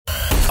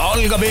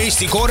algab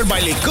Eesti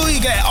korvpalli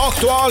kõige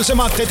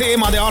aktuaalsemate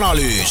teemade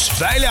analüüs.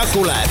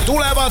 Väljakule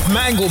tulevad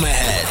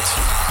mängumehed.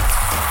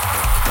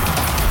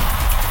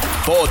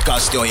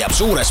 Podcasti hoiab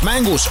suures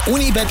mängus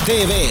Unibet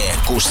TV,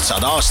 kust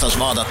saad aastas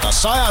vaadata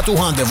 100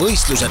 000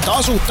 võistluse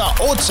tasuta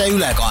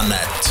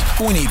otseülekannet.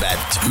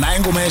 Unibet,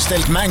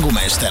 mängumeestelt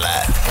mängumeestele.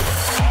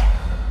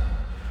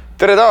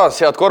 Tere taas,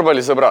 head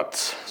korvpallisõbrad!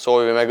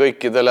 Soovime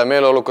kõikidele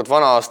meeleolukat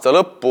vana aasta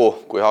lõppu,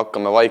 kui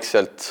hakkame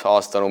vaikselt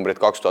aastanumbrit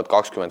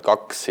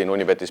 2022 siin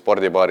Unibeti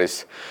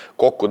spordibaaris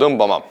kokku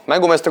tõmbama.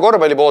 Mängumeeste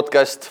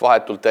korvpallipodcast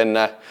vahetult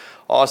enne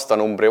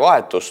aastanumbri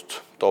vahetust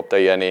toob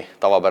teieni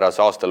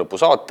tavapärase aastalõpu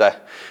saate,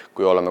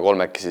 kui oleme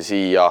kolmekesi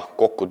siia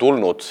kokku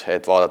tulnud,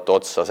 et vaadata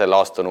otsa selle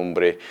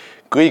aastanumbri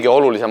kõige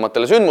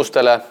olulisematele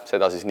sündmustele,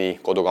 seda siis nii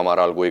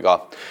kodukamaral kui ka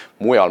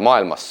mujal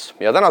maailmas.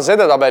 Ja tänases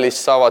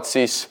edetabelis saavad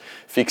siis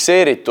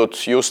fikseeritud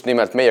just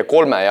nimelt meie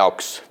kolme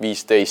jaoks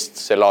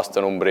 15 selle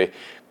aastanumbri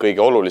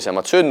kõige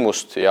olulisemat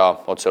sündmust ja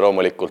otse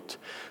loomulikult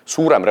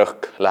suurem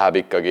rõhk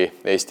läheb ikkagi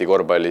Eesti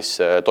korvpallis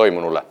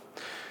toimunule.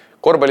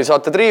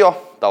 Korvpallisaate trio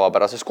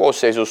tavapärases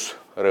koosseisus,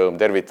 rõõm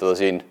tervitada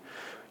siin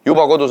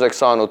juba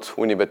koduseks saanud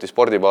Unibeti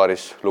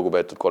spordibaaris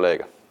lugupeetud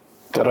kolleege.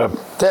 Tere!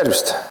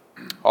 Tervist!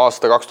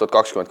 Aasta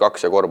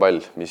 2022 ja korvpall,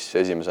 mis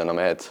esimesena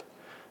mehed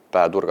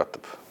pähe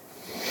turgatab?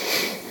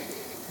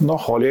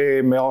 Oli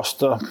eelmine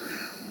aasta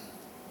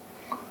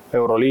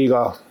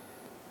Euroliiga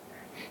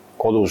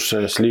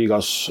koduses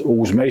liigas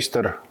uus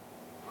meister,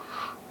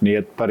 nii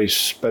et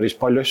päris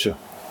palju asju.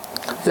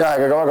 Ja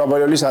ega väga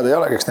palju lisada ei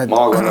ole, eks need...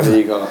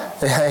 Maakonnaliiga.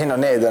 Ei,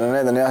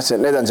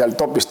 need on seal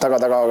topist taga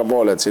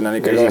poole, et siin on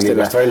ikka...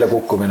 Esiliigast välja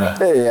kukkumine.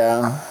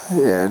 Ja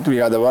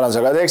vigade parandus,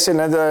 aga eks siin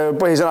need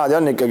põhisõnad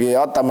on ikkagi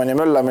Atamani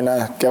möllamine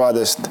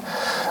kevadest,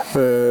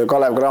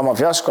 Kalev Cramo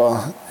fiasko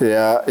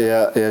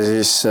ja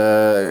siis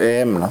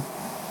EM.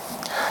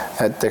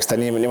 Et eks ta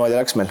niimoodi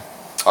läks meil.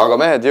 Aga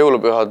mehed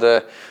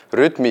jõulupühade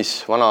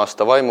rütmis, vana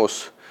aasta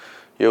vaimus,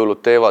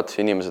 jõulud teevad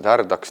inimesed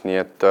härdaks,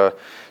 nii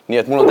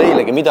et mul on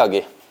teilegi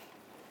midagi.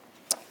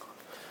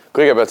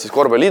 Kõigepealt siis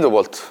korvpalliliidu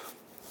poolt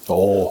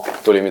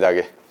tuli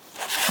midagi.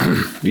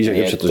 Ise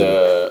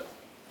küpsetasid.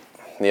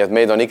 Nii et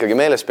meid on ikkagi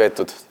meeles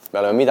peetud. Me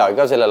oleme midagi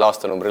ka sellel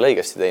aastanumbri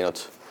õigesti teinud.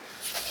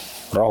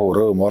 Rahu,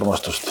 rõõmu,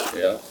 armastust.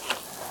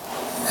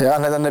 Ja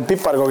need on need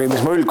piparkogid, mis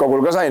ma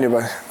üldkogul ka sain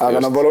juba, aga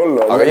pole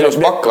hullu. Aga ilus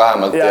pakk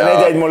vähemalt. Ja need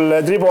jäid mul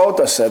tribu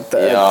autosse.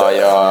 Ja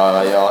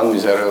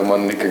andmise rõõm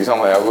on ikkagi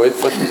sama ja kui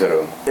võtmise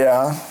rõõm.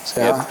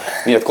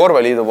 Nii et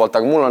korvpalliliidu poolt,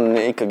 aga mul on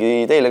ikkagi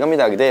teile ka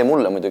midagi, teie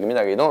mulle muidugi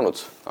midagi ei toonud,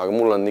 aga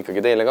mul on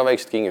ikkagi teile ka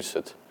väiksed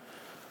kingitused.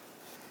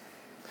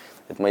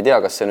 Et ma ei tea,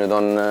 kas see nüüd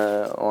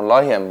on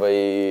lahjem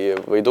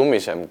või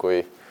tummisem kui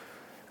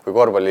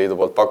korvpalliliidu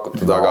poolt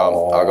pakutud,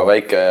 aga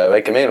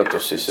väike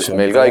meenutus siis, sest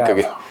meil ka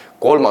ikkagi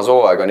kolmas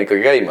hooaeg on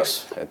ikkagi käimas,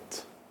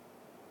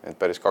 et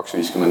päris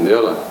 2.50 ei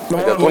ole.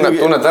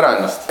 Tunned ära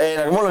ennast? Ei,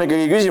 aga mul on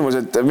ikkagi küsimus,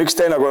 et miks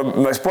te nagu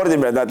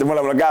spordimehed näete, mul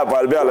on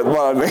käepael peal, et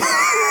ma olen...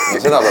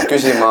 Seda peab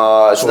küsima...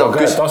 Sul on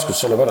käed taskus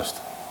selle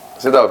pärast.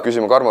 Seda peab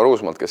küsima Karmo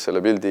Ruusmalt, kes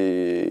selle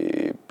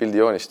pildi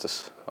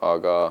joonistas,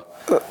 aga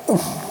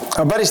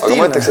ma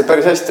ütleks, et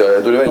päris hästi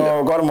tuli välja.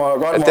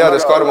 Et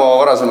teades Karmo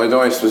varasemaid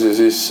joonistusi,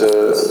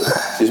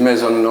 siis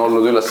mees on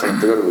olnud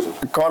ülesannete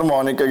kõrgusel. Karmo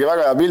on ikkagi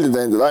väga hea pildi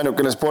teinud,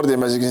 ainukene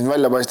spordimees, kes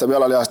välja paistab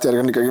jalalihast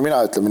järgi on ikkagi mina,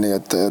 ütleme nii,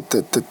 et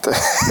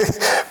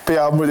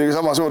peab muidugi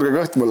sama suur ka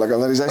kõht mul, aga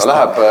päris hästi.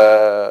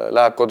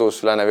 Läheb kodus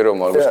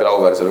Lääne-Virumaal kuskil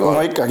Auväärsele kohal?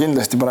 No ikka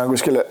kindlasti panen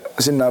kuskile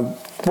sinna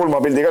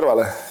pulmapildi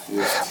kõrvale.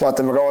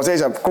 Vaatame, kaua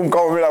seisab, kumb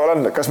kaua üleval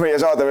on, kas meie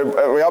saade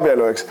või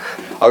abielu, eks.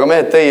 Aga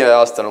mehed, teie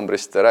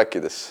aastanumbrist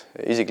rääkides,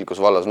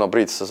 isiklikus vallas,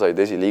 Priit, sa said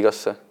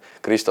esiliigasse.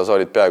 Kristo, sa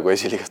olid peaaegu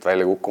esiliigast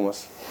välja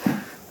kukkumas.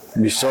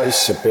 Mis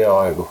asja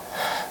peaaegu?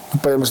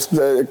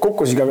 Põhimõtteliselt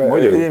kukkusid,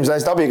 aga inimesed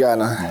hästi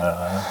abikäena.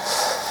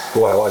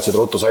 Kohe vaatasid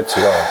ruttu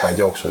satsi ka,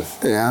 paid jooksu.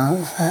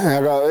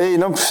 Aga ei,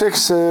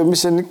 eks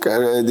mis on ikka,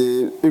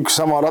 üks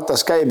sama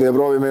ratas käib ja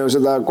proovime ju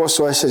seda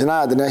kossu asja siin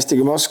ajada nii hästi,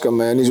 kui me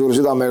oskame ja nii suur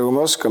südamega, kui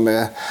me oskame.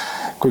 Ja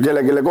kui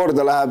kellelegi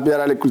korda läheb,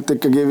 järelikult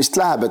ikkagi vist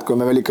läheb, et kui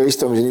me veel ikka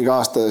istume siin iga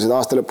aasta seda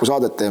aastalõpu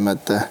saadet teeme,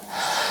 et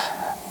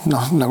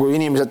nagu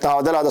inimesed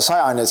tahavad elada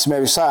 100, et siis me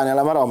vist 100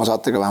 oleme ära oma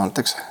saatega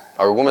vähemalt, eks.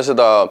 Aga kui me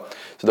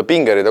seda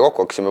pingerida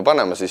kokku hakkasime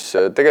panema, siis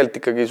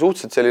tegelikult ikkagi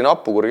suhteliselt selline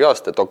appukurgi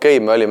aasta, et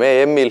okei, me olime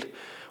EM-il,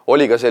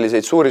 oli ka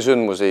selliseid suuri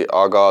sündmusi,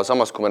 aga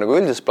samas, kui me nagu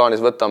üldises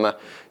plaanis võtame,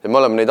 ja me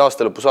oleme neid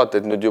aastalõpu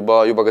saateid nüüd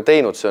juba ka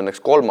teinud, see on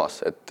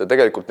kolmas, et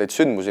tegelikult neid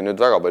sündmusi nüüd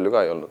väga palju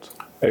ka ei olnud.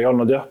 Ei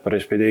olnud jah,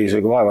 päris pidi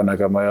isegi vaeva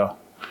nägema ja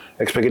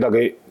eks me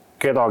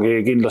kedagi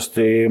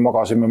kindlasti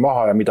magasime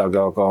maha ja midagi,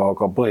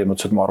 aga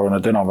põhimõtteliselt ma arvan,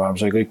 et enam-vähem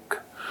sai kõik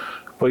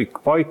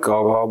paika,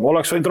 aga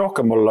oleks võinud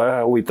rohkem olla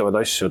huvitavad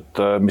asju,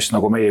 mis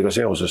nagu meiega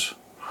seoses.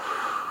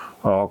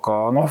 Aga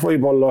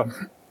võib-olla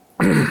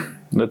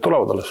need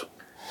tulevad alles.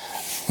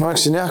 Ma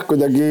oleksin jah,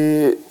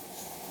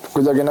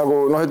 kuidagi nagu,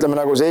 ütleme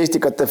nagu see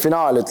Eestikate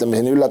finaal, ütleme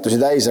siin üllatusi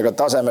täis, aga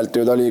tasemelt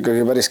ju ta oli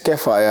ikkagi päris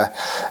kehva ja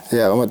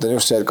ma mõtlen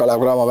just see, et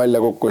Kalev Cramo välja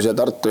kukkus ja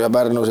Tartu ja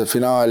Pärnu see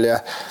finaal ja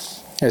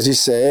ja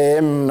siis see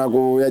EM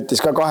nagu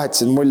jättis ka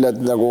kahetsed mulje,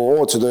 et nagu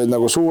ootused olid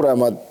nagu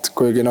suuremad,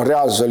 kuigi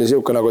reaalsus oli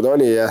siuke nagu ta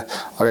oli,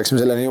 aga eks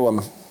me selleni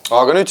jõuame.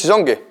 Aga nüüd siis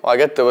ongi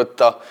aeg ette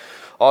võtta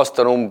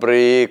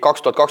aastanumbri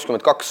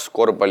 2022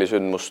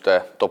 korvpallisündmuste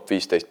top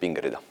 15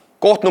 pingerida.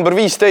 Koht number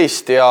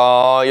 15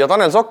 ja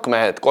Tanel Sokk,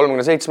 mehed,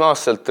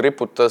 37-aastaselt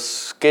riputas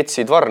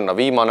ketsid varna,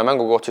 viimane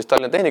mängukoht siis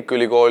Tallinna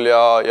Tehnikaülikool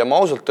ja ma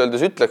ausalt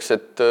öeldes ütleks,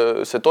 et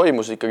see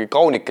toimus ikkagi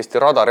kaunikesti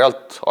radari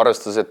alt,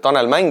 arvestades, et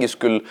Tanel mängis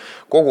küll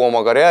kogu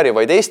oma karjääri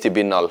vaid Eesti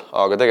pinnal,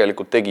 aga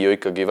tegelikult tegi ju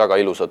ikkagi väga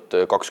ilusat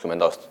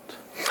 20 aastat.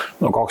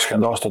 No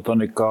 20 aastat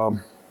on ikka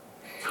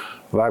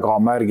väga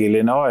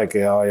märgiline aeg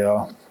ja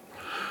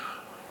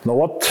no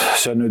vot,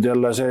 see on nüüd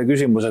jälle see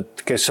küsimus,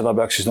 et kes seda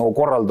peaks siis nagu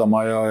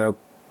korraldama ja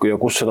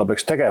kus seda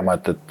peaks tegema,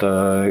 et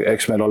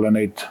eks meil ole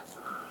neid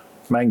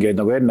mängijaid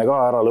nagu enne ka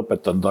ära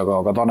lõpetanud,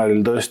 aga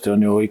Tanelil tõesti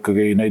on ju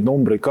ikkagi neid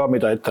numbrid ka,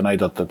 mida ette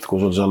näidata, et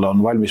kui sul seal on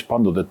valmis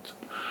pandud, et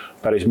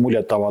päris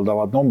muljet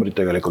avaldavad numbrid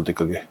tegelikult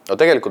ikkagi. No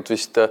tegelikult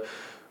vist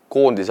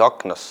koondise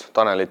aknas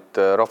Tanelit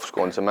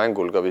rahvuskoondise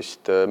mängul ka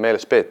vist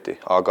meeles peeti,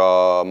 aga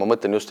ma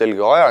mõtlen just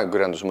eelkõige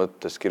ajakirjanduse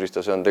mõttes,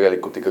 Kirista, see on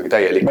tegelikult ikkagi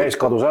täielik. Mees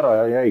kadus ära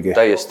ja jäigi.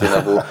 Täiesti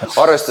nagu,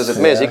 arvestades,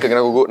 et mees ikkagi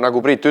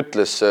nagu Priit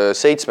ütles,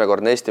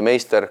 7-kordne Eesti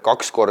meister,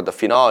 2 korda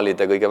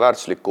finaalide kõige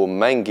väärtuslikum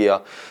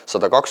mängija,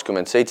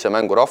 127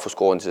 mängu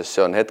rahvuskoondises,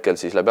 see on hetkel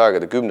siis läbi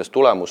aegade 10.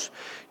 tulemus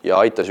ja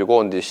aitas ju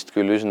koondist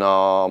küll üsna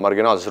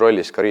marginaalses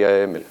rollis ka Riia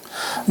EM-il.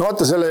 No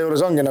vaata, selle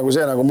juures ongi nagu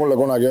see, nagu mulle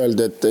kunagi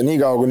öeldi, et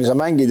nii kaua, kuni sa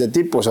mängid ja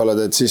tipus oled,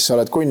 et siis sa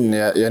oled kunn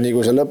ja nii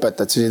kui sa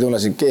lõpetad, siis ei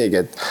tunne sind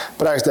keegi. Et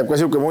praegust jääb ka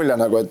siuke mulje,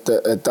 nagu,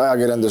 et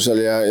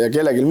ajakirjandusel ja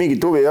kellelgi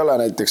mingit huvi ei ole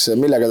näiteks,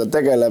 millega ta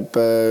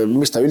tegeleb,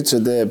 mis ta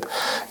üldse teeb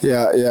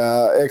ja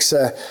eks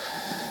see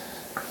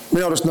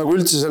minu arust nagu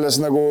üldse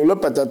selles nagu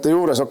lõpetajate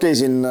juures,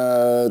 siin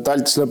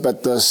Talts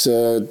lõpetas,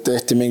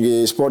 tehti mingi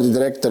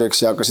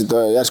spordidirektoriks ja hakkasid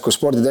järsku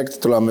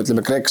spordidirektor tulema,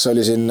 ütleme, Kreks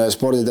oli siin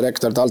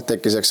spordidirektor,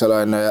 TalTechis, eks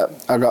ole,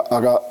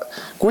 aga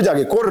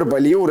kuidagi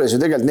korvpalli juures ju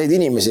tegelikult neid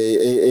inimesi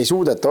ei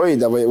suudeta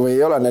hoida või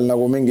ei ole neil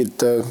nagu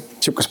mingit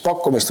siukest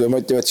pakkumist või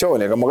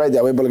motivatsiooni, aga ma ka ei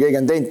tea, võib-olla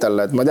keegi on teinud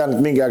talle, et ma tean,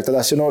 et mingi aeg ta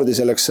tahtis Nordi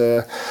selleks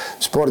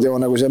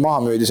spordihoone, nagu see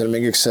maha müüdi seal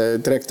mingiks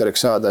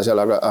direktoriks saada seal,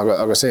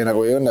 aga see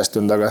nagu ei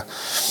õnnestunud, aga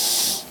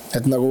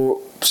et nagu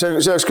see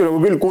oleks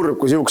küll kurb,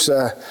 kui siukse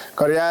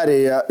karjääri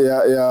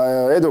ja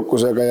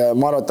edukusega ja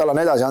ma arvan, et tal on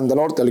edasi anda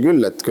noortele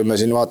küll, et kui me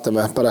siin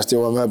vaatame, pärast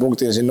jõuame ühe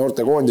punktini siin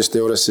noorte koondiste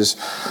juures, siis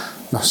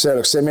see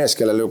oleks see mees,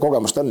 kellel ju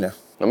kogemust on.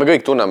 No me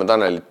kõik tunneme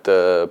Tanelit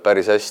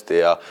päris hästi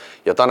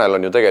ja Tanel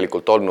on ju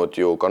tegelikult olnud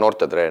ju ka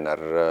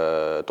noortetreener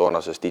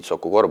toonases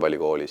Tiitsoku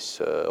korvpallikoolis,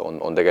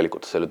 on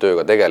tegelikult selle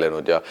tööga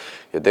tegelenud ja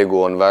tegu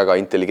on väga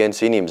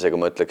intelligentse inimesega,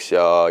 ma ütleks,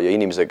 ja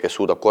inimesega, kes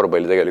suudab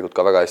korvpalli tegelikult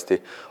ka väga hästi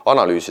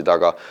analüüsida,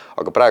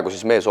 aga praegu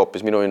siis mees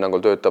hoopis minu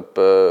hinnangul töötab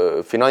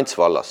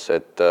finantsvallas,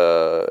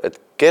 et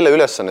kelle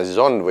ülesanne siis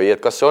on või et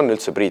kas see on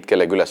üldse, Priit,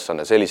 kellegi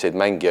ülesanne selliseid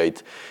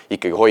mängijaid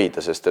ikkagi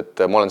hoida, sest et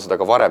ma olen seda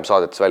ka varem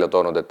saadetes välja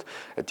toonud,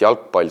 et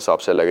jalgpall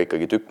saab sellega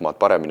ikkagi tükk maad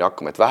paremini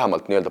hakkama, et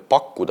vähemalt nii-öelda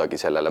pakkudagi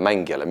sellele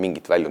mängijale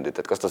mingit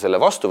väljundit, et kas ta selle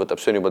vastu võtab,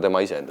 see on juba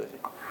tema iseenda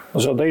asi. No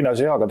see on teine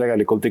asi, aga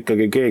tegelikult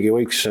ikkagi keegi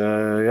võiks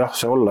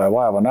see olla ja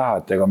vaeva näha,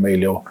 et ega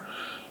meil ju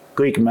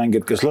kõik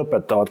mängijad, kes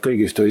lõpetavad,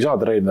 kõigist ju ei saa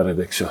treenerid,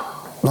 eks ju.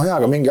 No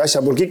jaa, aga mingi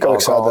asja pulk ikka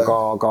võiks saada.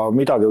 Aga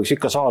midagi võiks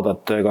ikka saada,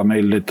 et ega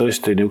meil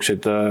tõesti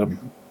niisugused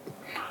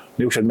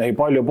mehi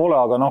palju pole,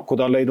 aga kui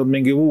ta on leidnud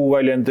mingi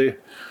väljendi,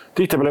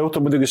 tihtipeale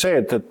juhtub muidugi see,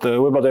 et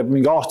võib-olla teeb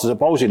mingi aastase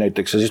pausi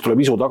näiteks ja siis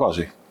tuleb isu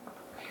tagasi.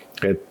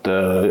 Et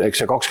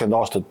eks see 20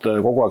 aastat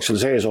kogu aeg seal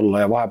sees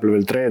olla ja vahepeal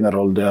veel treener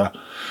olnud ja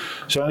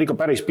see on ikka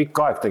päris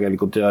pikk aeg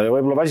tegelikult ja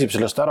võib-olla väsib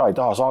sellest ära, ei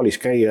taha saalis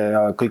käia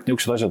ja kõik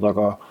niisugused asjad,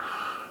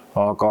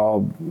 aga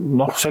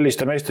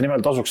selliste meeste nimel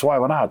tasuks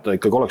vaeva näha, et ta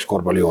ikkagi oleks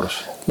korvpalli juures.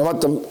 No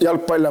vaata,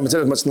 jalgpall on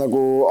selles mõttes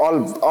nagu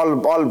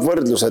halb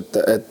võrdlus,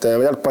 et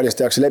jalgpallis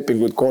tehakse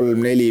lepinguid 3,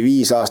 4,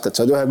 5 aastat,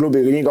 sa oled ühe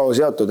klubiga nii kaua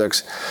seotud,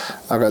 eks.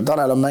 Aga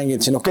Tanel on mänginud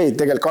siin,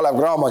 tegelikult Kalev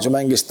Cramos ju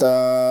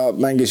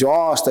mängis ju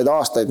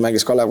aastaid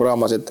mängis Kalev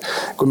Cramos, et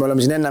kui me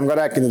oleme siin ennem ka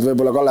rääkinud,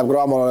 võib-olla Kalev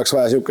Cramol oleks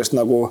vaja siukest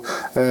nagu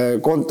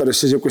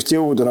kontorisse siukest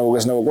jõudu, nagu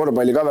kes nagu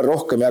korvpalli ka veel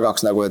rohkem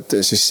jagaks, nagu, et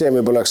siis see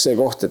võib-olla oleks see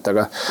koht, et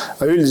aga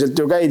üldiselt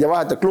ju käid ja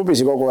vahetad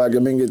klubisi kogu aeg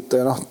ja mingid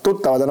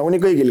tuttavad on nagu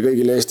nii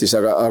kõigil Eestis,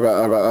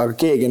 aga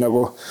keegi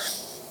nagu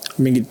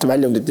mingit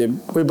väljundit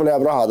võib-olla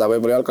jääb raha,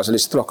 võib-olla jalkas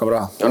lihtsalt rohkem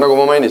raha. No nagu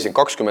ma mainisin,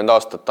 20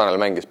 aastat Tanel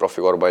mängis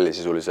profikorvpalli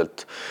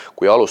sisuliselt,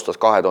 kui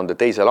alustas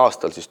 2002.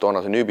 aastal, siis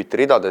toonase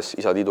Nüübiti ridades,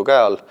 isa Tiidu käe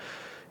all.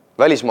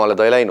 Välismaale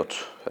ta ei läinud.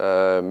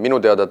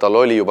 Minu teada tal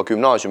oli juba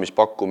gümnaasiumis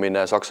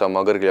pakkumine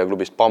Saksamaa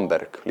kõrgliigaklubist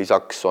Bamberg.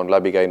 Lisaks on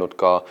läbi käinud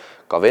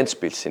ka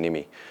Ventspilsi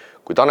nimi.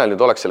 Kui Tanel nüüd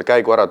oleks selle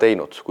käigu ära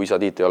teinud, kui isa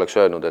Tiit ei oleks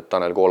öelnud, et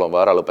Tanel kool on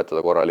vaja ära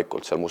lõpetada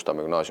korralikult seal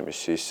Mustamäe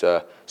gümnaasiumis, siis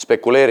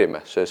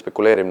spekuleerime. See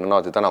spekuleerimine on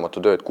alati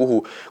tänamatu töö, et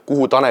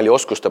kuhu Taneli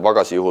oskuste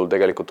pagasi juhul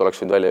tegelikult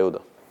oleks võinud välja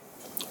jõuda?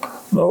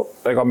 No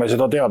ega me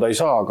seda teada ei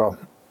saa, aga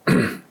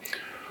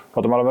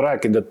vaata, me oleme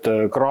rääkinud,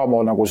 et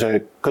Cramo nagu see,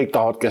 kõik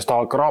tahavad, kes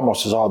tahavad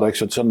Cramosse saada,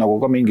 eks, et see on nagu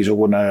ka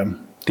mingisugune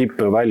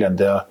tippu väljend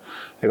ja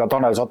ega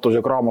Tanel sattus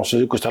ju Craamosse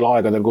niisugustel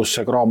aegadel, kus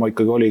see Craamo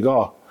ikkagi oli ka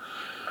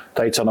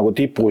täitsa nagu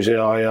tipus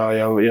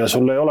ja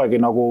sul ei olegi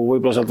nagu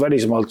võib-olla sealt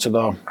välismaalt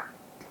seda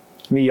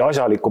nii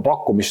asjalikku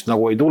pakkumist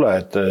nagu ei tule,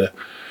 et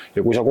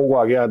ja kui sa kogu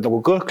aeg jääd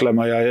nagu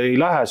kõhklema ja ei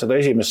lähe seda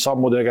esimest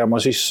sammu tegema,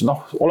 siis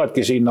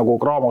oledki siin nagu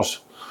Craamos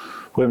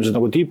põhimõtteliselt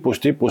nagu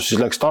tipus,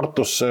 siis läks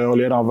Tartusse,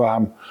 oli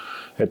enam-vähem,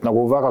 et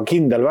nagu väga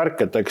kindel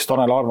värk, et eks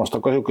Tanel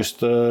armastab ka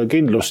niisugust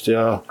kindlust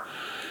ja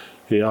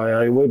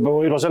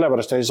võib-olla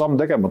sellepärast jäi samm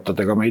tegemata,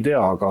 ega me ei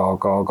tea,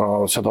 aga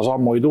seda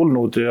sammu ei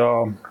tulnud ja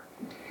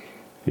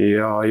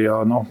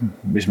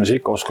mis me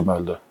ikka oskame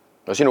öelda.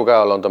 No sinu käe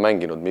all on ta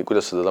mänginud,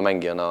 kuidas sa teda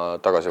mängijana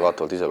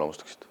tagasivaatavalt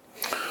iseloomustaksid?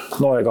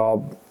 No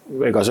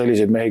ega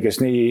selliseid mehi, kes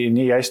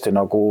nii hästi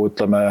nagu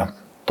ütleme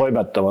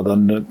toimetavad,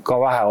 on ka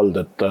vähe olnud,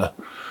 et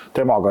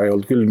temaga ei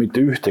olnud küll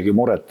mitte ühtegi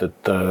muret,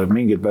 et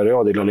mingil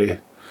perioodil oli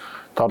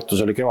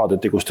Tartus oli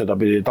kevadeti, kus teda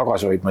pidi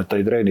tagasi hoidma, et ta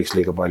ei treeniks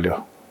liiga palju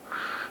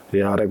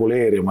ja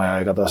reguleerima ja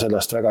ega ta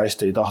sellest väga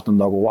hästi ei tahtnud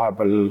nagu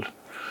vahepeal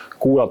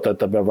kuulata, et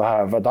ta peab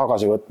vähe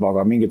tagasi võtma,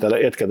 aga mingitel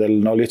hetkedel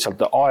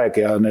lihtsalt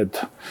aeg ja need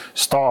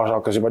staaž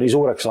hakkas juba nii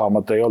suureks saama,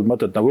 et ei olnud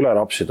mõtet nagu üle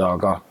rapsida,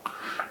 aga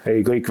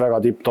ei kõik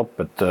väga tipp-topp,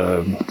 et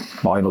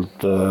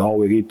ainult au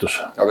ja kiitus.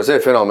 Aga see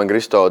fenomen,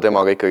 Kristo,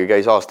 temaga ikkagi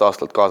käis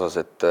aasta-aastalt kaasas,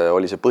 et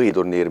oli see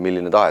põhiturniir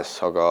milline tahes,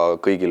 aga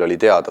kõigil oli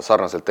teada,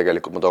 sarnaselt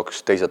tegelikult ma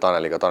tooks teise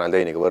Taneliga, Tanel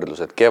Teiniga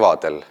võrdlus, et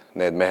kevadel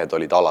need mehed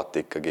olid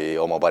alati ikkagi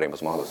oma parimas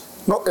mahlas.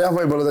 No jah,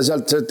 võib-olla ta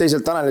sealt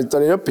teiselt Tanelilt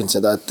oli õppinud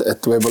seda,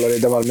 et võib-olla oli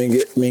temal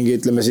mingi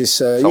ütleme siis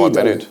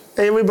iidol.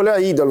 Ei, võib-olla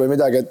iidol või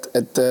midagi,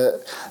 et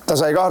ta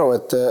sai ka aru,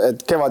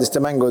 et kevadiste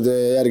mängude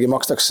järgi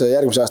makstakse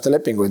järgmise aasta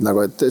lepinguid,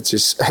 nagu, et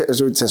siis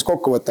suutis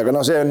kokku võtta,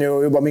 aga see on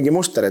ju juba mingi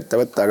muster ette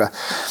võtta,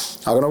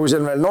 aga kui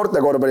siin veel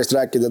noorte korvpallist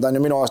rääkida, ta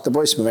on ju minu aasta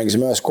poiss, me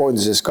mängisime ühes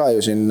koondises ka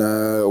ju siin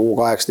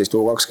U18,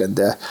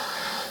 U20 ja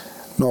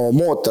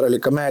mootor oli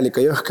ikka mehel ikka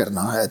jõhker,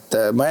 et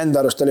ma enda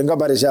arust olin ka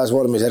päris heas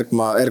vormis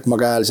Erkma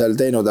käel seal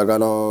teinud, aga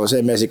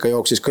see mees ikka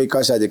jooksis kõik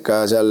asjad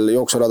ikka seal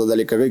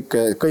jooksuradadel ikka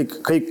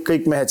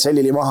kõik mehed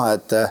sellili maha,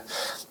 et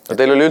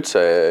teil oli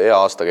üldse hea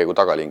aastakäigu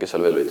tagaliin, kes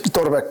seal veel olid?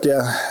 Torbek ja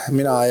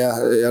mina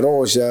ja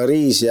Roos ja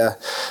Riis ja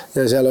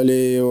seal oli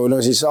ju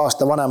siis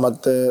aasta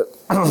vanemad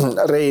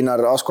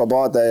Reinar, Asko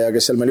Paade ja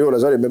kes seal meil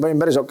juures oli, me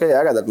panime päris okei,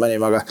 ägedalt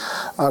mänime,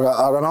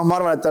 aga ma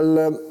arvan, et tal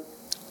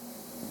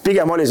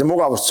pigem oli see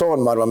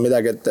mugavustsoon, ma arvan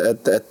midagi,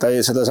 et ta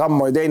seda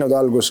sammu ei teinud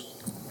algus.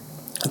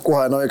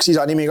 Kohe, eks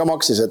isa nimi ka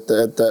maksis,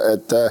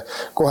 et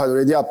kohe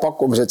tulid head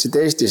pakkumised siit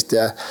Eestist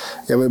ja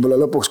võib-olla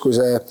lõpuks, kui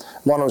see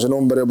vanuse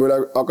number juba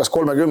hakkas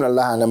 30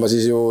 lähenema,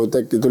 siis ju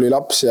tuli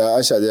laps ja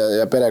asjad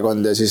ja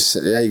perekond ja siis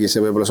jäigi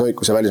see võib-olla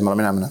soikus ja välismaale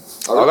minemine.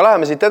 Aga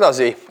läheme siit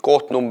edasi.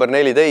 Koht number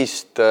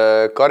 14.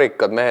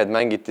 Karikad mehed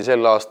mängiti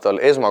sel aastal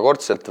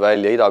esmakordselt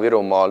välja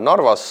Ida-Virumaal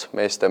Narvas.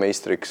 Meeste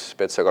meistriks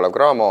Petse-Kalev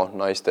Cramo,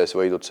 naistes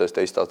võidutses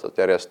teist aastat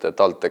järjest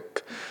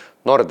TalTech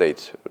Nordeid.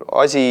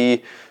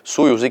 Asi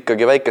sujus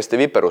ikkagi väikeste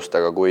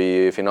viperustega,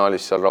 kui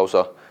finaalis seal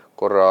lausa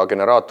korra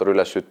generaator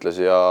üles ütles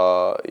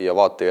ja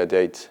vaatajad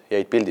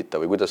jäid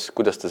pildita või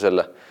kuidas te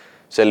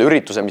selle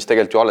ürituse, mis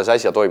tegelikult ju alles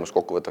äsja toimus,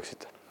 kokku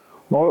võtaksite?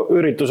 No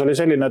üritus oli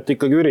selline, et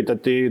ikkagi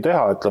üritati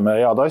teha, ütleme,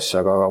 head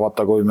asja, aga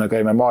vaata, kui me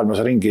käime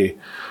maailmas ringi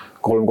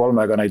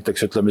 3-3-ga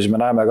näiteks, ütleme, siis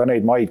me näeme ka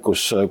neid maid,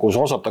 kus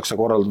osatakse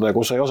korraldada ja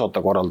kus ei osata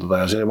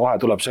korraldada ja see vahe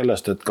tuleb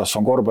sellest, et kas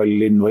on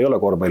korvpallilinn või ei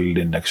ole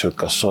korvpallilinn, eks ju, et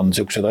kas on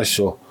niisuguseid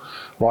asju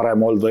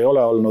varem olnud või ei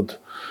ole olnud.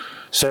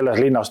 Selles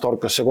linnas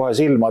torkas see kohe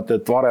silma,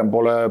 et varem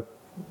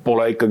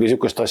pole ikkagi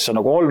niisugust asja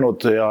nagu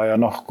olnud ja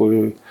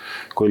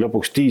kui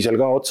lõpuks diisel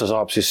ka otsa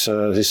saab, siis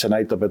see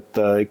näitab, et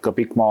ikka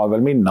pikk maa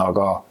veel minna,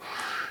 aga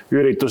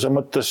ürituse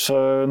mõttes,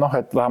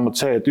 et vähemalt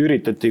see, et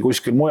üritati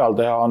kuskil mujal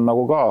teha, on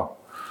nagu ka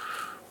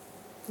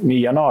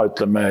nii ja naa,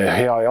 ütleme,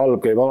 hea ja halb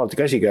käib alati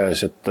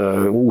käsikäes, et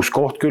uus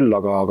koht küll,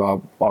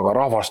 aga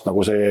rahvast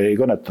nagu see ei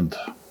kõnetanud.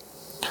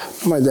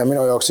 Ma ei tea,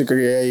 minu jaoks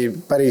ikkagi jäi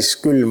päris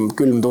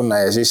külm tunne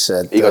ja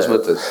sisse. Igas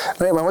mõttes?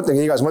 No ma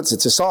mõtlengi igas mõttes,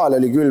 et see saal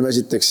oli külm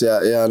esiteks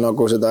ja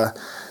nagu seda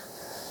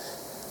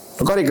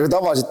karikaga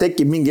tavaliselt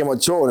tekib mingi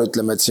emotsioon,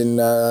 ütleme, et siin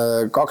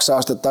 2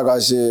 aastat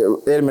tagasi,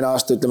 eelmine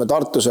aasta, ütleme,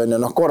 Tartus on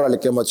ju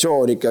korralik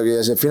emotsioon ikkagi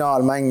ja see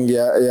finaalmäng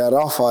ja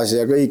rahvas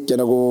ja kõik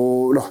ja nagu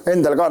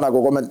endal ka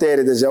nagu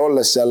kommenteerides ja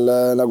olles seal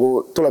nagu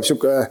tuleb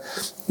siuke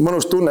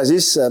mõnus tunne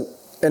sisse.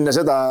 Enne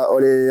seda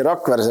oli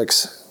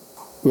Rakverseks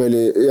või oli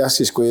jah,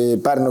 siis kui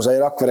Pärnu sai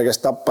Rakvere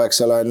käest tappa, eks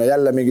ole, on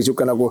jälle mingi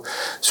siuke nagu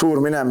suur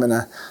minemine.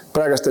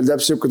 Praegast oli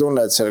täpselt siuke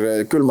tunne, et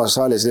seal külmas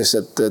saalis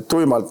lihtsalt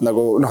tuimalt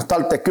nagu,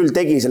 TalTech küll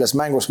tegi selles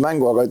mängu,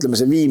 aga ütleme,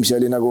 see Viimsi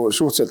oli nagu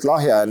suhteliselt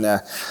lahja ja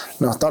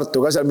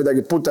Tartu ka seal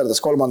midagi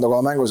puterdas 3.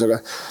 koha mängus,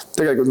 aga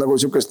tegelikult nagu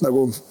siukest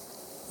nagu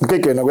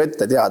kõik on nagu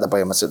ette teada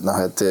põhimõtteliselt, noh,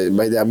 et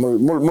ma ei tea,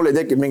 mul ei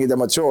tekib mingid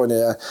emotsiooni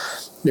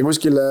ja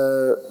kuskil,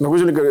 no kui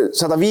sul ikka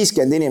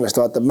 150 inimest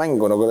vaatab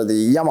mängu, no kuradi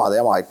jama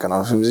ikka, no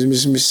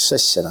mis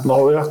asja, noh. No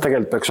jah,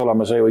 tegelikult peaks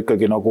olema see ju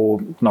ikkagi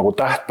nagu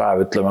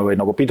tähtpäev, ütleme, või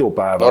nagu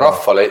pidupäev. No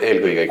rahvale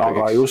eelkõige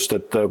ikkagi. Aga just,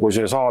 et kui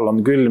see saal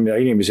on külm ja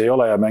inimesi ei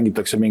ole ja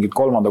mängitakse mingit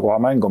 3. koha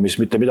mängu, mis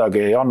mitte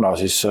midagi ei anna,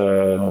 siis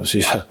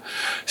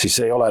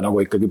see ei ole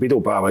nagu ikkagi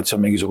pidupäev, et see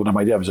on mingisugune,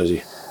 ma ei tea, mis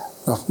asi.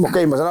 Noh,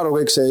 okei, ma saan aru,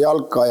 kõik see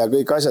jalka ja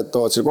kõik asjad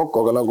tood seal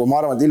kokku, aga nagu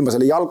ma arvan, et ilma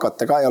selle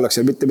jalkate ka ei oleks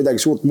seal mitte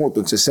midagi suurt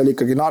muutunud, sest see oli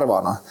ikkagi Narva,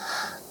 noh.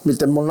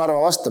 Mitte mul Narva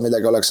vastu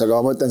midagi oleks,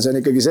 aga ma mõtlen, see on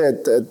ikkagi see,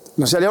 et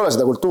noh, seal ei ole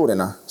seda kultuuri,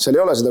 noh. Seal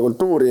ei ole seda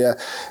kultuuri ja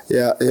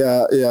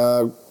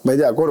ma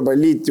ei tea,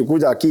 korvpalliliit ju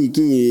kuidagi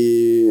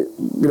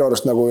minu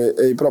arust nagu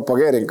ei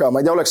propageerinud ka.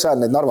 Ma ei tea, oleks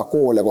saanud neid Narva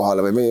koole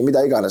kohale või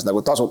mida iganes nagu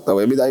tasuta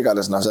või mida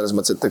iganes, noh, selles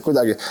mõttes, et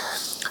kuidagi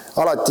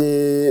alati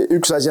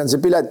üks asi on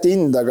see pileti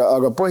hind,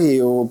 aga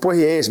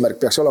põhi eesmärk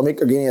peaks olema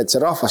ikkagi nii, et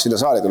see rahvas sinna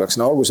saali tuleks.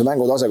 No olgu see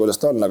mängutase,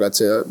 kuidas ta on, aga et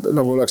see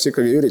nagu oleks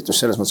ikkagi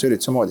üritus, selles mõttes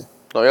ürituse moodi.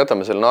 No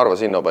jätame selle Narva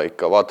sinna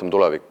paika, vaatame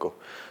tulevikku.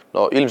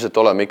 No ilmselt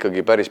oleme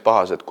ikkagi päris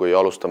pahased, kui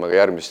alustame ka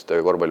järgmist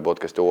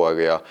korvpallipodcasti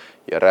hooaega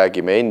ja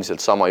räägime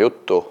endiselt sama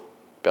juttu,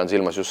 pean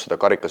silmas just seda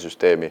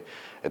karikasüsteemi,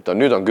 et no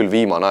nüüd on küll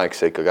viimane aeg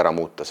see ikkagi ära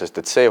muuta,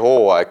 sest et see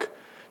hooaeg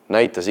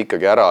näitas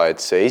ikkagi ära,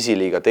 et see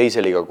esiliiga,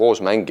 teise liiga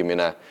koos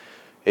mängimine,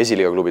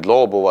 esiliiga klubid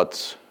loobuvad,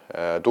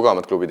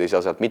 tugevamad klubid ei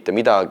saa sealt mitte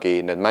midagi,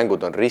 need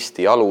mängud on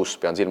risti jalus,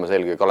 pean silmas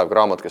eelkõige Kalev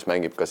Cramot, kes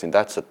mängib ka siin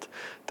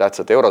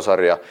tähtsat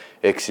eurosarja,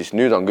 ehk siis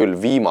nüüd on küll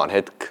viimane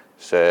hetk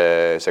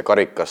see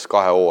karikas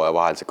 2 hooaja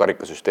vahel, see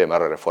karikasüsteem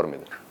ära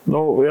reformida.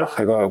 No jah,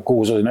 ega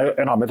kuhu sa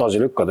enam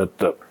edasi lükkad,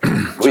 et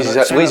või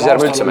siis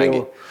ärme üldse mängi.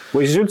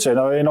 Või siis üldse,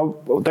 no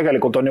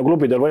tegelikult on ju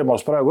klubidel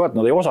võimalus praegu, et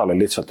nad ei osale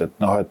lihtsalt,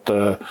 et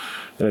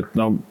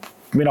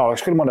mina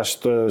oleks küll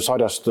mõnest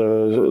sarjast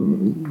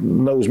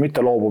nõus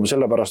mitte loobuma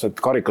sellepärast,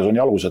 et karikas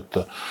on jalus, et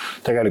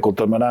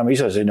tegelikult me näeme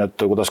ise siin, et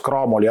kuidas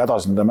Cramo oli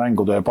hädas nende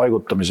mängude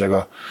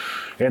paigutamisega.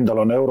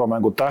 Endal on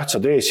euromängud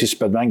tähtsad ees, siis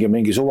pead mängima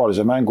mingi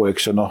suvalise mängu,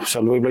 eks ju, noh,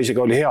 seal võib-olla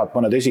isegi oli hea, et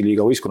mõned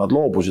esiliiga võistkonnad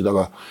loobusid,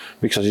 aga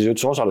miks sa siis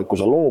üldse osaled, kui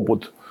sa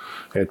loobud,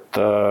 et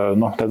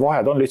noh, need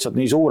vahed on lihtsalt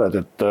nii suured,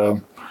 et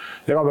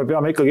ega me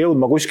peame ikkagi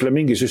jõudma kuskile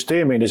mingi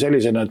süsteemini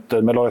sellisena, et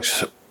meil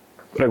oleks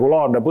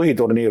regulaarne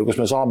põhiturniir, kus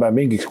me saame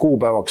mingiks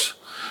kuupäevaks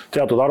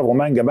teatud arvu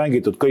mänge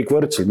mängitud kõik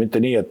võrdselt, mitte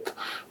nii, et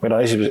meil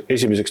on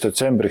 1.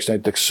 detsembriks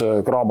näiteks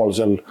Cramol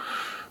seal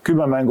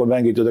 10 mängu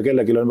mängitud ja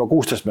kellelgi on juba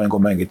 16 mängu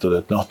mängitud,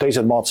 et noh,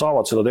 teised maad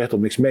saavad seda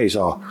tehtud, miks me ei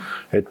saa.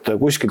 Et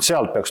kuskilt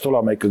sealt peaks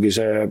tulema ikkagi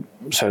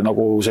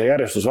see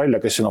järjestus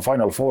välja, kes sinna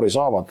Final Fouri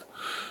saavad.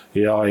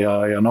 Ja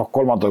noh,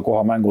 3.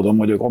 koha mängud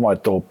on muidugi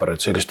omaette ooper,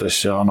 et sellist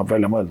asja annab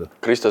välja mõelda.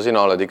 Kristo,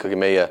 sina oled ikkagi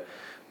meie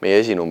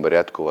esinumber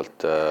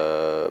jätkuvalt.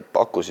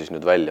 Paku siis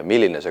nüüd välja,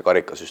 milline see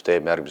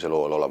karikasüsteem järgmisel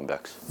hooajal olema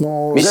peaks?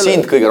 Mis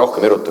sind kõige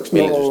rohkem erutaks,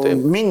 milline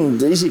süsteem?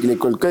 Mind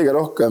isiklikult kõige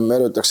rohkem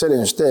erutaks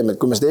selline süsteem,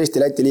 et kui me seda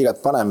Eesti-Läti liigat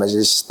paneme,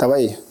 siis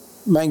davai,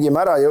 mängime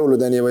ära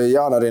jõuludeni või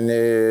jaanuarini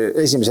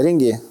esimese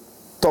ringi,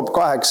 top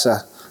 8,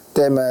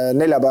 teeme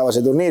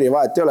 4-päevase turniiri,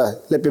 vahet ei ole,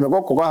 lepime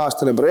kokku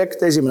 2-aastane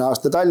projekt, esimene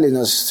aasta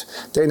Tallinnas,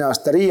 teine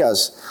aasta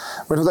Riias,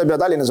 või no ta ei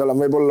pea Tallinnas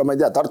olema, võib olla, ma ei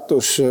tea,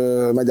 Tartus,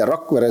 ma ei tea,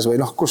 Rakveres või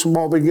noh, kus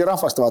mingi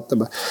rahvast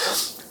vaatab.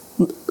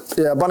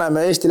 Ja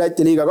paneme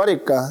Eesti-Läti liiga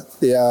karika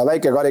ja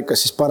väike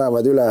karikas siis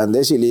panevad ülejäänud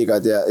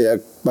esiliigad ja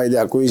ma ei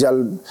tea, kui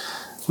seal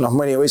noh,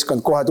 mõni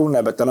võistkond kohe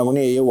tunneb, et ta nagu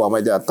nii ei jõua,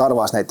 ma ei tea,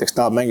 Tarvas näiteks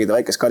tahab mängida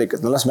väikest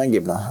karikat, no las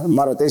mängib, noh.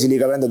 Ma arvan, et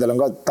esiliiga vendadel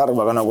on ka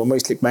Tarvaga nagu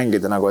mõistlik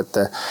mängida, nagu, et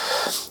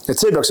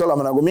see peaks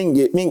olema nagu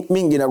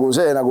mingi nagu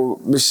see, nagu,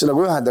 mis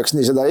nagu ühendaks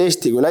nii seda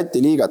Eesti kui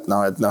Läti liigat,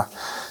 noh, et noh,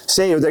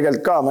 see ju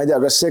tegelikult ka, ma ei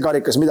tea, kas see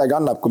karikas midagi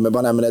annab, kui me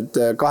paneme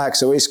need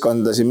 8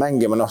 võistkonda siin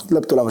mängima, noh,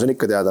 lõpptulemus on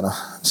ikka teada,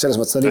 noh. Selles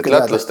mõttes on ikka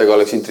teada. Lätlastega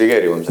oleks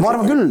intrigeerivam. Ma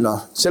arvan küll,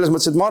 noh. Selles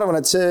mõttes, et ma arvan,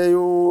 et see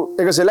ju,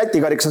 ega see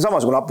Läti karikas on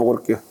samasugune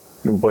hapukurk ju.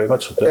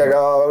 Põhimõtteliselt. Ega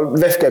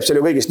VEF käib seal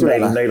ju kõigist üle.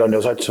 Neil on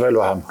ju sats veel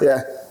vähem. Ja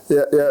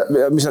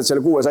mis nad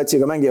selle 6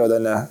 satsiga mängivad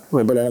on ja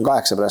või palju on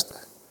 8 pärast.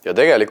 Ja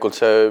tegelikult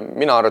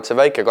mina arvan, et see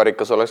väike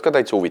karikas oleks ka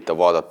täitsa huvitav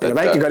vaadata. Ja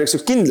väike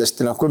karikas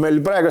kindlasti, noh, kui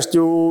meil praegast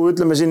ju,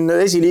 ütleme siin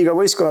esiliiga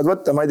võistkonnad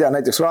võtta, ma ei tea,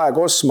 näiteks Rae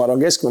Kosmar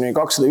on keskmine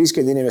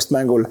 250 inimest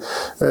mängul,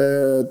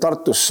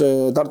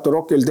 Tartu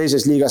Rockil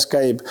teises liigas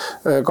käib,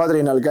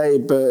 Kadrinal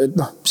käib, et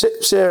noh,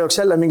 see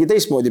oleks jälle mingi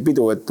teistmoodi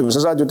pidu, et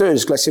sa saad ju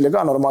töölisklassile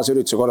ka normaalse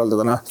ürituse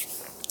korraldada, noh.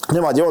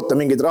 Nemad ei oota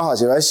mingeid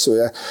rahasi või asju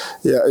ja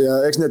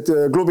eks need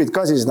klubid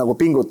ka siis nagu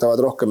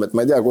pingutavad rohkem, et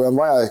ma ei tea, kui on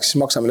vaja, siis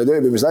maksame need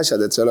ööbimised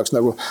asjad, et see oleks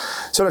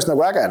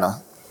nagu äge,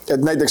 noh. Et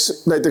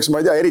näiteks,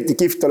 ma ei tea, eriti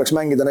kihvt oleks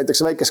mängida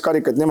näiteks väikest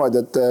karikat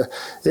niimoodi,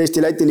 et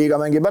Eesti-Läti liiga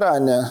mängib ära,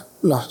 on ja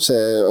noh,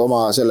 see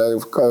oma selle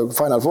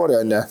Final Fouri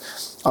on ja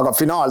aga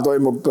finaal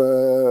toimub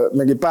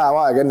mingi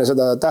päev aeg enne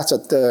seda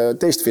tähtsat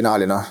teist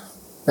finaali, noh.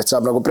 Et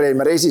saab nagu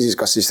preemier esi siis,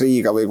 kas siis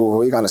Riiga või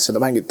kuhu iganes seda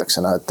mängitakse,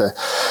 noh,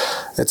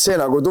 et see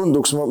nagu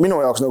tunduks minu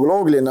jaoks nagu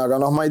loogiline, aga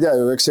noh, ma ei tea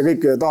ju, eks see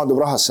kõik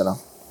taandub rahasse, noh.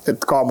 et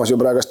Kaamos ju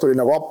praegust tuli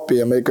nagu appi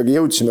ja me ikkagi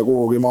jõudsime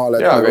kuhugi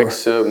maale. Jaa, nagu... aga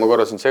eks ma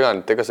korra siin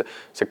segan, et ega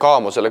see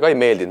Kaamosele ka ei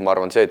meeldinud, ma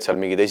arvan see, et seal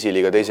mingid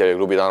esiliiga, teisele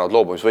klubid annavad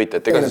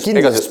loobumisvõite, et ega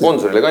see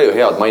sponsorile ka ju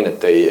head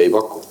mainet ei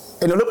paku.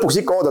 Ei no lõpuks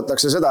ikka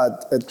oodatakse seda,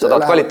 et sa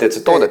tahad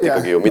kvaliteetset toodet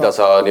ikkagi ju, mida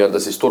sa nii-öelda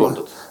siis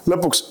turundad.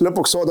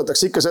 Lõpuks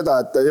oodatakse ikka seda,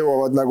 et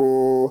jõuavad nagu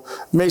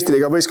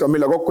meistriga võistkond,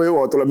 mille kokku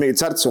jõuavad, tuleb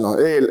mingit särtsu. No.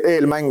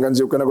 Eelmäng on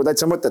siuke nagu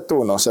täitsa mõttetu,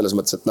 no, selles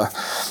mõttes, et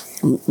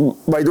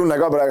ma ei tunne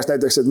ka praegust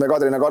näiteks, et me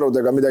Kadrina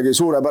Karudega midagi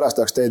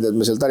suurepärast oleks teinud,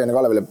 et me seal Tallinna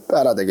Kalevile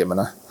ära tegime.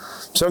 No.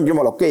 See ongi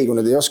jumal okei, kui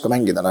nad ei oska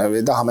mängida no,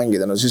 või ei taha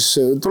mängida, no, siis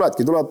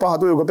tulevad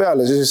paha tujuga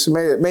peale, siis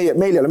meil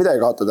ei ole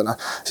midagi kaotada. No.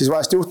 Siis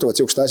vahest juhtuvad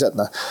siuksed asjad.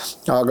 No.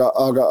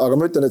 Aga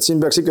ma ütlen, et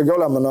siin peaks ikkagi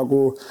olema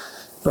nagu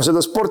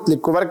seda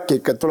sportlikku värki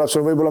ikka, et tuleb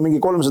sul võib-olla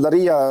mingi 300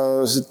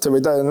 Riiast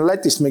või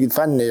Lätist mingid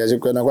fänni ja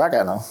siuke nagu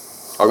äge. No.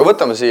 Aga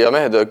võtame siia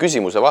mehed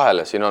küsimuse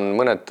vahele, siin on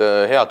mõned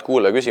head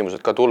kuulaja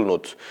küsimused ka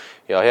tulnud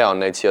ja hea on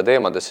neid siia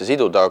teemadesse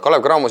siduda.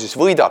 Kalev Cramo siis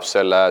võidab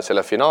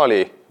selle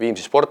finaali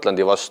Viimsi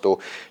Sportlandi vastu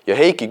ja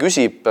Heiki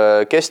küsib,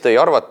 kes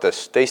teie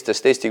arvates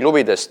teistest Eesti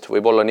klubidest,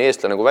 võib olla nii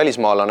eestlane kui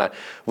välismaalane,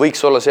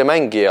 võiks olla see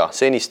mängija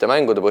seniste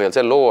mängude põhjal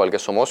sel hooajal,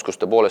 kes oma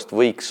oskuste poolest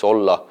võiks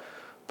olla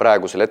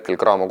praegusel hetkel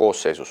Cramo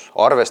koosseisus,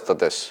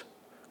 arvestades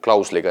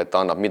klausliga, et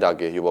ta annab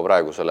midagi juba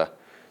praegusele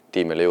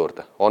tiimile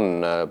juurde.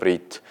 On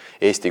Priit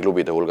Eesti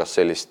klubide hulgas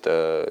sellist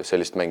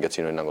mängijat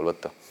sinu hinnangul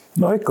võtta?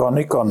 No ikka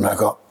on,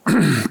 aga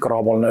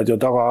Cramol need ju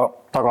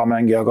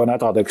tagamängijaga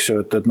nädad, eks ju,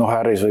 et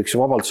Häris võiks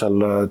ju vabalt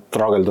seal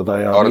traageldada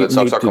ja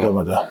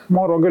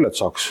ma arvan küll, et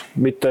saaks.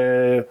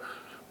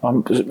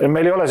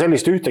 Meil ei ole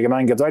sellist ühtegi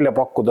mängijat välja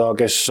pakkuda,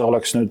 kes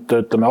oleks nüüd,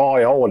 ütleme, A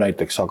ja O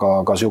näiteks,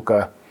 aga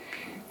siuke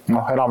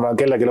enam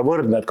kellegile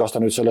võrdne, et kas ta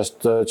nüüd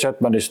sellest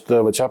Chapmanist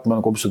või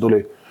Chapman, kumb see tuli,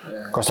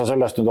 kas ta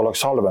sellest nüüd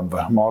oleks halvem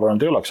või? Ma arvan,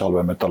 et ei oleks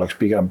halvem, et ta oleks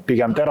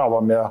pigem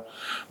teravam ja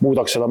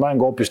muudaks seda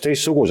mängu hoopis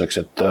teistsuguseks,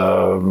 et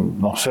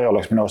see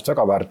oleks minu arust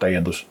väga väärt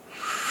täiendus.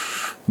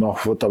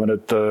 Võtame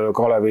nüüd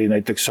Kalevi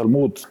näiteks seal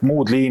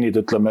muud liinid,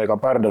 ütleme, ega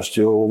Pärnust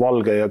ju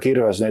Valge ja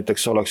Kirves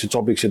näiteks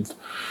sobiksid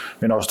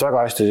minu arust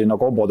väga hästi sinna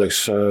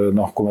kombodeks,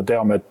 kui me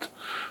teame, et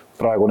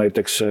praegu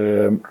näiteks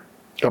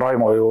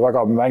Raimo ju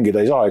väga mängida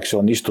ei saa, eks ju,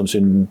 on istunud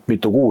siin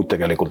mitu kuud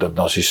tegelikult, et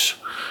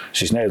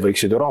siis need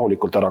võiksid ju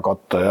rahulikult ära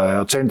katta ja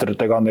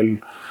tsentritega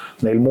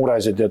neil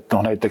muresid, et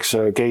näiteks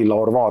Keila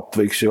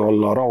Orvaat võiks ju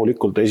olla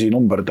rahulikult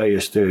esinumber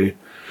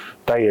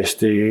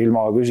täiesti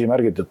ilma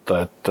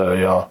küsimärgideta, et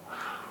ja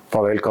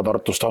Pavelka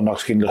Tartust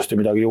annaks kindlasti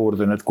midagi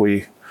juurde, et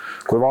kui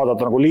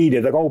vaadata nagu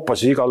liinide kaupa,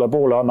 siis igale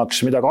poole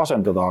annaks midagi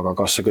asendada, aga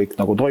kas see kõik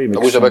nagu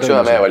toimiks? Kui sa peaks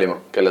ühe mehe valima,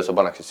 kelle sa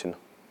paneksid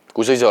sinna?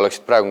 Kui sa ise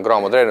oleksid praegu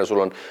Cramo treener, sul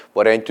on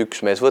variant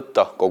üks mees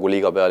võtta kogu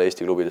liiga peale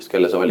Eesti klubidest,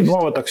 kelle sa valiksid?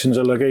 Ma võtaksin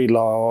selle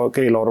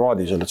Keila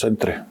Orvaadi selle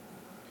tsentri.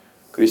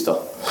 Krista?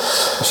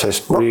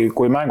 Sest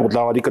kui mängud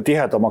lähevad ikka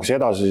tihedamaks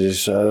edasi,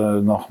 siis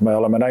me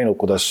oleme näinud,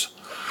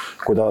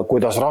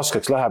 kuidas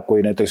raskeks läheb,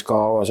 kui näiteks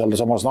ka seal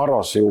samas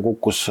Narvas ju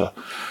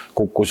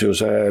kukkus ju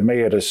see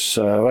Meieres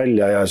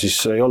välja ja siis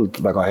ei olnud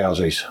väga hea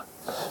seis.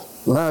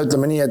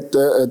 Ütleme nii,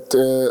 et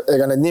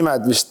ega need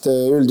nimed vist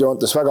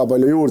üldjoontes väga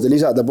palju juurde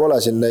lisada pole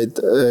siin neid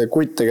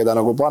kutte, keda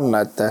nagu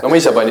panna. Ma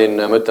ise ma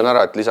ütlen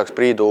ära, et lisaks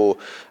Priidu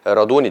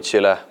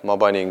Radunitšile ma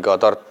panin ka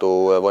Tartu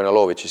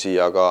Vojnalovitši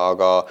siia,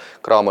 aga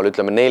Cramol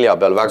ütleme 4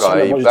 peal väga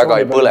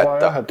ei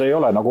põleta.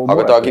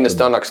 Aga ta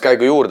kindlasti annaks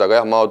käigu juurde, aga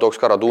jah, ma tooks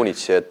ka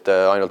Radunitši, et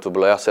ainult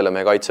võib-olla selle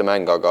mehe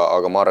kaitsemäng,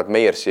 aga ma arvan, et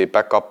Meiersi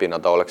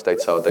back-upina ta oleks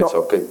täitsa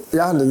okei.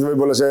 Jah,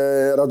 võib-olla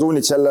see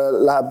Radunitš jälle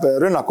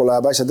rünnaku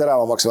läheb asja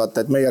teravamaks,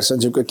 vaata, et Meiers on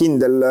siuke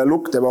kindel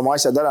lukk, teeb oma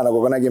asjad ära, nagu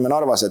ka nägime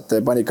Narvas, et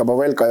pani ka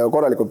Pavelka ju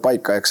korralikult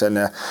paika, eks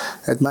on,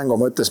 et mängu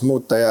mõttes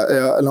muuta ja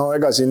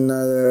ega siin,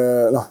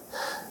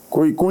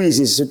 kui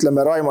siis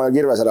ütleme Raimo ja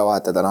Kirves ära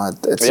vahetada.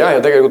 Ja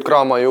tegelikult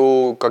Cramo ju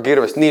ka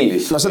Kirvest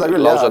nillis.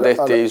 Lausa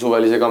tehti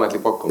suvelisega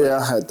ametlik pakkumine.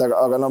 Jah,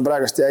 aga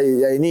praegust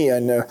jäi nii,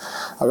 on ju.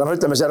 Aga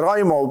ütleme see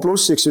Raimo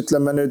plussiks,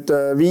 ütleme nüüd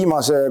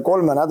viimase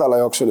 3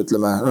 nädala jooksul,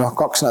 ütleme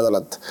 2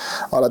 nädalat,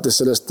 alates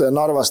sellest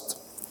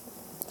Narvast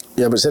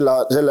ja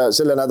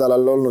selle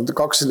nädalal olnud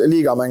 2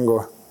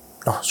 liigamängu,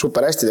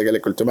 super hästi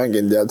tegelikult ju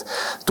mänginud ja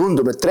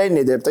tundub, et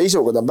trenni teeb ta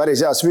isuga, ta on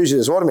päris heas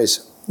füüsilises vormis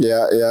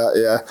ja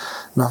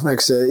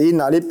eks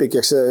Inna Lipik,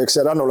 eks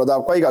see Rannula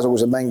tahab ka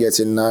igasugused mängijad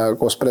siin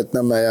koos Brett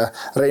Nõmme ja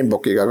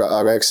Rainbokiga,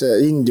 aga eks see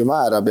Ind ju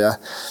määrab ja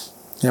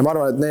ma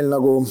arvan, et neil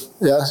nagu,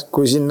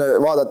 kui siin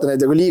vaadata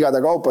neid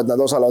liigade kaupa, et nad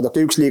osalevad,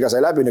 üks liiga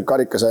sai läbi, nüüd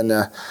karikas on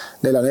ja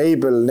neil on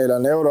Eibel, neil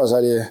on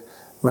Eurosari,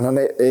 mis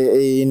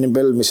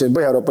on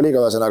Põhja-Euroopa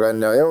liiga ühesõnaga on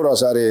ju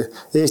Eurosari,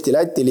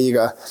 Eesti-Läti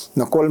liiga,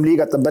 3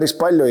 liigat on päris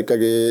palju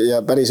ikkagi ja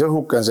päris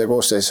õhuke on see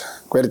koosseis,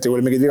 kui eriti kui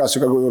mingid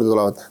vigastused ka juurde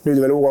tulevad.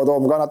 Nüüd veel Ugo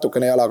Toom ka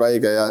natukene jalaga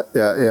haige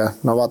ja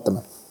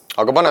vaatame.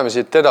 Aga paneme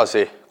siit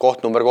edasi,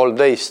 koht number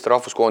 13,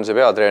 rahvuskoondise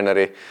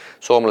peatreeneri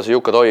soomlase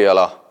Jukka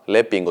Toijala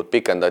lepingut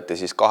pikendati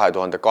siis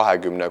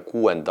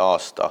 2026.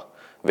 aasta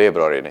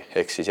veebruarini,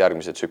 ehk siis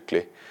järgmise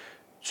tsükli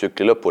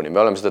lõpuni.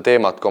 Me oleme seda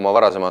teemat ka oma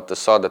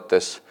varasemates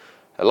saadetes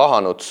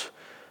lahanud.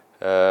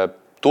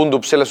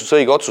 tundub selles suhtes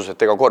õige otsus,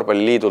 et ega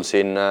korvpalliliidul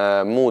siin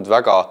muud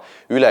väga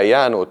üle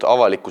jäänud,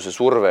 avalikkuse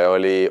surve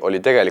oli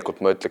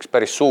tegelikult, ma ütleks,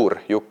 päris suur.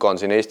 Jukka on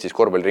siin Eestis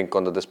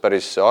korvpalliringkondades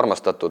päris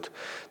armastatud.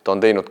 Ta on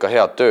teinud ka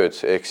head tööd,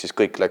 ehk siis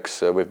kõik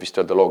läks, võib vist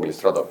öelda,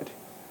 loogilist rada pidi.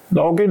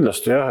 No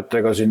kindlasti jah, et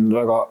ega siin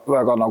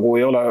väga nagu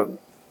ei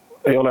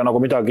ole nagu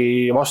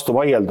midagi vastu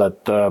vaielda,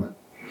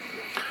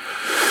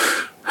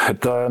 et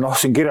noh,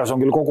 siin kirjas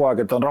on küll kogu aeg,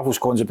 et ta on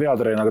rahvuskoondise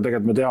peatreener, aga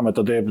tegelikult me teame, et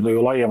ta teeb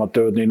ju laiemat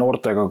tööd nii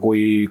noortega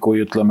kui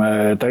ütleme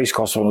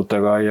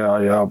täiskasvanutega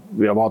ja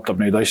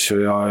vaatab neid asju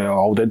ja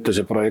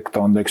Audentese projekt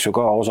on, eks ju,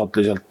 ka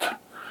osaliselt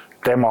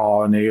tema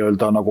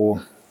nii-öelda nagu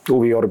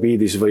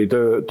huviorbiidis või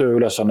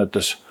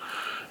tööülesannetes.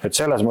 Et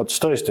selles mõttes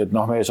tõesti, et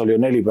noh, mees oli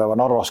 4 päeva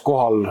Narvas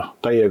kohal,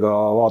 täiega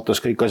vaatas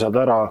kõik asjad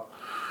ära,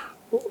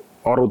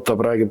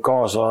 arutab, räägib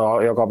kaasa,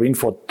 jagab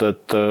infot,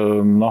 et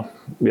noh,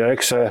 ja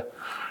eks see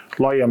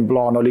laiem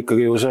plaan oli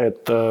ikkagi ju see,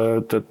 et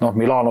noh,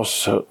 Milanos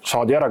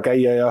saadi ära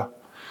käia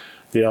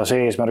ja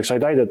see eesmärk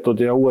sai täidetud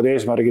ja uued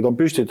eesmärgid on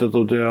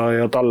püstitatud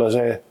ja ta ütles,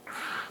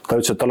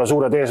 et talle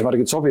suured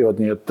eesmärgid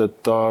sobivad, nii et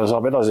ta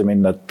saab edasi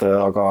minna,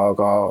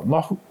 aga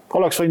noh,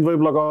 oleks võinud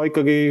võib-olla ka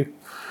ikkagi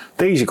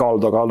teisi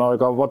kaaluda, aga no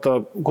ega vaata,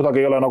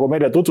 kuidagi ei ole nagu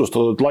meile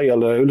tutvustatud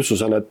laiale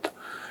üldsusele,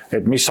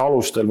 et mis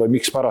alustel või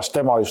miks pärast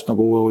tema just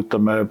nagu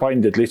ütleme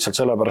pandi, et lihtsalt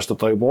sellepärast, et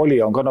ta juba oli,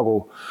 on ka nagu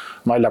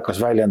naljakas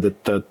väljend,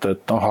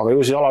 et noh, aga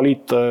ju siis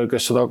alaliit,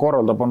 kes seda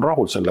korraldab, on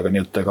rahul sellega,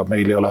 nii et ega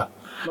meil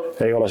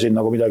ei ole siin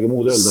nagu midagi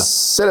muud öelda.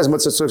 Selles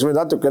mõttes, et see oleks võinud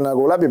natuke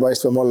nagu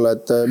läbipaistvam olla,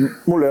 et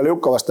mul ei ole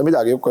Jukka vastu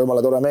midagi, Jukka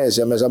jumala tore mees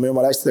ja me saame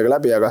jumala hästi temaga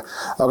läbi, aga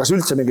kas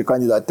üldse mingi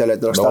kandidaat jälle,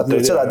 et oleks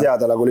tahtnud seda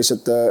teada nagu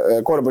lihtsalt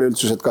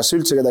korvpalliüldsus, et kas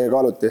üldse kedagi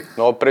kaaluti?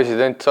 No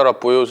president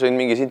Sarapuu ju siin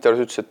mingis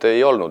intervjuus ütles, et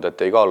ei olnud,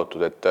 et ei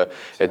kaalutud,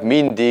 et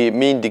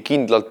mindi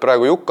kindlalt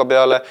praegu Jukka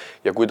peale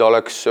ja kui ta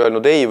oleks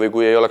öelnud ei või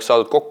kui ei oleks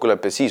saadud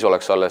kokkuleppe, siis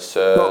oleks alles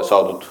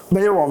saadud.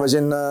 Me jõuame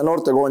siin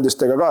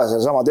noortekoondistega ka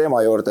sama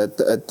teema juurde,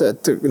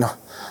 et noh,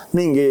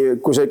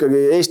 kui sa ikkagi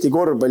Eesti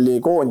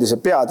korvpallikoondise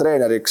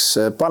peatreeneriks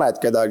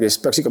paned kedagi, siis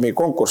peaks ikka mingi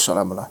konkurss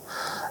olema.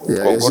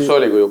 Konkurss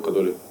oli, kui Jukka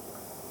tuli?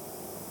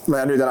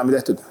 Ja nüüd enam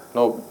ei tehtud?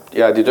 No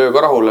jäädi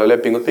tööga rahule ja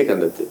lepingut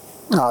pikendati.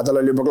 Tal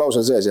oli juba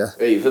klausel sees, jah?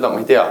 Ei, seda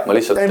ma ei tea. Ma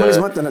lihtsalt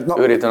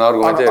üritan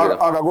argumenteerida.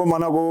 Aga kui ma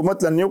nagu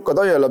mõtlen Jukka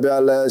Toiela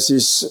peale,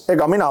 siis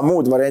ega mina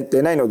muud varianti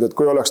ei näinud, et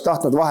kui oleks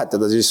tahtnud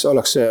vahetada, siis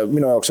oleks see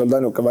minu jaoks olnud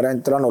ainuke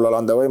variant Rannulale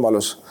anda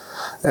võimalus.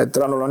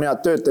 Et Rannul on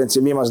head tööd teinud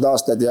siin viimased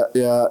aastad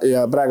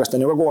ja praegust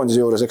on ju ka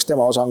koondise juures, eks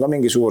tema osa on ka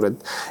mingi suur.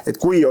 Et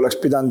kui oleks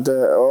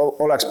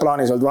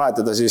plaanis olnud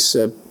vahetada, siis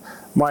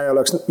ma ei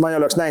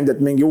oleks näinud,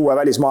 et mingi uue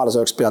välismaalase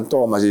oleks pidanud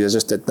tooma siia,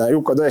 sest et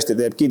Jukka tõesti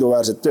teeb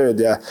kiiduväärset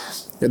tööd ja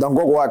ta on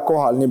kogu aeg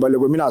kohal, nii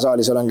palju kui mina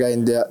saalis olen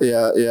käinud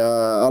ja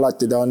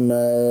alati ta on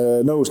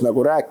nõus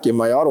nagu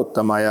rääkima ja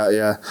arutama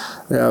ja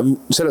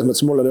selles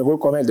mõttes mulle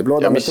Jukka meeldib.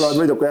 Loodame, et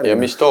tulevad võiduka järgi.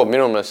 Ja mis toob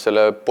minu meelest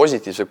selle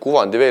positiivse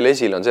kuvandi veel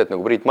esile on see, et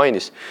nagu Priit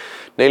mainis,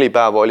 4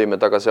 päeva olime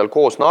taga seal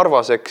koos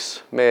Narvas, eks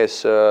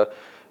mees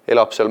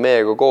elab seal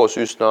meiega koos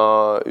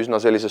üsna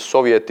sellises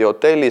sovjeti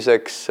hotellis,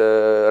 eks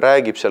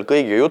räägib seal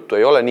kõigiga juttu,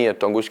 ei ole nii,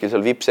 et on kuskil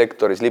seal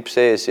VIP-sektoris lips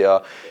ees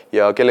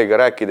ja kellega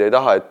rääkida ei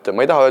taha, et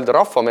ma ei taha öelda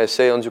rahvamees,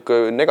 see on siuke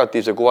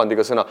negatiivse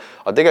kuvandiga sõna,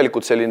 aga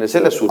tegelikult selline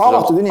selles suhtes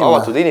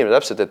avatud inimene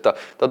täpselt, et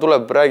ta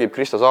tuleb, räägib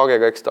Krista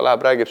Saagega, eks ta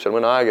läheb, räägib seal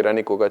mõne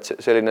ajakirjanikuga, et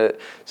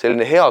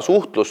selline hea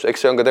suhtlus,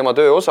 eks see on ka tema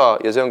töö osa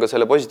ja see on ka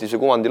selle positiivse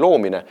kuvandi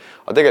loomine,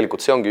 aga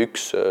tegelikult see ongi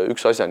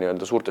üks asja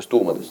nii-öelda suurtest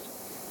tuumadest.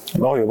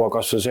 No juba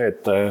kas see,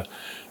 et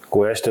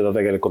kui hästi ta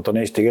tegelikult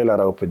on eesti keele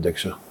ära õppinud,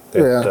 eks ju.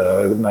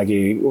 Et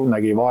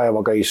nägi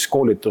vaeva, käis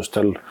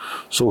koolitustel,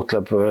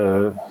 suhtleb,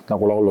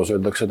 nagu laulus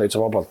öeldakse,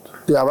 täitsa vabalt.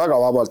 Ja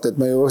väga vabalt, et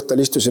me ju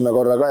õhtel istusime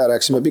korra ka ja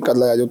rääksime pikad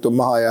laiad jutud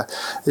maha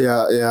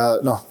ja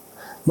noh,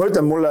 ma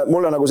ütlen,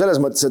 mulle nagu selles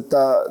mõttes, et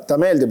ta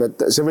meeldib,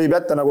 et see võib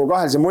jätta nagu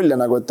kahelise mulje,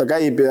 nagu, et ta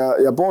käib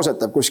ja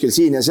poosetab kuskil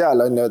siin ja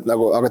seal, on ju, et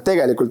nagu, aga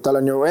tegelikult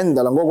tal on ju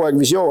endal on kogu aeg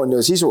visioon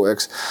ja sisu,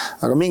 eks.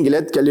 Aga mingil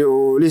hetkel ju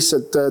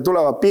lihtsalt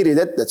tulevad piirid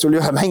ette, et sul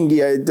ei ole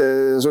mängijaid,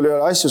 sul ei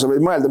ole asju, sa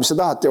võid mõelda, mis sa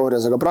tahad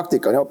teoorias, aga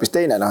praktika on hoopis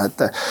teine. No,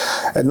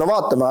 et no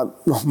vaatame,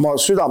 ma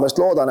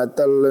südamest loodan, et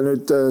tal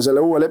nüüd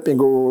selle uue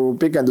lepingu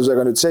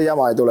pikendusega nüüd see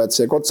jama ei tule, et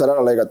see kotsar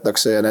ära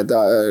lõigatakse ja need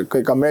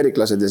kõik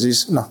ameeriklased ja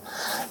siis,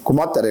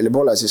 kui materjali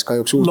pole, siis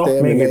kahjuks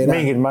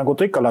mingid mängud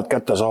ikka nad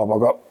kätte saab,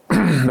 aga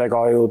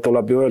ega ju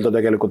tuleb ju öelda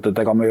tegelikult, et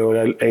ega me ju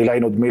ei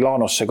läinud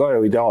Milanosse ka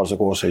ju ideaalse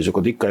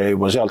koosseisuga, ikka jäi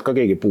juba sealt ka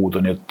keegi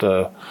puudu, nii et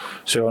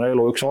see on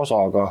elu üks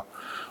osa,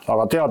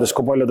 aga teades,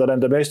 kui palju ta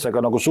nende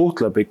meestega nagu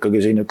suhtleb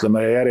ikkagi siin,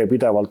 ütleme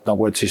järjepidevalt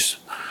nagu, et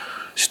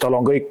siis tal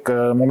on kõik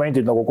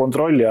momendid nagu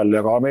kontrolli all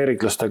ja ka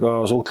ameeriklastega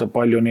suhtleb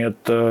palju, nii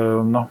et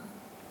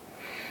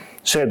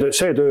see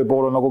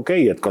tööpool on nagu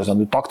okei, et kas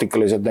nad nüüd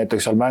taktikaliselt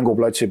näiteks seal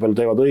mänguplatsi peal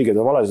teevad õiged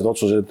ja valesid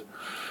otsused,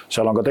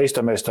 seal on ka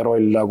teiste meeste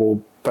roll nagu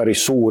päris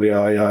suur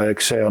ja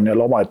eks see on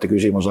jälle omaette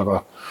küsimus,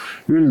 aga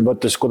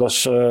üldmõttes, kuidas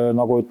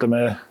nagu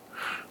ütleme,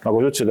 nagu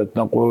sa ütlesid, et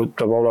nagu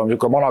peab olema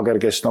niisugune manager,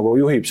 kes nagu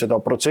juhib seda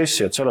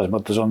protsessi, et selles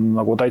mõttes on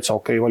nagu täitsa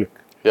okei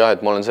valik. Ja, et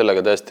ma olen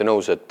sellega täiesti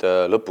nõus, et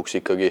lõpuks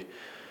ikkagi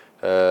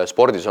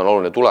spordis on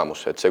oluline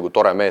tulemus, et see, kui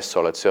tore mees sa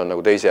oled, see on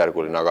nagu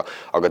teisejärguline,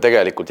 aga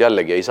tegelikult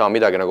jällegi ei saa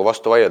midagi nagu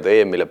vastu vaielda.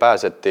 EM-ile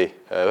pääseti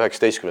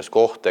 19.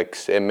 koht,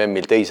 eks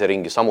MM-il teise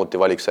ringi samuti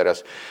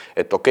valiksarjas.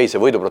 Et okei,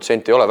 see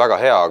võiduprotsent ei ole väga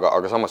hea,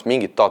 aga samas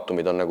mingid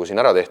daatumid on nagu siin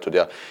ära tehtud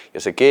ja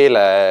see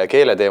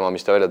keele teema,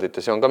 mis te välja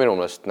tõite, see on ka minu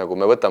meelest nagu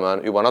me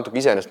võtame juba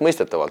natuke iseenesest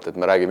mõistetavalt, et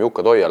me räägime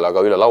Jukka Toial,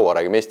 aga üle laua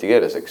räägime eesti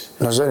keeles, eks.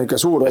 No see on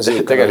ikka suur asi.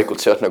 Tegelikult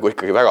see on nagu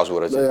ikkagi väga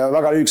suur asi. Ja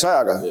väga lühikese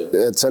ajaga,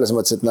 et selles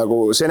mõttes, et nagu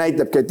see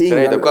näitabki, et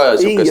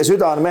hing ja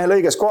süda on mehel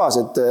õiges kohas,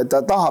 et ta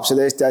tahab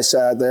seda Eesti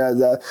asja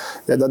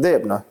ja ta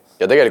teeb, noh.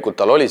 Ja tegelikult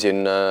tal oli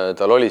siin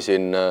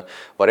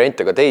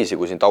variante ka teisi,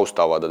 kui siin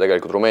tausta avada.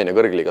 Tegelikult Rumeenia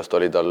kõrgliigast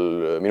oli tal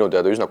minu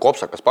teada üsna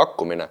kopsakas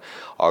pakkumine,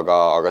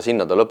 aga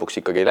sinna ta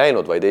lõpuks ikkagi ei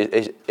läinud, vaid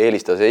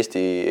eelistas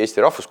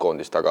Eesti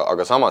rahvuskoondist,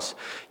 aga samas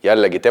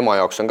jällegi tema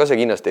jaoks on ka see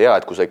kindlasti hea,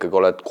 et kui sa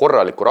ikkagi oled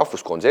korraliku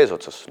rahvuskoondise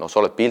eesotsas, no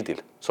sa oled pildil,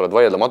 sa oled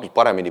vaieldamatult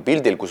paremini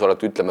pildil, kui sa oled,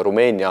 ütleme,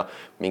 Rumeenia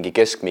mingi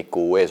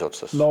keskmiku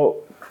eesotsas.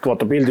 No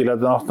vaata pildile,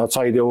 nad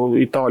said ju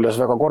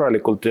Itaalias väga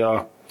korralikult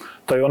ja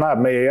ta ju näeb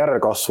meie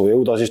järelkasvu ja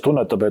ju ta siis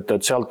tunnetab, et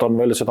sealt on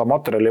veel seda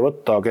materjali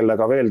võtta,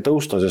 kellega veel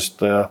tõusta,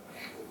 sest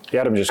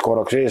järgmises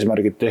korraks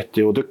eesmärgid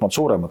tehti ju tükmad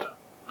suuremad.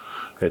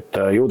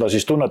 Et ju ta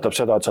siis tunnetab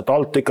seda, et sealt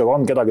alt ikkagi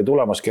on kedagi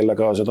tulemas,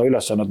 kellega seda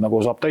ülesannet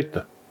nagu saab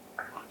täita.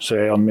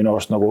 See on minu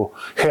arust nagu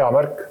hea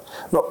märk.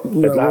 No,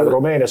 et lähed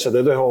Rumeeniasse,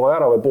 teed ühe hooaja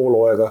ära või pool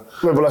hooaega.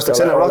 Võib-olla aastaks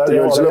enne lahti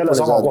jälle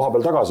sama koha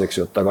peal tagasi, eks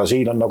ju, aga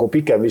siin on nagu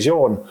pikem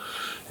visioon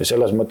ja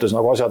selles mõttes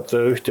nagu asjad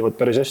ühtivad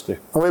päris hästi.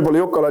 No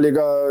võib-olla Jukal oli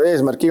ka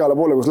eesmärk igale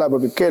poole, kus läheb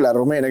õpib keele,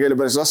 Rumeenia keele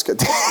päris raske.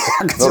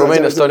 No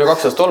Rumeeniast on ju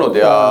 2 aastat olnud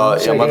ja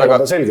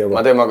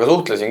ma temaga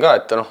suhtlesin ka,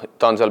 et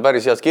ta on seal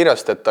päris heast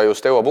kirjast, et ta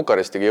just Steaua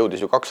Bukarestiga jõudis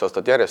ju 2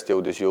 aastat järjest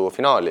jõudis ju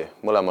finaali.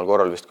 Mõlemal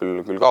korral vist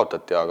küll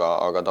kaotati,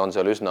 aga ta on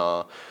seal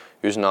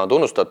üsna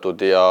tunnustatud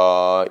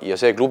ja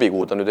see klubi,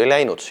 kuhu ta nüüd ei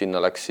läinud,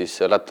 sinna läks siis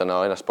lätlane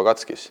Ainas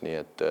Pagatskis, nii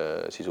et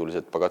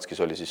sisuliselt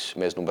Pagatskis oli siis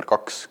mees number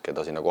 2,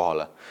 keda sinna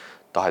kohale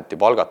taheti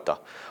palgata.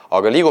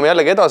 Aga liigume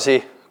jällegi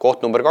edasi, koht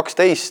number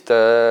 12,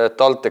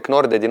 TalTech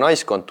Nordedi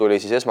naiskond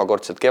tuli siis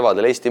esmakordselt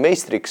kevadel Eesti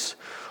meistriks,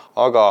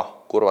 aga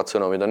kurvad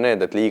sõnumid on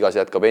need, et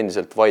liigas jätkab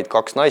endiselt vaid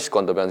 2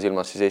 naiskonda, pean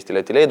silmas siis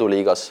Eesti-Läti-Leedu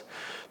liigas.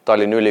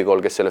 Tallinna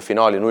Ülikool, kes selle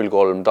finaali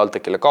 0-3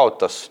 TalTechile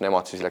kaotas,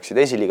 nemad siis läksid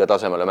esiliiga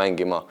tasemele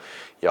mängima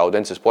ja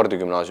Audense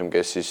spordigümnaasium,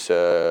 kes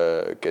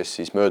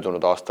siis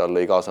möödunud aastal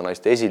lõi kaasa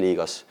naiste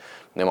esiliigas,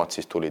 nemad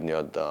siis tulid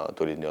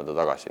nii-öelda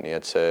tagasi, nii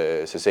et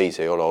see seis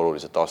ei ole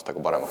oluliselt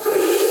aastaga paremaks.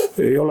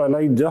 Ei ole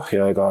läinud jah,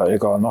 ja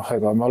ega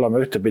me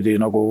oleme ühtepidi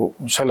nagu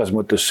selles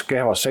mõttes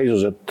kehvas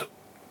seisus,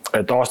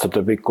 et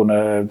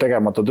aastatepikkune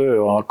tegemata töö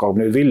hakkab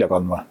nüüd vilja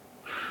kandma.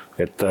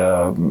 Et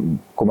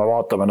kui me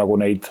vaatame nagu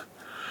neid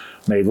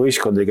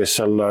võistkondi, kes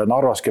seal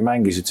Narvaski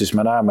mängisid, siis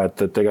me näeme,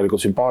 et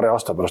tegelikult siin paari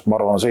aasta pärast, ma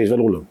arvan, on seis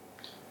veel hullem.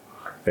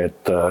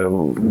 Et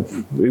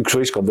üks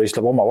võistkond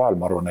võistleb oma vahel,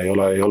 ma arvan, ei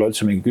ole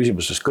üldse mingi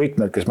küsimus, sest kõik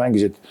need, kes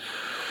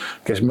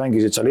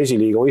mängisid seal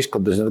esiliiga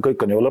võistkondades, need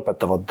kõik on ju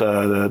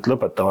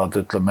lõpetavad,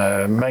 ütleme,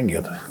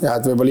 mängijad. Ja,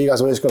 et võib-olla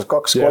liigas võistkond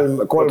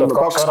 2-3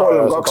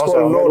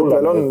 noort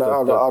veel on,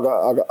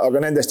 aga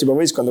nendest juba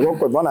võistkonda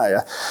kokku ei pane.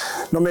 Ja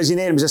no me siin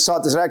eelmises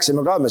saates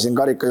rääksime ka, me siin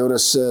karika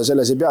juures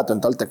selles ei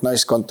peatunud, TalTech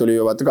naiskond tuli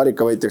ju vaata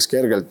karikavõitjaks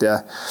kergelt ja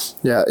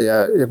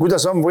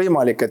kuidas on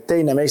võimalik, et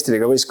teine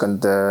meistriga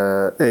võistkond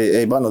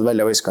ei pannud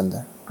välja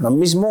võistkonda? No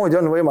mismoodi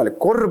on võimalik?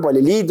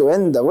 Korvpalliliidu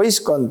enda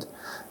võistkond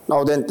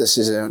Audentes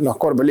siis,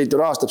 korvpalliliit ju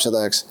rahastab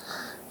seda, eks.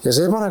 Ja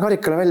see ei pane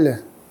karikale välja.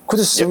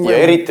 Kuidas see on ja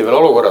eriti veel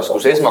olukorras,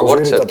 kus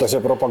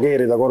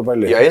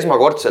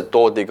esmakordselt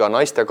toodi ka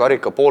naiste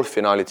karika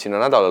poolfinaalid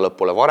sinna nädala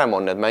lõpule. Varem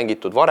on need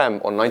mängitud,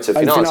 varem on naised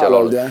finaal seal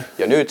olnud.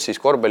 Ja nüüd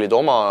siis korvpallid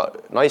oma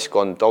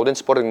naiskond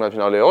Audense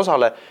spordigümnaasiumi ei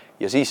osale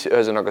ja siis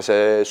ühesõnaga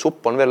see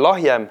supp on veel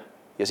lahjem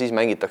ja siis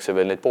mängitakse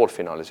veel neid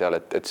poolfinaale seal.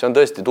 Et see on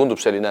tõesti, tundub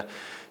selline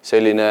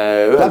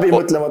ühelt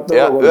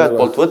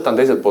poolt võtan,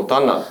 teiselt poolt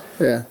annan.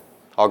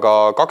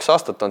 Aga 2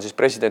 aastat on siis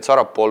president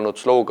Sarapuu olnud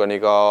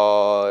sloganiga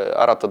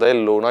äratada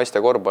ellu naiste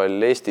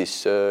korvpall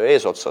Eestis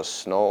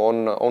eesotsas. No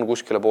on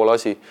kuskile poole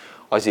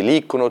asi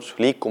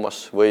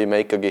liikumas või me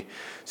ikkagi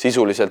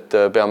sisuliselt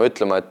peame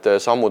ütlema, et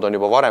sammud on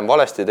juba varem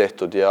valesti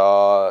tehtud ja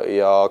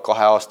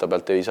 2 aasta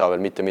pealt ei saa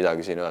veel mitte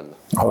midagi siin öelda.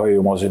 Oi,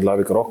 jumal, siin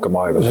läheb ikka rohkem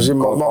aega.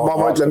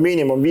 Ma ütlen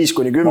miinimum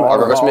 5-10.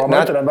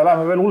 Ma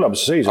läheme veel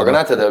hullemasse seisu.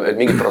 Aga näete, et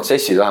mingid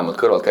protsessid vähemalt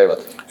kõrvalt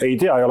käivad? Ei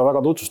tea, ei ole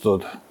väga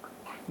tutvustatud.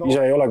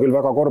 Ise ei ole küll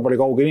väga korvpalli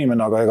kauge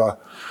inimene, aga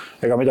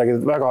ega midagi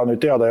väga nüüd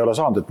teada ei ole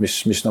saanud, et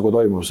mis nagu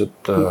toimus.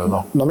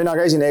 No mina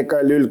käisin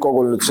EKL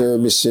üldkogul nüüd see,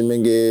 mis siin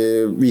mingi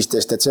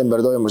 15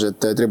 detsember toimus,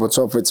 et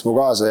Tributsov võttis mu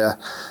kaasa ja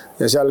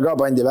seal ka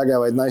pandi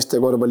vägevaid naiste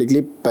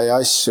korvpalliklippe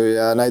ja asju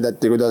ja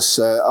näidati, kuidas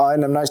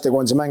ennem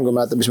naistekoondise mängu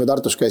mäletab, mis me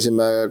Tartus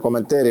käisime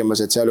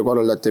kommenteerimas, et seal ju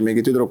korraldati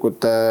mingi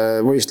tüdrukute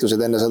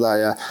võistlused enne seda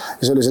ja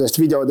see oli sellest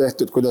video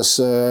tehtud, kuidas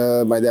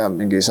ma ei tea,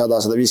 mingi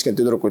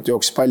 100-150 tüdrukut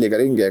jooksis palliga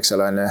ringi, eks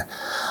ole.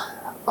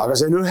 Aga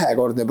see on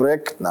ühekordne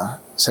projekt,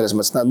 selles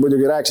mõttes nad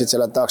muidugi rääksid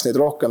seal, et tahaks neid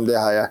rohkem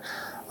teha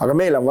aga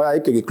meil on vaja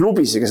ikkagi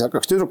klubisi, kes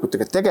hakkaks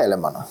tüdrukutega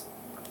tegelema.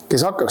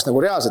 kes hakkaks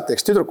nagu reaalselt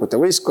teeks tüdrukute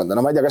võistkonda,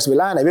 no ma ei tea, kas või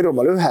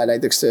Lääne-Virumaal ühe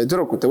näiteks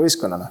tüdrukute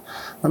võistkonnana.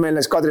 No meil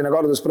näiteks Kadrina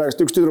Kardus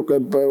praegust üks tüdruk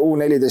käib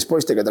U14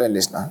 poistega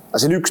trennis, no.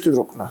 Aga see on üks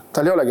tüdruk, no.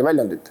 Tal ei olegi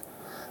väljundit.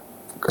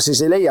 Kas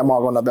siis ei leia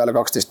maakonna peale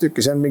 12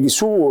 tükki, see on mingi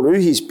suur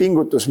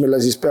ühispingutus, mille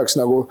siis peaks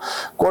nagu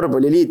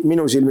korvpalliliit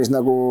minu silmis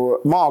nagu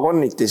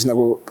maakonnitis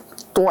nagu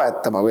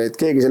toetama või et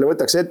keegi selle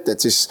võtaks ette,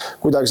 et siis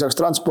kuidagi saaks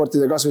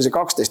transportida kas või see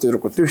 12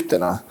 tüdrukut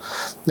ühtena.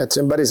 Et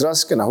see on päris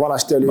raske, noh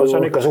vanasti oli see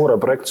on ikka suure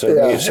projekt,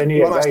 see nii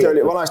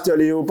vanasti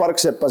oli ju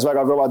Parksepas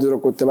väga kõva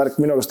tüdrukute värk,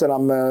 minu arust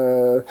enam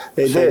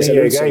ei tee. See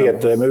nii ei käi,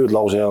 et teeme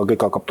hüüdlause ja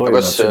kõik hakkab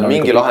toimuma. Kas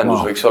mingi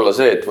lahendus võiks olla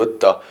see, et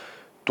võtta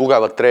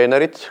tugevad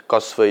treenerid,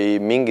 kas või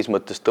mingis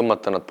mõttes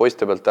tõmmata nad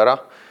poiste pealt ära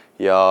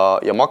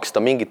ja maksta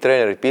mingid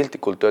treenerid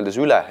piltlikult öeldes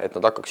üle, et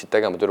nad hakkaksid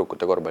tegema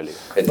tüdrukute korvpalliga.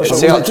 Et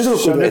sealt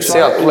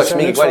tuleks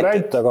mingi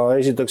kvaliteet. Aga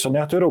esiteks on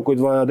jah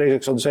tüdrukuid vaja,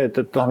 teiseks on see,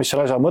 et mis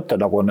selle asja mõte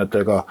nagu on, et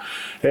ega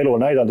elu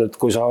on näidanud,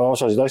 et kui sa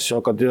osasid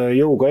asju hakkad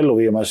jõuga ellu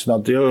viima, siis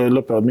nad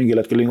lõpevad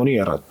mingil hetkel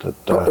nii ära.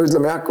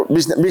 Ütleme jah,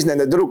 mis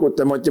nende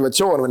tüdrukute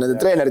motivatsioon või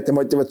nende treenerite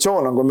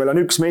motivatsioon on, kui meil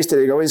on üks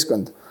meistriliiga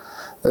võistkond.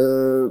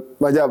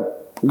 Ma ei tea,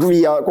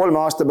 3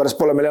 aasta pärast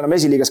pole meil enam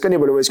esiliigas ka nii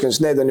palju võistkond,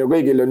 sest need on ju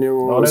kõigil on ju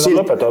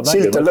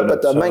silt on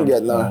lõpetavad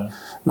mängijad.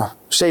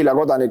 Sheila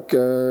Kodanik,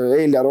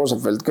 Eilja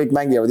Roosevelt, kõik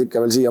mängivad ikka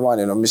veel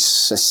siiamaani, no mis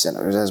asja,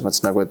 selles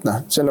mõttes nagu, et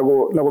see on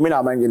nagu mina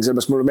mängin,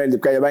 sellepärast mulle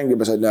meeldib käia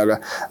mängimas, aga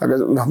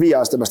 5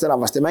 aasta pärast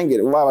enam vast ei mängi,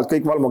 vaevalt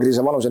kõik Valmo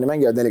Kriisa vanuseni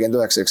mängivad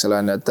 49, eks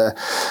ole, et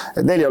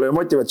neil ei ole ju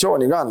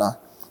motivatsiooni ka,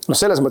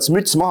 selles mõttes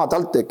müts maha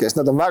TalTechi, sest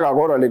nad on väga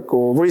korraliku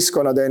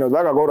võistkonna teinud,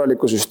 väga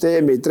korraliku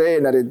süsteemi,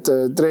 treenerid,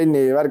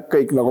 trenni, värk,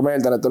 kõik nagu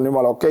meeldan, et on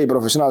jumala okei,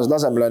 professionaalsed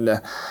tasemel on.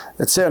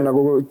 Et see on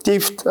nagu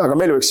tift, aga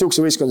meil võiks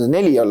siukse võistkond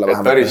 4 olla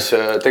vähemalt. Päris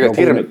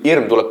tegelikult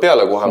hirm tuleb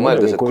peale kohe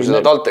mõeldes, et kui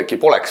seda TalTechi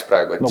poleks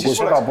praegu, et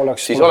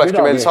siis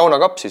olekski meil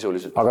saunakapp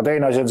sisuliselt. Aga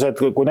teine asi on see, et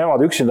kui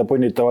nemad üksinda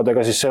punnitavad,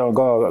 ega siis see on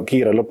ka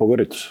kiire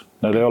lõpuküritus.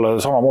 Neil ei ole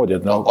samamoodi,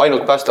 et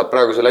ainult päästab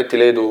praegu see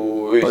Läti-Leedu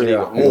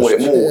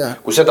ühisliiga.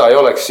 Kui seda ei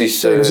oleks, siis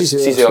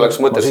ei oleks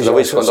mõtet seda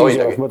võistkonda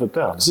hoidagi.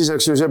 Siis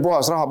oleks ju see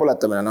puhas raha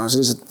põletamine,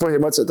 siis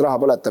põhimõtteliselt raha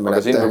põletamine.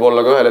 Aga siin võib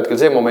olla ka ühel hetkel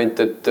see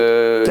moment, et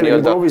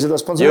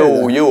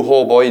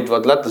jõuhooba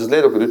hoidvad lätlased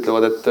leedukad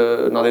ütlevad, et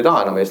nad ei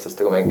taha enam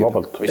eestlastega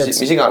mängida.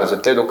 Mis iganes,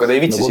 et leedukad ei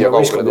vitsi siia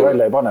kaugele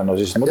tulla.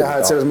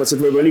 Selles mõttes,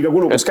 et võib-olla liiga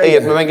kulukas käia.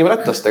 Ei, et me mängime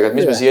lätlastega, et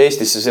mis me siia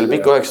Eestisse selle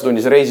pika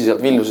 9-tunnise reisi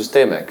sealt Vilniusest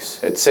teeme, eks.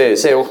 Et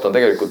see oht on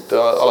tegelikult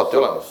alati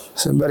olemas.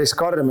 See on päris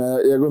karm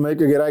ja kui me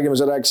ikkagi räägime,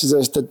 sa rääkisid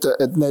sellest,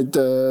 et neid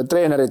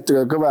treenerid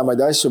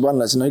kõvemaid asju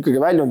panna, siis ikkagi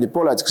väljundid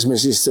pole, et kas me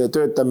siis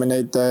töötame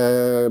neid,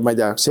 ma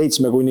ei tea,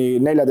 7 kuni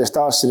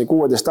 14 aastani,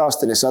 16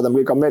 aastani,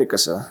 saadame kõik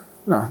Ameerikasse.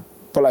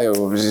 Pole ju,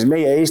 siis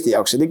meie Eesti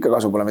jaoks ikka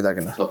kasu pole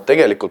midagi.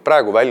 Tegelikult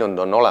praegu väljund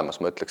on olemas,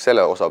 ma ütleks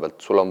selle osa pealt,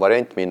 sul on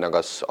variant minna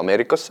kas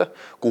Ameerikasse,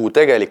 kuhu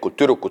tegelikult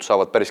tüdrukud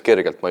saavad päris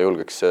kergelt, ma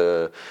julgeks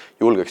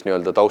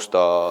nii-öelda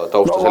tausta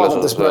selles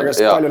osas.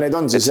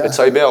 Et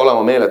sa ei pea olema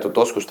meeletut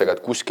oskustega,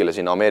 et kuskile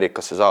sinna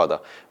Ameerikasse saada.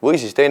 Või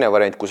siis teine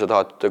variant, kui sa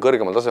tahad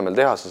kõrgemal tasemel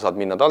teha, sa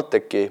saad minna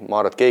TalTechi,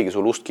 ma arvan, et keegi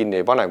sul ust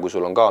kinni ei pane, kui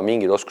sul on ka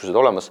mingid oskused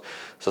olemas,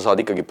 sa saad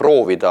ikkagi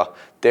proovida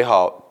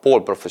teha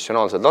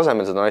poolprofessionaalsel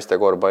tasemel seda naiste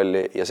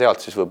korvpalli ja sealt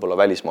siis võib-olla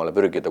välismaale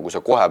pürgida, kui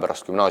sa kohe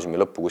pärast gümnaasiumi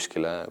lõppu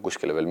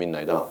kuskile veel minna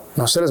ei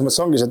taha. Selles mõttes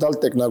ongi see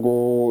TalTech nagu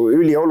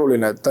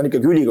ülioluline, et ta on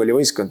ikkagi ülikooli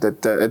võistkond,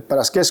 et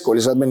pärast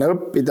keskkooli saad minna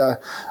õppida,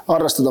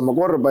 harrastada oma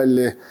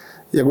korvpalli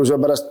ja kui sa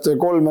pärast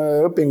 3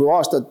 õpingu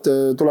aastat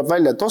tuleb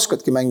välja, et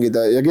oskadki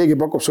mängida ja keegi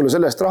pakub sulle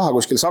selle eest raha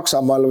kuskil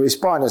Saksamaal või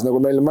Hispaanias,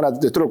 nagu meil mõned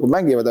tüdrukud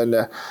mängivad,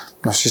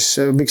 siis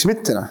miks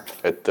mitte?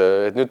 Et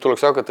nüüd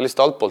tuleks hakata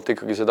lihtsalt altpoolt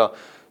ikkagi seda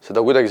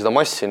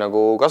massi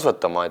nagu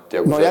kasvatama.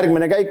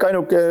 Järgmine käik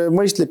ainuke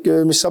mõistlik,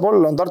 mis saab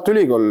olla, on Tartu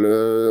Ülikool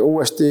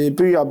uuesti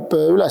püüab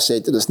üles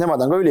ehitada, sest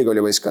nemad on ka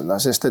ülikooli võistkond,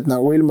 sest et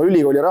nagu ilma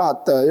ülikooli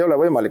rahata ei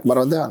ole võimalik, ma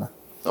arvan, teha.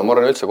 Ma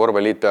arvan üldse,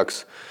 korvpalliliit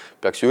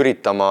peaks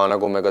üritama,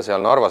 nagu me ka seal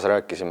Narvas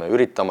rääkisime,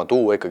 üritama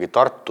tuua ikkagi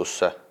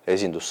Tartusse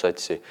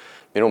esindussatsi.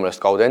 Minu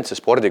meelest ka Audense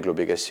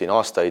spordiklubi, kes siin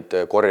aastaid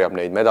korjab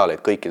neid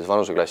medaleid kõikides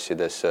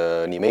vanuseklassides,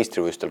 nii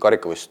meistrivõistlustel,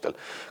 karikavõistlustel,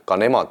 ka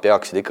nemad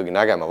peaksid ikkagi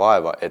nägema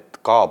vaeva, et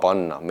ka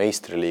panna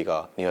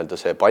meistriliiga, nii-öelda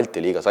see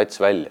Balti liiga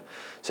sats välja.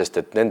 Sest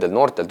et nendel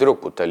noortel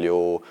tüdrukutel ju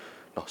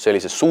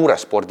sellise suure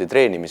spordi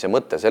treenimise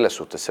mõte selles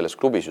suhtes selles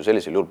klubis ju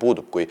sellisel juhul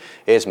puudub, kui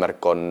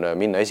eesmärk on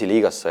minna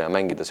esiliigasse ja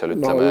mängida seal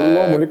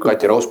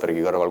Kati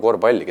Roosbergi kõrval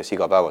korvpalli, kes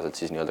igapäevaselt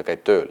siis nii-öelda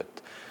käib tööl.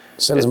 Et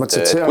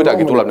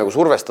kuidagi tuleb nagu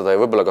survestada ja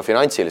võib-olla ka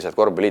finantsiliselt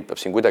korvpalliliit peab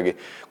siin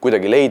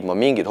kuidagi leidma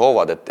mingid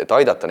hoovad, et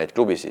aidata neid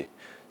klubisi.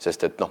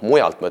 Sest et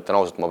mujalt ma ütlen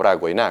ausalt, ma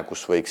praegu ei näe,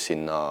 kus võiks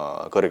sinna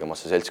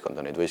kõrgemasse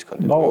seltskonda neid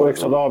võistkondi.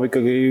 Eks ta tahab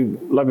ikkagi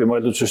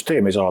läbimõeldud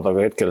süsteemi saada,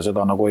 aga hetkel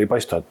seda nagu ei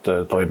paista,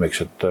 et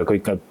toimiks, et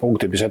kõik need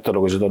punktid, mis ette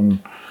lugesid on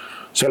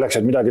selleks,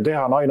 et midagi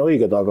teha, on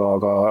ainuõiged,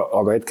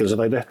 aga hetkel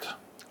seda ei tehta.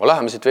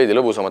 Läheme siit veidi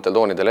lõbusamatel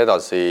toonidel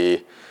edasi.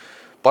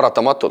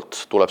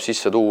 Paratamatult tuleb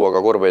sisse tuua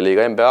ka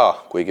korvpalliliiga NBA,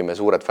 kuigi me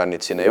suured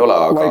fännid siin ei ole,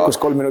 aga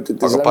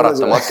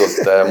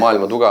paratamatult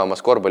maailma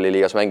tugevamas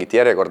korvpalliliigas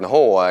mängiti järjekordne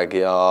hooaeg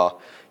ja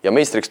ja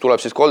meistriks tuleb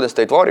siis Golden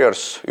State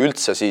Warriors,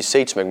 üldse siis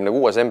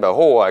 76 NBA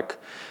hooaeg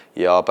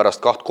ja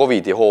pärast 2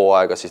 Covidi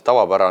hooaega siis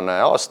tavapärane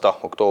aasta,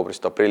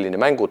 oktoobrist aprillini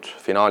mängud.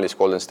 Finaalis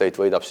Golden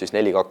State võidab siis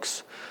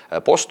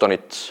 4-2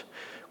 Bostonit,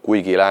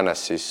 kuigi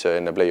läänes siis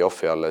enne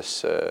play-offi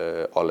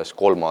alles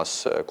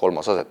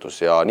kolmas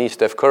asetus. Ja nii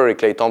Steph Curry,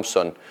 Klay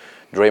Thompson,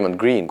 Draymond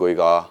Green kui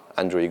ka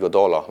Andrew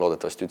Iguodala,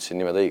 loodetavasti ütlesin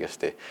nimed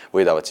õigesti,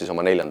 võidavad siis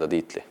oma 4.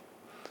 tiitli.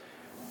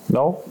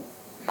 No,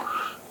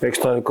 eks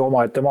ta ikka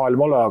oma ette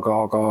maailm ole,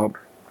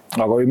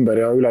 aga ümber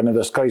ja üle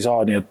nendest ka ei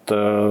saa, nii et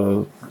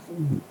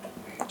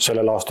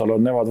sellel aastal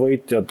on nemad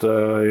võitjad,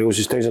 ju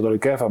siis teised olid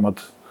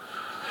kehvemad.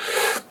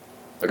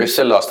 Aga kes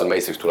sel aastal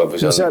meistriks tuleb või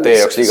see on teie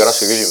jaoks liiga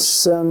raske küsimus?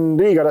 See on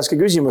liiga raske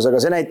küsimus,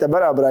 aga see näitab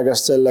ära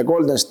praegust selle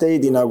Golden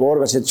State'i nagu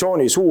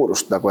organisatsiooni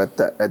suurust, nagu,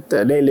 et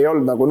neil ei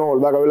olnud nagu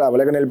nool väga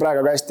üleval, ega neil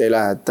praegu ka hästi ei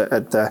lähe,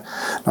 et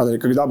nad on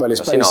ikkagi tabelis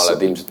päris... Sina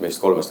oled ilmselt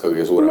meist 3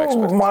 kõige suurem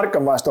ekspert. Ma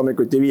ärkan vahest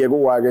hommikuti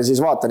 5-6 aega ja siis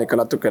vaatan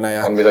ikka natukene.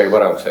 Ja... On midagi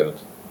paremaks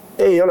läinud?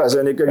 Ei ole, see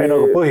on ikkagi... Ei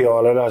nagu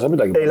põhiajal ei lähe see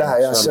midagi. Ei lähe,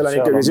 jah, seal on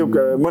ikkagi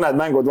siuke mõned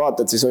mängud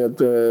vaatad, siis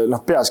hoiad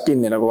peas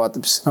kinni nagu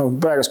vaatab.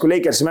 Praegu, kui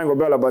Lakersi mängu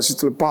peale paas, siis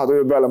tuleb paha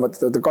tuju peale,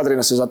 mõtled, et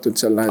Kadrinasse satud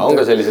seal. On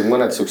ka sellised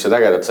mõned siuksed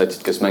ägedad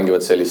satsid, kes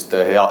mängivad sellist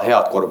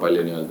head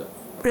korvpalli nii-öelda?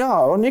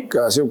 Jaa, on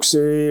ikka siuksi...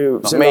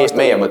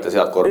 Meie mõttes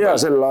head korvpalli. Jaa,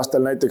 sel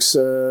aastal näiteks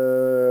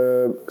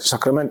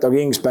Sacramento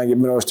Kings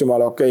mängib minu arust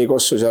jumala okei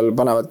kossu, seal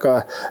panevad ka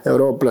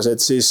eurooplased,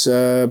 siis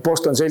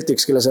Boston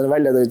Celtics, kelle see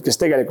välja tõid,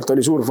 kes tegelikult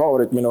oli suur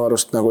favorit minu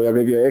arust nagu, ja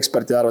kõigi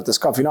eksperti arvates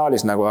ka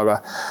finaalis nagu,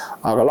 aga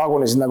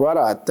lagunesid nagu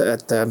ära,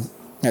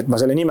 et ma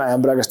selle nime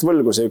jään praegust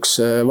võlgu, see üks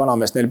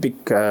vanamees neil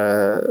pikk,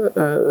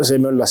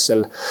 see möllas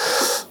seal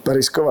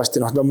päris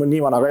kõvasti, noh, nii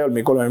vana ka ei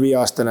olnud,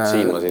 35-aastane.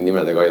 Siin ma siin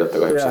nimedega aidata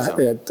kahjuks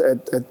ei saa.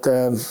 Et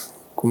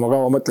kui ma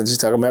kaua mõtlen,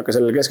 siis aga ma ei hakka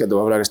sellele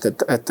keskenduma praegust,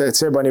 et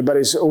see pani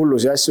päris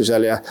hullusi asju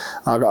seal,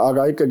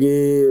 aga ikkagi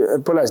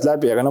põles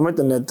läbi, aga no ma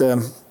ütlen, et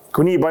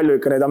kui nii palju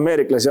ikka neid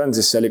ameeriklasi on,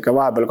 siis seal ikka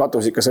vahepeal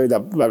katus ikka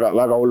sõidab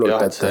väga hullult.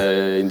 Jah, et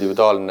see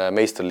individuaalne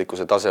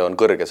meisterlikkuse tase on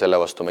kõrge, selle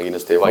vastu me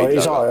kindlasti ei vaidle.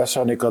 Ei saa, jah,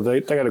 see on ikka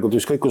tegelikult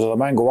ükskõik, kui seda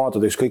mängu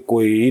vaatad, ükskõik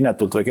kui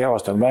inetult või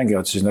kehvasti on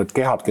mängivad, siis need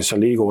kehad, kes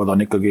seal liiguvad,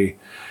 on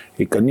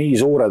ikka nii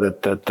suured,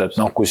 et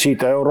noh, kui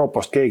siit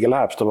Euroopast keegi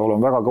läheb, seda peab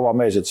olema väga kõva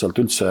mees, et sealt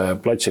üldse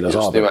platsile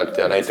saada. Just nimelt,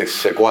 ja näiteks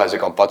kohe see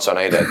Campazzo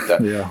näide,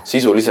 et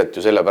sisuliselt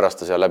ju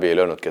sellepärast ta seal läbi ei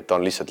löönud, et ta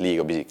on lihtsalt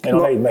liiga pisik.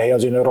 No neid mehi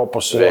on siin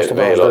Euroopas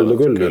veel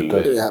olnud küll.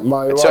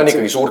 See on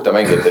ikkagi suurte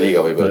mängijate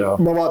liiga võib öelda.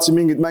 Ma vaatasin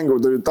mingid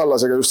mängud,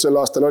 Tallasega just sel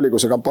aastal oli,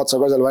 kui see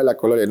Campazzo ka seal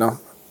väljakul oli, noh.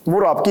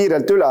 Murab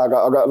kiirelt üle,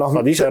 aga noh...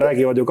 Nad ise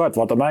räägivad ju ka,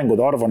 et vaata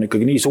mängude arv on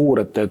ikkagi nii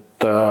suur, et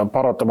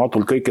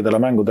paratamatult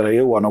kõikidele mängudele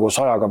ei jõua nagu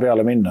 100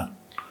 peale minna.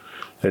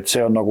 Et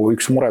see on nagu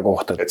üks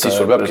murekoht. Et siis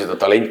sul peabki seda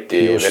talenti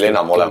veel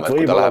enam olema.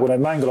 Võib-olla kui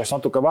need mängu läheks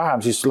natuke vähem,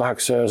 siis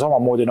läheks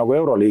samamoodi nagu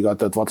Euroliiga,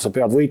 et vaata, sa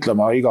pead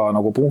võitlema iga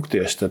nagu punkti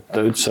eest, et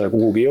üldse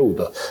kuhugi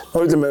jõuda.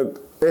 No ütleme,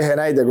 ehe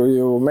näide, kui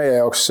ju meie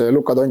jaoks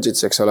Luka Doncic,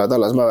 eks ole,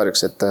 Dallas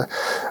Mavericks, et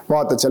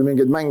vaatad seal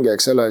mingeid mänge,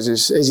 eks ole,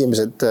 siis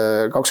esimesed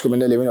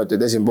 24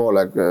 minutit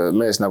esimpoole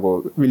mees nagu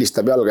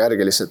vilistab jalga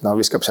järgi lihtsalt, noh,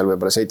 viskab seal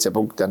võib-olla 7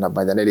 punkti, annab,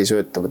 ma ei tea, 4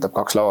 sööta, võtab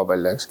 2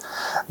 lauapalli, eks.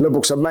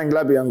 Lõpuks saab mäng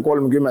läbi, on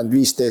 30,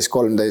 15,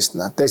 13,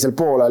 noh. Teisel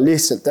poole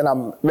lihtsalt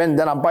vend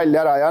enam palli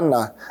ära ei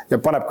anna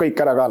ja paneb kõik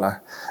ära ka, noh.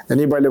 Ja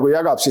nii palju, kui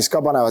jagab, siis ka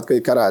panevad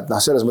kõik ära, et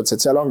noh, selles mõttes,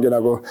 et seal ongi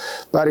nagu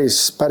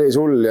päris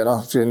hull ja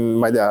noh, siin,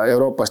 ma ei tea,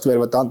 Euroopast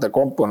veel võtta Ante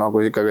Kompu,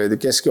 nagu ikkagi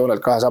keskjoonelt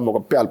 2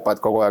 sammuga pealt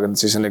paad kogu aeg,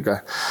 siis on ikka,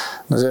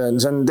 no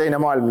see on teine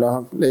maailm, noh,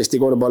 Eesti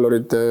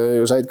korvpallurid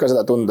ju said ka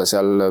seda tunda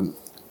seal,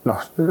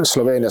 noh,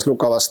 Sloveenias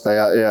Luka vasta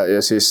ja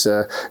siis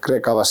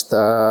Kreeka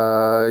vasta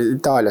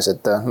Itaalias,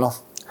 et noh,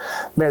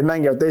 mehed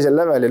mängivad teisel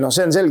leveli, noh,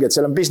 see on selge, et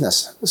seal on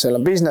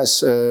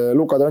business,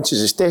 Luka Doncic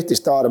siis tehti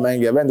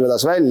staarmängija, vend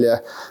vedas välja,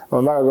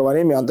 on väga kõva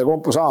nimi, Ante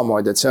Kompu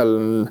samamoodi, et seal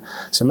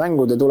see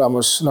mängude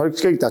tulemus, no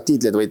kõik tahab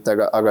tiitleid võita,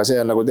 aga see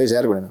on nagu teise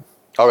järguline.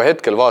 Aga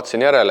hetkel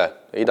vaatasin järele,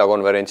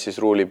 idakonverentsis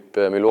ruulib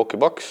Milwaukee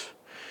Bucks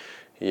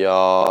ja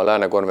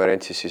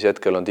läänekonverentsis siis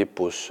hetkel on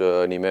tipus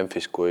nii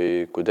Memphis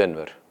kui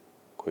Denver,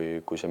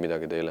 kui see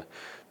midagi teile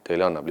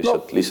annab,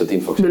 lihtsalt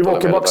infoks.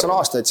 Milwaukee Bucks on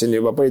aastaid siin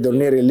juba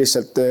põhiturniiril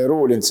lihtsalt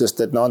ruulinud,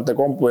 sest et no Ante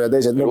Kompu ja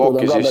teised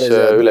Milwaukee siis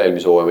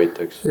üle-eelmise hooaja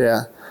võita, eks?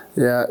 Jah.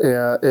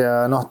 Ja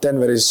noh,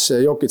 Denveris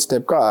Jokic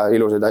teeb ka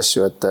ilusaid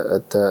asju, et...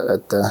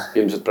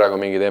 Ilmselt praegu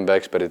mingid NBA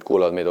eksperdid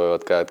kuulavad, meid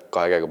hoivad käed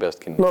 2 käega peast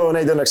kinni. No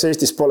neid õnneks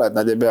Eestis pole, et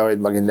nad ei pea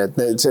hoidma kinni, et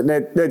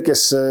need,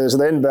 kes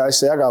seda NBA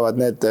asja jagavad,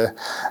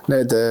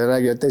 need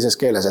räägivad teises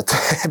keeles, et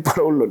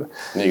pole hullud.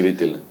 Nii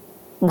kriitiline?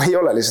 Ma ei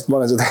ole lihtsalt,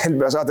 ma olen seda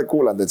NBA saadet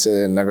kuulanud, et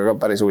see on aga ka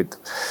päris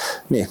huvitav.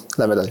 Nii,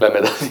 lähme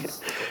edasi.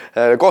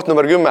 Koht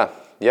number 10,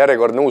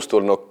 järjekordne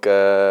uustulnuk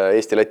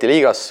Eesti-Läti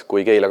liigas,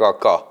 kui Keila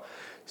KK,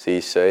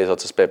 siis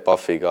eesotsas Peep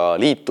Pahviga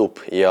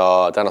liitub ja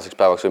tänaseks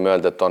päevaks võime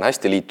öelda, et on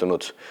hästi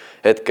liitunud.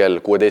 Hetkel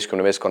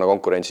 16 meeskonna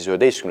konkurentsis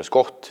 11.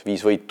 koht,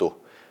 5 võitu,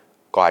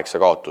 8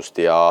 kaotust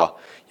ja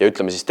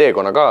ütleme siis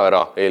teekonna ka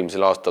ära.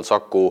 Eelmisel aastal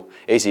Saku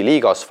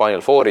esiliigas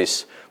Final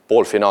Fouris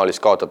poolfinaalis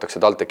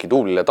kaotatakse TalTechi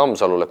Tuulile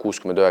Tammsalule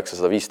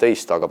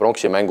 69-115, aga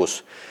pronksi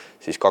mängus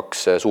siis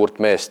 2 suurt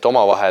meest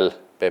omavahel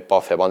Peep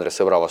Pahv jääb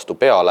Andres Sõbra vastu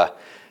peale,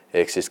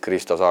 ehk siis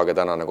Kristo Saage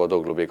tänane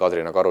koduklubi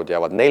Kadrina Karud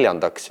jäävad 4.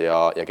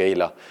 ja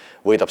Keila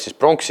võidab siis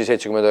pronksi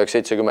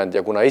 79-70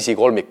 ja kuna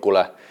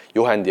esikolmikule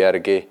juhendi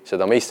järgi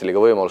seda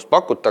meistriliiga võimalust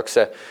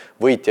pakutakse,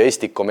 võitja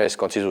Estiko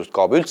meeskond sisuliselt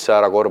kaob üldse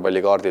ära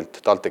korvpallikaardilt,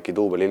 TalTechi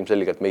duubel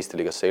ilmselgelt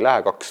meistriliigasse ei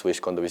lähe, 2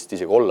 võistkonda vist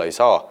isegi olla ei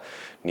saa.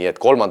 Nii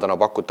et 3.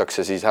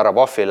 pakutakse siis härra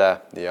Pahvile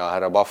ja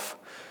härra Pahv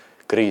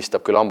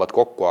kriistab küll hambad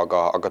kokku,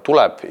 aga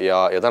tuleb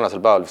ja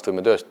tänasel päeval vist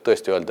võime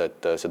tõesti öelda,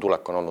 et see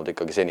tulek on olnud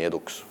ikkagi seni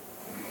eduks.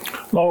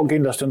 No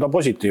kindlasti on ta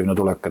positiivne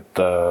tulek,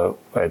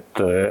 et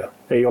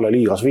ei ole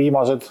liigas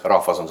viimased.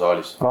 Rahvas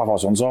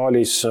on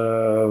saalis,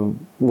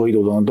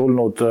 võidud on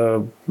tulnud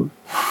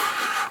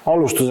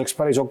alustuseks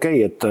päris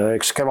okei, et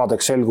eks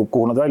kevadeks selgub,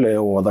 kuhu nad välja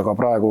jõuavad, aga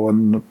praegu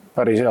on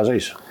päris hea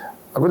seis.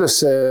 Aga kuidas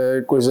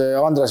see, kui see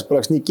Andres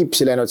poleks nii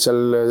kipsi läinud seal...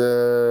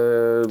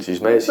 Siis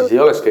ei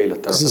oleks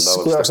Keilat tänasel päeval. Siis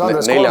kui oleks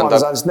Andres kolmanda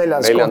saanud, siis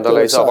 4.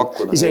 Neljandale ei saa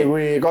pakkuda. Isegi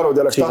kui Karud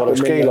ei oleks siis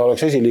oleks Keila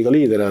oleks esiliiga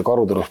liider ja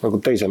Karud oleks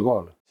praegu teisel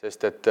kohal.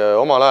 Sest et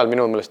omal ajal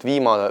minu meelest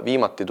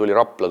viimati tuli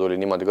Rapla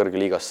niimoodi kõrge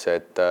liigasse,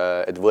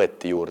 et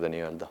võeti juurde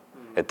nii-öelda.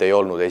 Et ei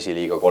olnud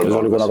esiliiga 3. See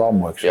oli kunagi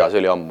ammu, eks? Ja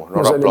see oli ammu.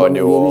 No Rapla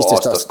on ju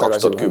aastast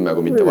 2010,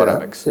 kui mitte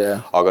varem, eks.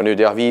 Aga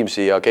nüüd jah,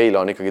 Viimsi ja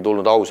Keila on ikkagi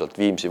tulnud ausalt.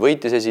 Viimsi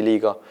võitis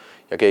esiliiga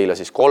ja Keila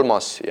siis 3.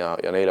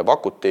 ja neile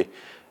pakuti.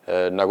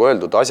 Nagu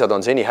öeldud, asjad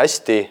on seni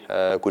hästi,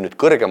 kui nüüd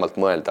kõrgemalt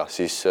mõelda,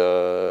 siis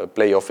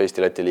play-off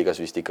Eesti-Läti liigas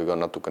vist ikkagi on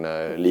natukene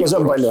liiga.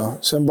 No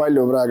see on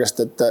palju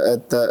praegust, et...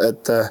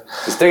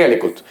 Sest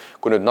tegelikult,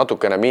 kui nüüd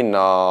natukene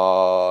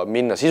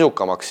minna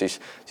sisukamaks,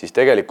 siis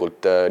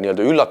tegelikult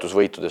nii-öelda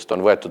üllatusvõitudest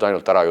on võetud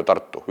ainult ära ju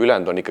Tartu.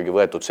 Ülejäänud on ikkagi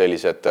võetud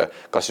sellised,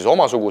 kas siis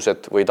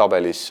omasugused või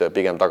tabelis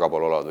pigem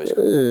tagapool olevad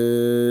võistkond.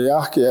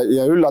 Jah,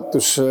 ja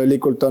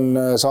üllatuslikult on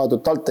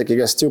saadud TalTechi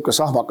käest siuke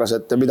sahmakas,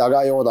 et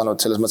midagi ei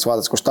oodanud selles mõttes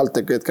vaadates, kus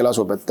TalTechi hetkel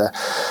asub, et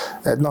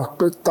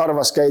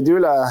Tarvas käidi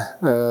üle,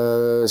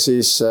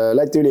 siis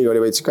Läti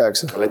ülikooli võitsi ka,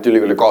 eks? Läti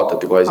ülikooli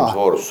kaotati kohe esimeses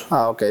voorus.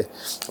 Okay.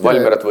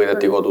 Valmirat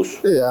võideti kodus.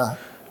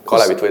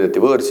 Kalevit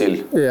võideti võõrsil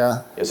ja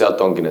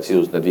sealt ongi need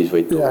sisuliselt need 5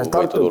 võitu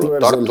tulnud.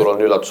 Tartul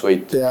on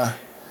üllatusvõit ja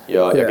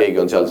keegi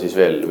on seal siis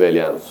veel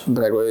jäänud.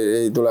 Praegu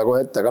ei tule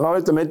kohe ette, aga no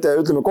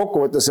ütleme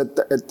kokkuvõttes,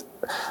 et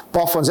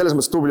Pahv on selles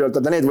mõttes tubli olnud,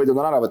 et need võidud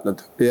on ära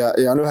võtnud ja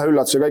on ühe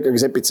üllatusega ikkagi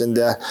sepitsenud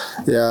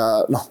ja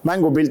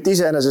mängupilt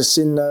iseenesest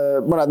siin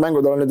mõned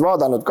mängud olen nüüd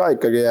vaadanud ka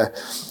ikkagi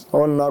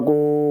on nagu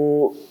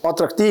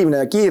atraktiivne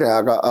ja kiire,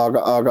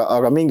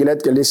 aga mingil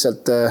hetkel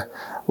lihtsalt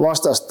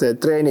vastaste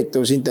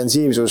treenitus,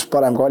 intensiivsus,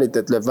 parem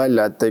kvaliteet lööb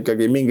välja, et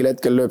ikkagi mingil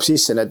hetkel lööb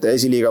sisse need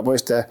esiliiga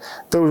poiste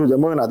tõusud ja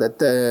mõõnad, et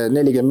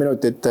 40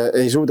 minutit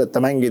ei suudeta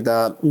mängida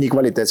nii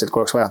kvaliteetselt,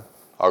 kui oleks vaja.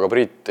 Aga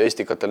Priit,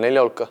 Estikatel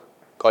 4 hulka,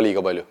 ka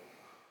liiga palju?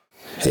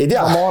 Ei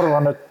tea. Ma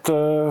arvan, et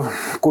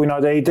kui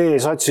nad ei tee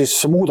satsis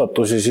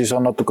muudatusi, siis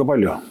on natuke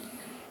palju.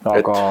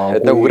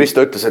 Et nagu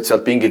Kristo ütles, et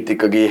sealt pingilt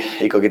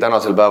ikkagi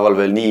tänasel päeval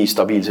veel nii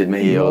stabiilseid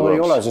mehi ei ole.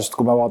 Ei ole, sest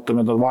kui me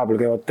vaatame, et nad vahepeal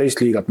käivad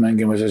teist liigat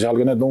mängimas ja seal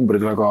ka need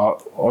numbrid väga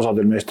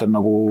osadel meestel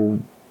nagu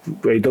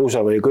ei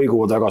tõuse või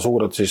kõiguvad väga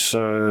suured, siis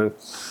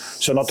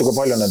see on natuke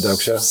palju nende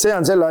jaoks. Ja. See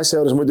on selle asja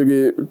juures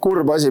muidugi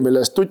kurb asi,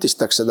 millest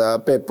tutistaks seda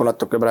Peepu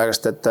natuke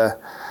praegust,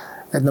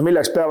 et no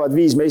milleks peavad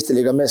 5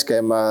 meistriliiga mees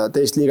käima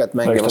teist liigat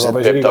mängimas.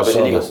 Peep tahab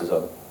esiliigasse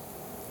saada.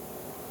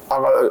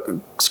 Aga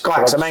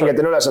 8 mängijat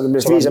on üles,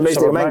 millest 5 on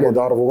meistriga mängijad.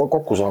 Arvu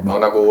kokku saama.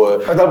 Aga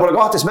tal pole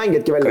 12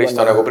 mängijatki välja.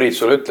 Kristo, nagu Priit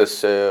sulle ütles,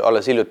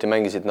 alles hiljuti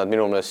mängisid nad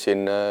minu meelest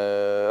siin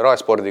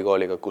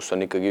Raespordikooliga, kus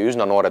on ikkagi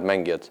üsna noored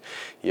mängijad.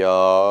 Ja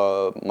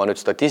ma nüüd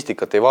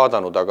statistikat ei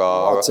vaadanud, aga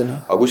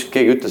kus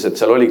keegi ütles, et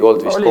seal oligi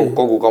olnud vist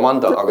kogu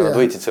komanda, aga nad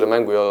võitsid selle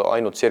mängu ju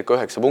ainult circa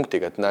 9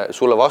 punktiga, et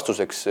sulle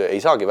vastuseks ei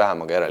saagi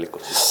vähemaga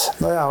järelikult.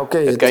 No jaa,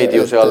 okei. Et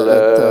käidi ju seal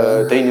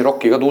Teini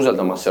Rocki ka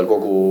tuuseldamas seal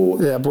kogu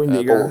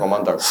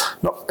komandaga.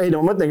 No ei,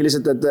 no ma mõtlengi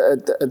lihtsalt,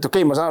 et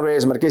okei, ma saan aru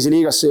eesmärk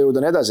esiliigasse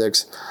jõuda on edasi,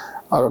 eks,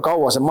 aga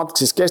kaua see matk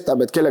siis kestab,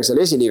 et kellega seal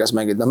esiliigas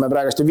mängid. Me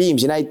praegust ju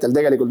Viimsi näitel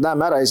tegelikult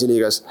näeme ära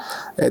esiliigas,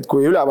 et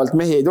kui ülevalt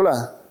mehi ei tule,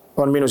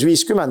 on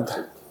 -50.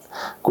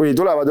 Kui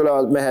tulevad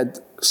ülevalt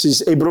mehed,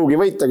 siis ei pruugi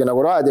võitagi,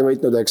 nagu Raed ei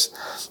võitnud, eks.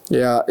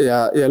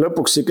 Ja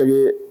lõpuks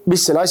ikkagi,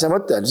 mis selle asja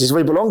mõte on, siis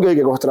võib-olla ongi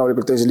õige koht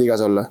rahulikult teises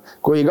liigas olla.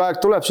 Kui aeg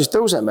tuleb, siis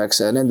tõuseme,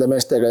 eks, nende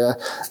meestega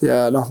ja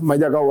ma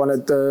ei tea, kaua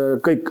need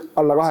kõik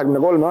alla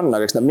 23 on,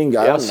 aga eks nad mingi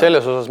aja on.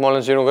 Selles osas ma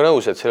olen sinuga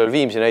nõus, et sellel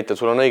Viimsi näitel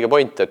sul on õige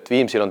point, et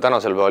Viimsil on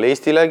tänasel päeval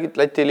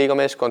Eesti-Läti liiga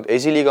meeskond,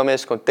 esiliiga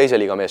meeskond, teise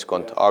liiga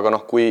meeskond, aga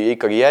kui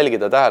ikkagi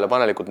jälgida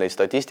tähelepanelikult neid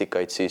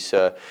statistikaid, siis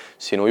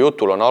sinu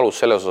jutul on alus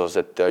selles osas,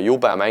 et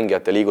jube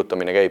mängijate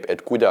liigutamine käib,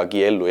 et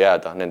kuidagi ellu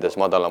jääda nendes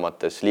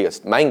madalamates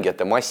liigas.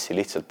 Mängijate massi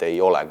lihtsalt ei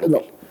ole.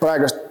 No,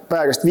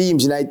 praegast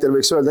Viimsi näitel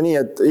võiks öelda nii,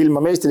 et ilma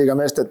meistriliiga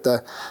meesteta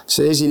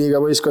see esiliiga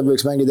võistkond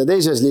võiks mängida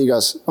teises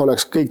liigas,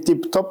 oleks kõik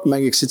tipp-top,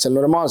 mängiksid seal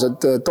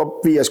normaalselt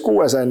top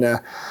 5-6 on ja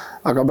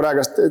aga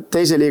praegast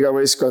teise liiga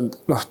võistkond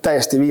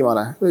täiesti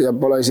viimane ja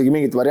pole isegi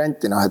mingit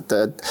varianti,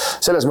 et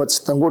selles mõttes,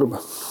 et on kurb.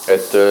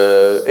 Et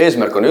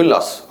eesmärk on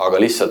üllas, aga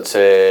lihtsalt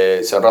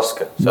see on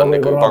raske. See on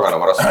ikkagi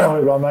paganama raske.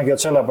 Võib-olla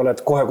mängijad selle peale,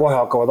 et kohe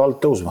hakkavad alt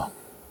tõusma.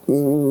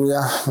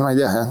 jah, ma ei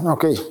tea,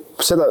 okei.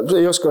 Seda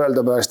ei oska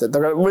öelda pärast, et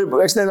aga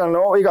eks need on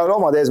igal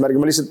omad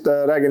eesmärgi, ma lihtsalt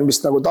räägin, mis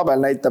nagu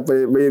tabel näitab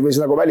või mis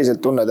nagu väliselt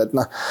tunned, et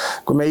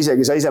kui me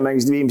isegi sa ise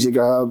mängisid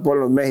Viimsiga,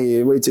 polnud mehi,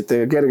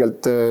 võitsite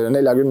kergelt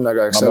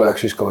 40-ga, eks ole. Ma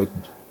oleks siis ka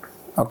võitnud.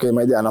 Okei,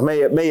 ma ei tea,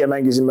 meie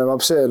mängisime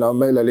vapse,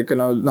 meil oli ikka,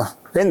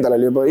 endal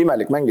oli juba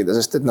imelik mängida,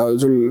 sest et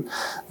sul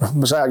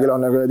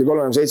 100-kilone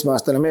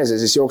 37-aastane mees ja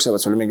siis jooksevad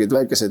sul mingid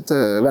väikesed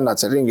vennad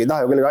seal ringi, ei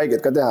taha ju kellega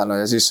haiget ka teha,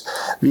 ja siis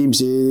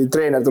Viimsi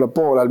treener tuleb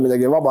poolel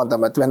midagi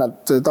vabandama, et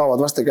vennad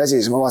taovad vastu käsi,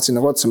 siis ma vaatasin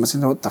otsa,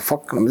 mõtlesin, what the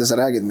fuck, mida sa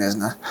räägid mees,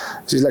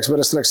 Siis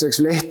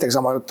läks lehtega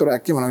sama juttu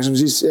rääkima,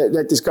 siis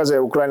jättis ka see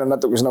Ukraina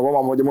natuke nagu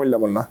omamoodi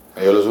mulje mul,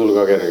 Ei ole sul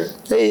ka kerge?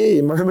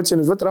 Ei, ma mõtlesin,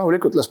 et võtta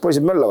rahulikult, las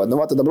poisid möllavad,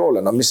 vaata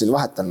tabloole, mis siin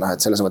vahet on,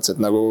 et selles mõttes, et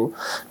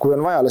kui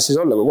on vaja, las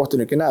siis olla, kui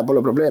kohtunik ei näe,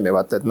 pole probleemi,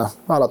 vaata, et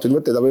alatuid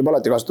võtteid võib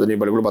alati kasutada nii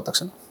palju, kui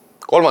lubatakse.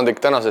 Kolmandik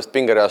tänasest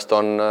pingereast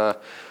on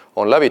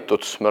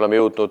läbitud, me oleme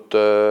jõudnud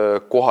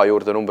koha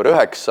juurde number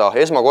 9,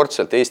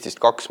 esmakordselt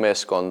Eestist 2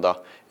 meeskonda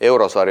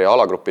Eurosarja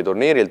alagrupi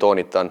turniiril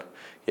toonitan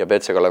ja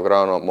BC Kalev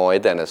Cramo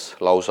edenes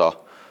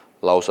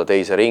lausa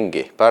teise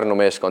ringi. Pärnu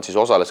meeskond siis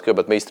osales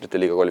kõigepealt meistrite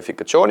liiga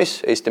kvalifikatsioonis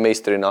Eesti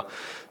meistrina,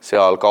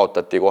 seal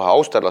kaotati kohe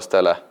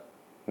austerlastele.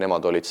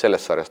 Nemad olid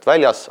sellest sarjast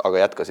väljas,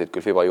 aga jätkasid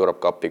küll FIBA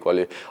Europe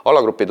Cupi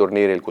alagrupi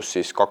turniiril, kus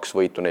siis 2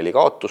 võitu 4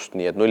 kaotust,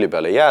 nii et nulli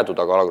peale ei jäädud,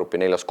 aga alagrupi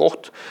 4.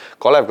 koht.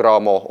 Kalev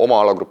Cramo oma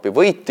alagrupi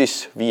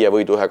võitis 5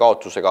 võidu 1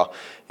 kaotusega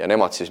ja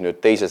nemad siis nüüd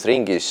teises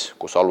ringis,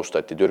 kus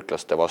alustati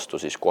türklaste vastu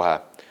siis kohe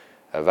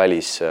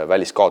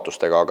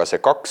väliskaotustega, aga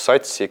see 2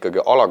 satsi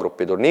ikkagi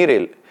alagrupi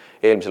turniiril.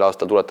 Eelmisel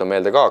aastal tuletan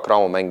meelde ka,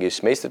 Cramo mängis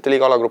meistrite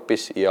liiga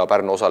alagrupis ja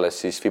Pärnu osales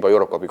siis FIBA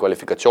Europe Cupi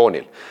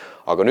kvalifikatsioonil.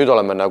 Aga nüüd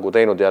oleme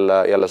teinud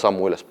jälle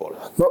sammu ülespoole.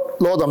 No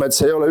loodame, et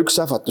see ei ole üks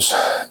sähvatus,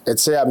 et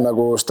see jääb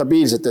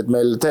stabiilselt, et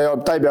meil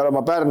ta ei pea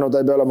olema Pärnu,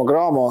 ta ei pea olema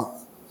Cramo,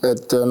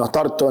 et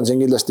Tartu on siin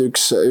kindlasti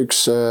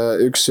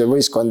üks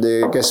võistkondi,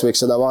 kes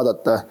võiks seda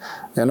vaadata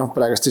ja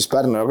praegust siis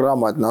Pärnu ja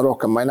Cramo, et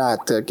rohkem ma ei näe,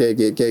 et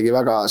keegi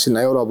väga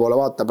sinna euro poole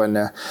vaatab,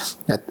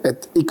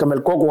 et ikka meil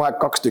kogu aeg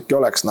 2 tükki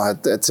oleks,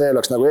 et see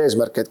oleks nagu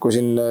eesmärk, et kui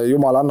siin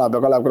Jumal annab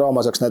ja Kalev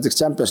Cramo saaks näiteks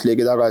Champions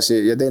League'i tagasi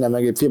ja teine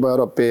mängib FIBA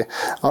Europe'i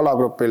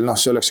alagrupil,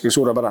 see oleks ikka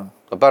suurepärane.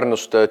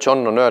 Pärnust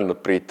John on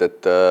öelnud, Priit,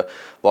 et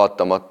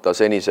vaatamata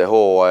senise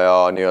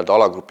hooaja nii-öelda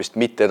alagrupist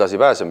mitte edasi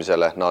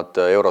pääsemisele, nad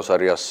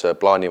Eurosarjas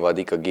plaanivad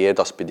ikkagi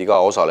edaspidi ka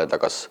osaleda.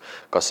 Kas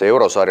see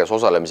Eurosarjas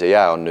osalemise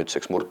jää on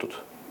nüüdseks murtud?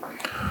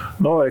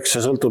 No eks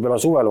see sõltub jälle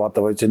suvel,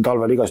 vaata võid siin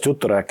talvel igast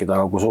juttu rääkida,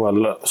 aga kui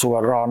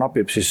suvel raha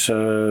napib, siis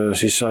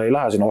sa ei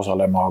lähe sinna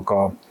osalema,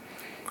 aga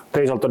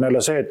teisalt on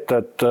jälle see,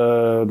 et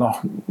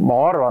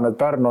ma arvan, et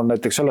Pärnu on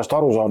näiteks sellest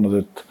aru saanud,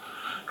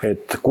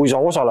 et kui sa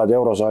osaled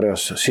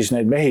Eurosarjas, siis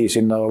neid mehi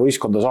sinna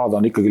võistkonda saada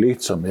on ikkagi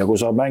lihtsam ja kui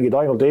sa mängid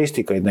ainult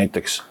eestikaid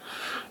näiteks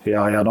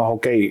ja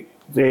okei,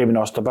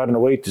 eelmine aasta Pärnu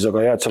võitis,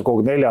 aga jääd seal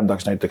kogu 4.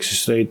 näiteks,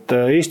 siis neid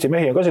Eesti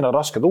mehi on ka sinna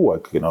raske tuua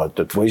ikkagi,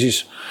 või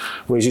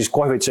siis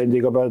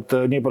koefitsendiga pead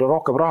nii palju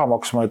rohkem raha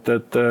maksma,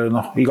 et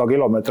iga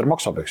kilomeeter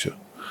maksab, eks ju.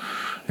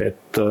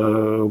 Et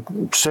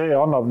see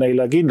annab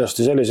neile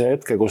kindlasti sellise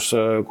hetke,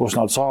 kus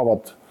nad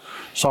saavad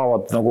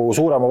nagu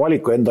suurema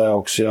valiku enda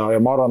jaoks ja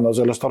ma arvan, nad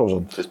sellest aru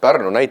saanud. Sest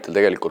Pärnu näitel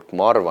tegelikult,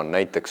 ma arvan,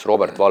 näiteks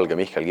Robert Valge,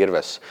 Mihkel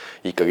Kirves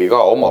ikkagi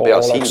ka oma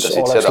peas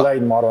hindasid seda.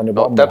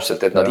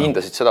 Täpselt, et nad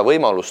hindasid seda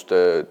võimalust,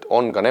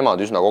 on ka nemad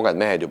üsna kogenud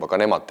mehed juba,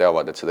 ka nemad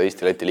teavad, et seda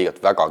Eesti-Läti liigat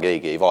väga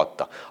keegi ei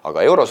vaata.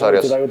 Aga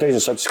Eurosarjas... Teda ju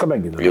teises satsis ka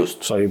mängida.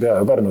 Just. Sa ei pea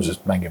ju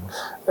Pärnusest mängima.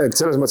 Et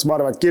selles mõttes ma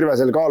arvan, et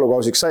Kirvesel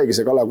kaalukausiks saigi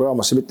see Kalev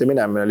Cramosse mitte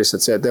minemine,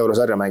 lihtsalt see, et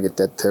Eurosarja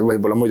mängiti, et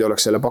võib-olla muidu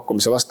oleks selle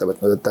pakkumise vastu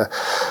võtnud.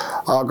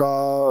 Aga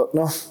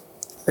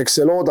eks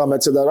see loodame,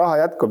 et seda raha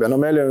jätkub ja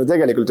meil on ju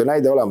tegelikult ju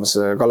näide olemas.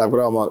 Kalev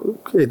Cramo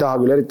ei taha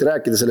küll eriti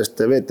rääkida sellest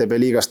VTB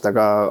liigast,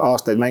 aga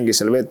aastaid mängis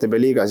seal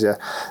VTB liigas ja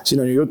siin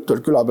on ju juttu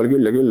küla peal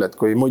küll ja küll, et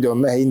kui muidu on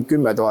mehe hind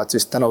 10 000,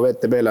 siis tänu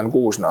VTB-le on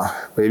 6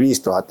 või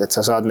 5 000, et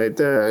sa saad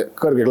neid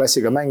kõrge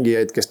klassiga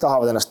mängijaid, kes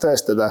tahavad ennast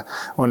tõestada,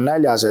 on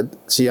näljased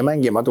siia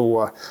mängima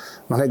tuua.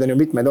 Neid on ju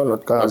mitmeid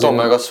olnud ka.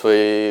 Toome kas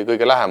või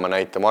kõige lähema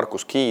näite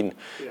Markus Kiin,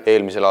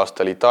 eelmisel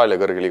aastal Itaalia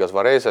kõrgeliigas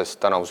Vareses,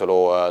 tänavusel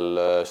hooajal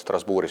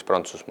Strasbourgis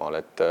Prantsusmaal,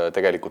 et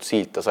tegelikult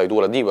siit ta sai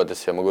tuule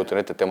tiibadesse ja ma kujutan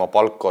ette, et tema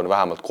palk on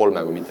vähemalt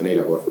 3 kui mitte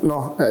 4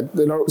 korda.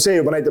 See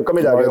juba näitab ka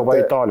midagi. Juba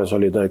Itaalias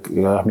oli ta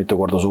mitu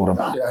korda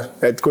suurem.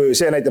 Et kui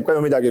see näitab ka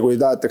ju midagi, kui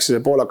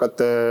tahetakse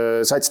poolakate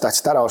sats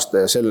tahtis ära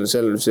osta ja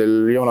sel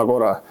Joona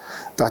Koora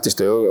tahtis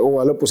ta ju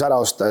hooaja lõpus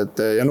ära osta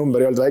ja number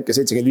ei olnud väike,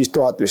 75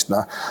 000 vist,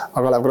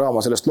 aga Kalev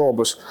Cramo sellest loobus.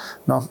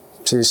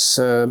 Siis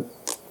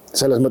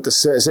selles mõttes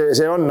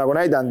see on nagu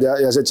näidanud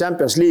ja see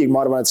Champions League,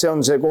 ma arvan, et see on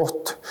see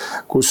koht,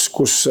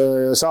 kus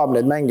saab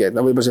neid mängijaid.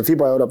 Võib-olla see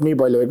FIBA Europe nii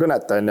palju ei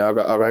kõneta,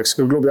 aga eks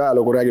klubi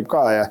ajalugu räägib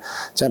ka ja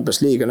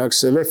Champions League on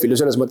üks VEF-il ju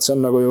selles mõttes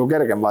on nagu ju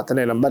kergem, vaata,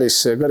 neil on päris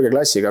kõrge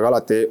klassiga, aga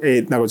alati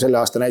ei, nagu selle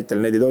aasta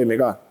näitel neid ei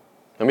toimi ka.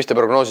 No mis te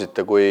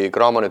prognoosite, kui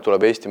Cramo nüüd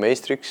tuleb Eesti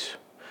meistriks,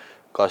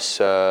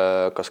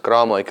 kas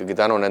Cramo ikkagi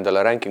tänu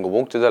nendele rankingu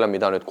punktidele,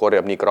 mida nüüd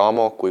korjab nii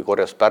Cramo kui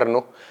korjas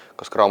Pärnu,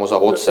 kas Cramo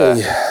saab otse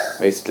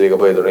meistrite liiga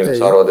põhiturniiril,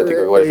 sa arvad, et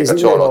ikka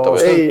kvalifikatsioon ootab?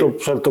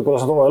 Sõltub,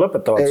 kuidas nad hooaja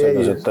lõpetavad.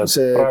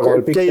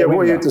 Keia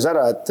Kui ütles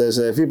ära, et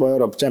see FIBA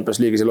Europe Champions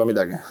League'is ei ole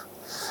midagi.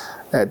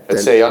 Et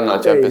see ei anna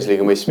Champions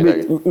League mõist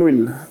midagi?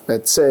 Null,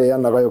 et see ei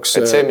anna kahjuks...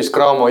 Et see, mis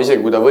Cramo isegi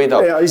kui ta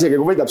võidab... Ja isegi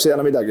kui võidab, see ei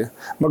anna midagi.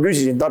 Ma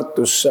küsisin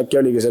Tartus, äkki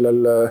oligi sellel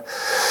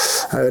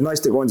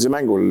naistekoondise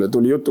mängul,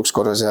 tuli jutuks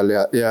korra seal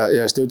ja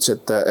siis ta ütles,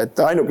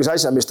 et ainukese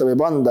asja, mis ta võib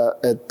anda,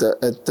 et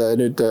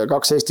nüüd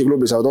 2 Eesti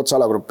klubi saavad otsa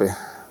alagruppi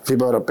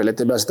FIBA Euroopil,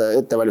 et ei pea seda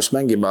ettevalmist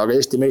mängima, aga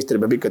Eesti meistri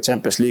peab ikka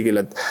Champions League'il,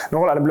 et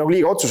oleneb nagu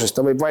liiga otsusest,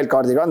 ta võib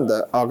wildcardi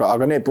kanda,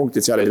 aga need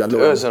punktid seal ei pidanud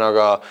lugema.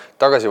 Ühesõnaga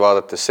tagasi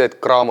vaadates see, et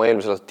Cramo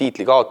eelmisel aastal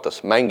tiitli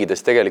kaotas, mängides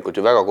tegelikult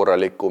ju väga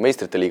korraliku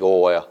meistrite liiga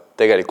hooaja,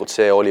 tegelikult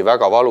see oli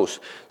väga valus,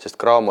 sest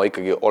Cramo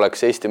ikkagi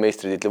oleks Eesti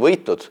meistritiitli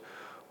võitnud,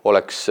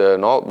 oleks,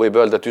 võib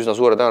öelda, et üsna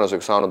suure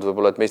tõenäosusega saanud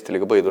võib-olla, et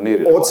meistriliiga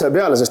põhiturniiril. Otse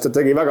peale, sest ta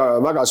tegi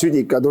väga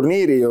südika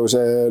turniiri ju,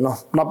 see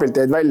napilt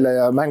jäid välja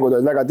ja mängud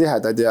olid väga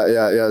tihedad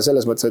ja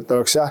selles mõttes, et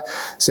oleks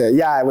see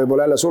jää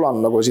võib-olla jälle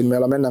sulan, nagu siin me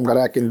oleme ennem ka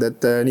rääkinud,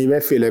 et nii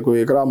VEF-ile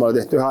kui Cramole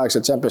tehti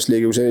üheaegselt Champions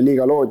League, kui see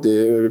liiga loodi,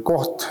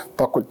 koht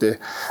pakuti,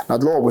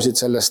 nad loobusid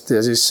sellest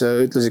ja siis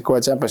ütlesid kohe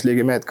Champions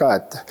League'i mehed ka,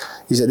 et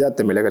ise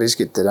teate, millega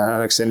riskite,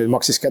 eks see nüüd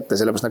maksis kätte,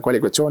 sellepärast nad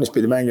kvalifikatsioonis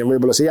pidi mängima,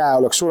 võib-olla see jää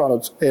oleks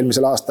sulanud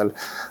eelmisel aastal,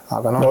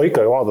 aga no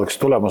ikkagi vaadatakse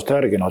tulemuste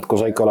järgi, kui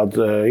sa ikka oled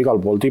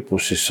igal pool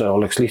tipus, siis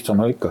oleks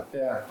lihtsam ikka.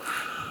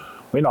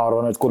 Mina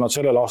arvan, et kui nad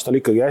sellel aastal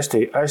ikkagi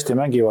hästi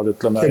mängivad,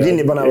 ütleme,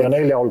 ja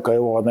 4 hulka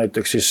jõuavad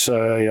näiteks siis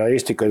ja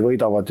Eestikaid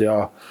võidavad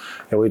ja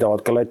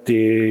võidavad ka Läti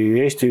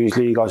Eesti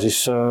ühisliiga,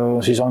 siis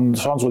on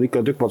šansud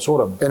ikka tükvad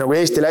suurem. Ja kui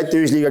Eesti-Läti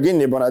ühisliiga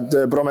kinni paned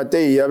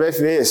Prometei ja VEF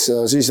ees,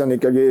 siis on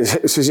ikka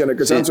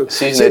šansud.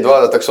 Siis neid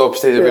vaadatakse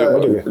hoopis teise peale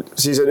muidugi.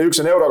 Siis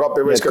üks on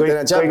Eurokapi võistkond,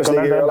 teine on Champions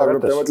League'i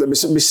alagrupp ja mõtle,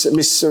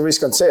 mis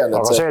võistkond see on.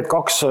 Aga see, et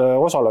 2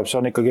 osaleb, see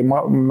on ikkagi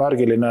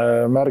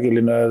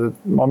märgiline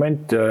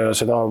moment ja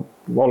seda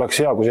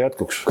oleks hea, kui see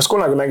jätkuks. Kas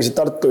kunagi mängisid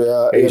Tartu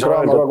ja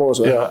Cramo ka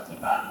koos või?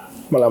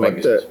 Mõlemad.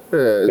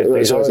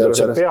 Ei saa öelda, et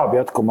see peab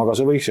jätkuma, aga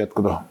see võiks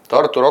jätkuda.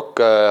 Tartu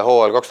Rock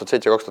hooajal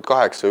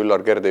 2007-2008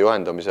 Üllar Kerde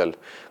juhendamisel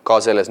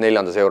ka selles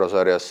 4.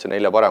 eurosarjas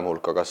 4 parem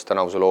hulka. Kas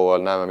tänavusel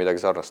hooajal näeme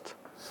midagi sarnast?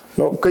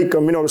 No kõik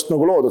on minu arust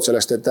nagu loodud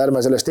sellest, et ärme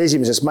sellest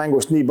esimesest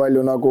mängust nii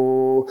palju nagu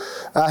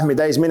ähmi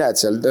täis mine,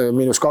 et seal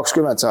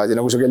 -20 saadi,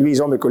 nagu sa kell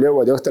 5 hommikul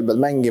jõuad ja õhtel pead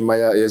mängima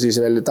ja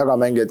siis veel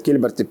tagamängijad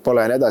Gilbertit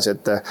pole ja nii edasi,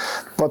 et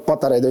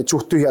patareid olid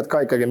suht tühjad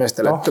ka ikkagi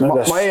meestele.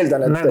 Ma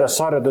eeldan, et nendes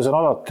sarjades on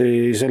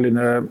alati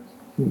selline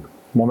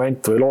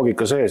moment või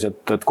loogika sees,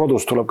 et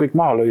kodus tuleb kõik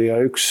maha lüüa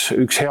ja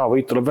üks hea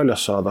võit tuleb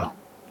väljas saada.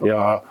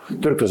 Ja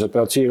türklased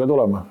peavad siia ka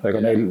tulema, ega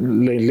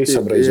neil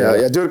lihtsam reisi.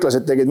 Ja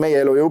türklased tegid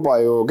meie elu juba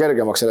ju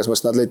kergemaks selles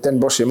mõttes, nad lõid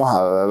Den Boschi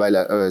maha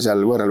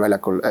seal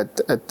võõralväljakul,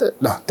 et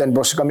Den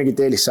Bosch ka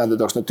mingit eelist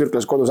saanud, oleks nad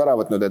türklased kodus ära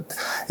võtnud, et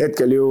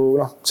hetkel ju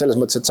selles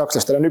mõttes, et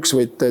sakslastel on üks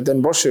võit Den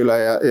Boschi üle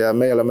ja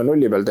meie oleme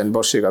nulli peal Den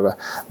Boschiga, aga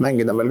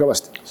mängida on veel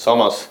kõvasti.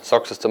 Samas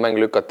sakslaste mäng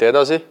lükati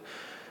edasi.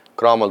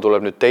 Cramol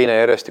tuleb nüüd teine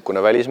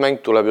järjestikune välismäng,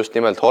 tuleb just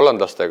nimelt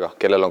hollandlastega,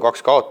 kellel on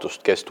 2 kaotust,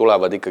 kes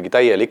tulevad ikkagi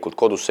täielikult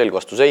kodus selg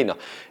vastu seina.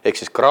 Ehk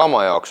siis Cramo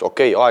jaoks,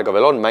 aega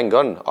veel on, mänge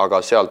on, aga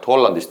sealt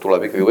Hollandist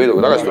tuleb ikkagi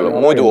võiduga tagasi tulla.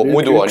 Muidu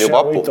on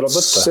juba apu.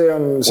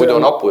 Muidu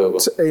on apu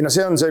juba. Ei,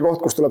 see on see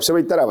koht, kus tuleb see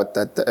võit ära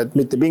võtta, et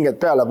mitte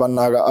pinget peale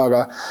panna,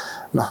 aga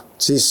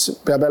siis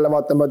peab jälle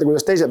vaatama,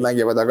 kuidas teised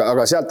mängivad,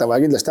 aga sealt on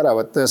vaja kindlasti ära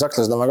võtta ja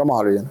sakslased on väga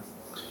maha lüüa.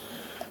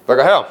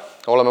 Väga hea,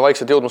 oleme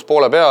vaikselt jõudmas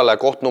poole peale,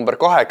 koht number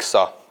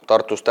 8.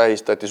 Tartus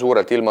tähistati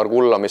suurelt Ilmar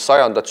Kullamis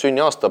 100.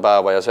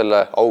 sünniaastapäeva ja selle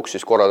auks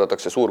siis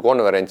korraldatakse suur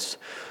konverents,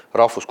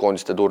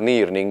 rahvuskoondiste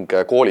turniir ning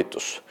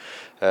koolitus.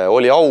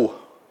 Oli au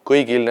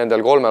kõigil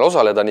nendel 3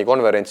 osaleda nii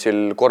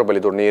konverentsil,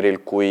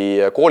 korvpalliturniiril kui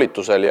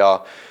koolitusel ja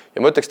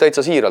ma ütleks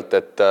täitsa siiralt,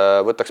 et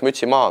võtaks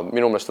mütsi maha,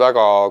 minu meelest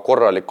väga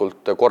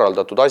korralikult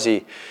korraldatud asi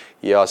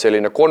ja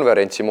selline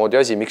konverentsi moodi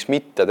asi, miks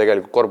mitte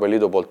tegelikult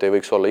Korvpalliliidu poolt ei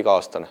võiks olla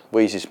iga-aastane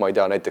või siis ma ei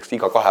tea, näiteks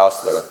iga 2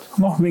 aasta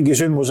tagant. Mingi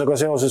sündmusega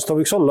seoses ta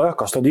võiks olla,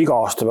 kas ta iga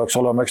aasta peaks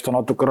olema, eks ta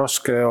natuke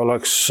raske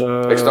oleks.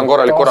 Eks ta on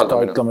korralik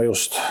korraldamine. Ütleme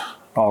just,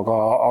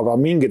 aga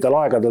mingitel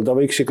aegadel ta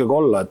võiks ikkagi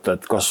olla,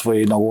 et kas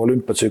või nagu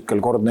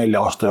olümpiatsükkel kord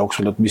 4 aasta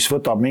jooksul, et mis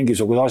võtab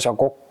mingisuguse asja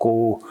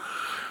kokku,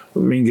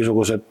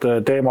 mingisugused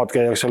teemad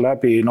käiakse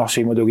läbi,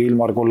 siin muidugi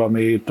Ilmar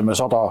Kullami, ütleme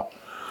 100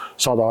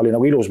 oli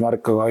nagu ilus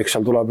märk, aga eks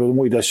seal tuleb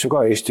muid asju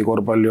ka, Eesti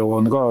korvpalli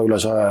on ka üle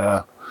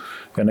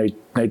 100 ja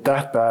neid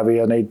tähtpäevi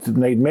ja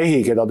neid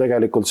mehi, keda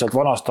tegelikult sealt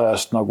vanast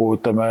ajast nagu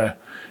ütleme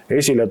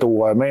esile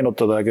tuua ja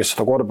meenutada, kes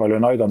seda korvpalli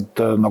on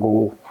aidanud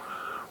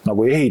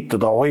nagu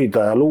ehitada,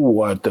 hoida ja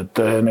luua, et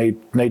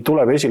neid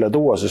tuleb esile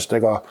tuua, sest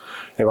ega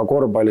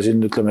korvpalli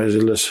siin ütleme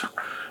selles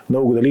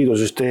Nõukogude Liidu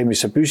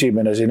süsteemis see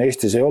püsimine siin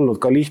Eestis ei olnud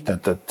ka lihtne,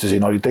 et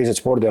siin oli teised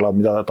spordialad,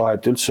 mida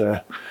taheti üldse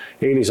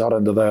eelis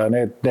arendada ja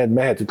need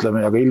mehed,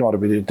 ütleme, ja ka Ilmar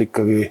pidid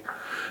ikkagi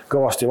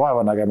kõvasti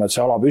vaeva nägema, et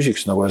see ala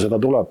püsiks nagu ja seda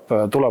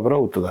tuleb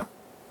rõhutada.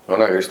 No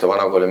Kristo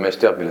Vanakooli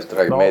mees teab, millest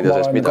räägib meedia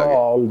seest midagi. Ma olen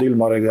ka olnud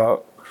Ilmariga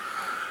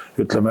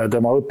ütleme,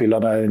 tema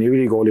õpilane nii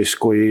ülikoolis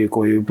kui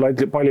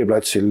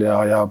palliplatsil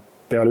ja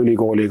peale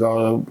ülikooli ka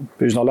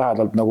üsna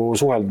lähedalt nagu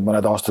suhelnud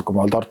mõned aastad, kui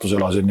ma Tartus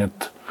elasin, nii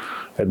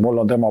et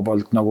mul on tema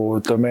poolt nagu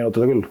ütleme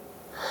meenutada küll.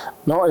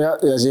 No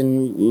ja siin,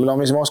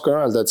 mis ma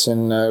oskan öelda, et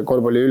siin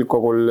korvpalli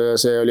üldkogul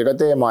see oli ka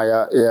teema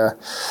ja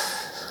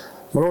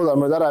ma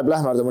loodan, et ära ei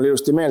plähmerda mul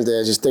ilusti meelde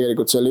ja siis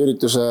tegelikult selle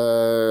ürituse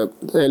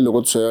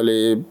ellukutsuja oli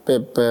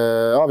Peep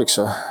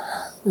Aaviksoo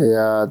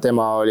ja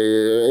tema oli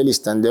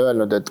helistanud ja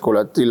öelnud, et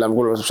kuule, et hiljem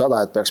kulub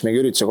 100, et peaks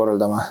mingi ürituse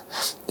korraldama.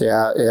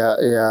 Ja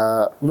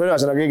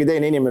mõnasena keegi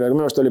teine inimene, aga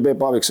minu arust oli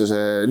Peep Aaviksoo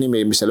see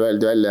nimi, mis seal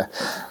öeldi välja.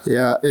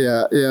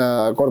 Ja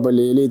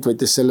korvpalliliit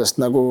võttis sellest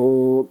nagu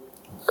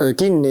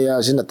kinni ja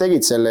siis nad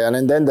tegid selle ja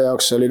nende enda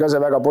jaoks oli ka see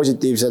väga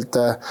positiivselt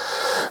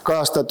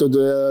kajastatud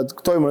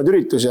toimunud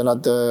üritus ja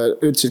nad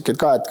ütlesidki, et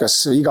ka, et kas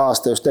iga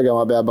aasta just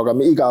tegema peab, aga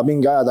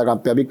mingi aja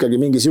tagant peab ikkagi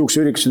mingi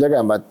siukse ürituse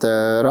tegema, et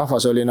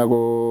rahvas oli nagu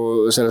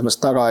selles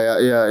mõttes taga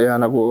ja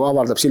nagu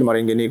avaldab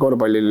silmaringi nii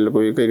korvpallil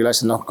kui kõigil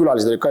asjad.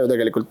 Külalised olid ka ju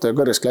tegelikult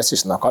kõrges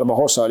klassis, Karmo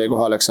Hossa oli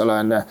kohal, eks ole,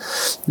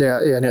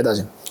 ja nii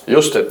edasi.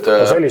 Just, et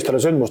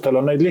sellistele sündmustele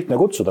on neid lihtne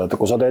kutsuda, et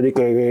kui sa teed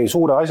ikkagi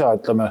suure asja,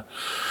 ütleme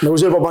nagu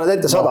see juba paned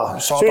ette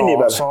 100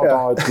 sünnipäev. 100,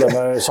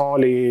 ütleme,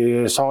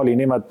 saali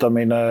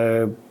nimetamine,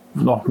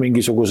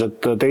 mingisugused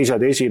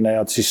teised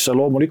esinejad, siis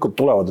loomulikult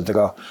tulevad, et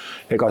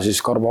ega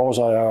siis Karmo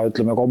Hossa ja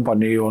ütleme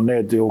kompanii on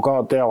need ju ka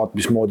teavad,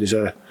 mismoodi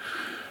see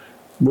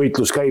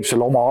võitlus käib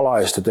selle oma ala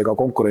eest, et ega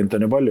konkurente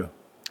on ju palju.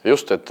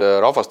 Just, et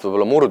rahvast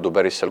võib-olla murdu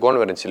päris seal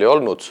konverentsil ei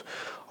olnud,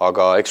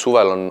 aga eks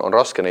suvel on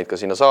raske neid ka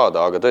sinna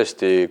saada, aga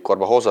tõesti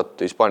Karmo Hossat,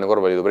 Hispaania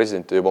korvpalliliidu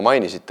presidenti juba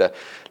mainisite.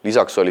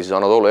 Lisaks oli siis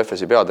Anadolu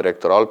FS-i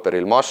peadirektor Alper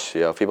Ilmaš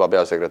ja FIBA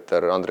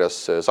peasekretär Andreas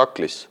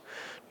Saklis.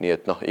 Nii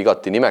et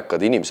igati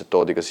nimekad inimesed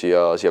toodi ka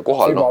siia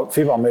kohal.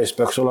 FIBA mees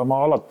peaks olema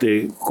alati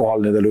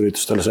kohal nendel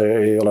üritustel, see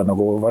ei ole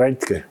nagu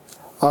variantki.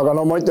 Aga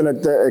ma ütlen,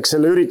 et eks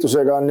selle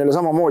üritusega on neile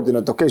samamoodi,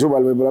 et okei,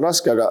 suvel võib olla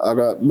raske,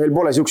 aga meil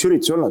pole siukse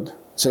üritusi olnud.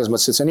 Selles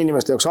mõttes, et see on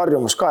inimeste jaoks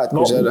harjumus ka. Et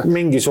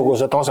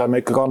mingisuguse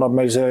taseme ikkagi annab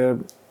meil see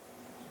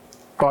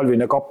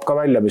Kalvine kapp ka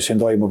välja, mis siin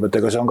toimub, et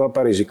ega see on ka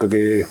päris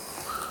ikkagi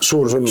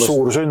suur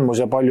sündmus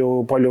ja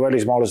palju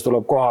välismaalasi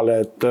tuleb kohale,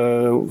 et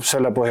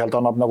selle põhjalt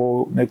annab nagu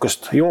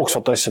niisugust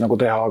jooksvat asja nagu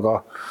teha,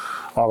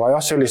 aga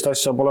jah, sellist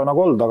asja pole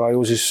nagu olnud, aga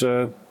ju siis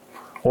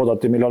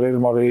oodati, millal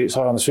Ilmari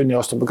 100.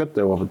 sünniaasta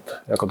kätte jõuab,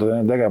 et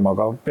hakata tegema,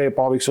 aga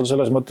Peep Aaviksoo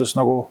selles mõttes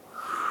nagu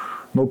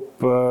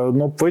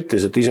nupp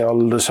võttis, et ise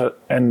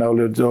enne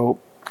oli ju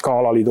ka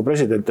alaliidu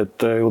president,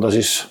 et ju ta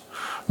siis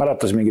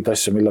mäletas mingit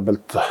asja, mille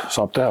pealt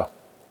saab teha.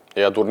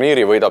 Ja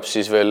turniiri võidab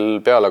siis veel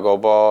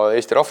pealekauba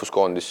Eesti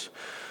rahvuskoondis,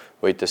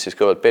 võites siis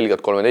kõigepealt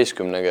Belgiat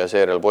 13 ja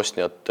seejärel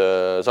Bosniat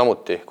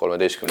samuti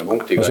 13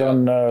 punktiga.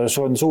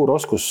 See on suur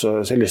oskus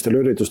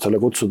sellistele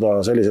üritustele kutsuda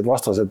sellised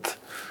vastased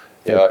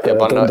ja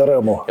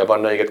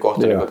panna õiged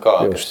kohtunikud ka,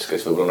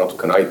 kes võib-olla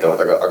natukene aitavad,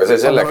 aga see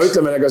selleks. Aga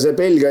ütleme, ega see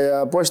Belgia ja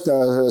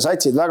Bosnia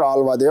satsid väga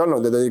halvad ei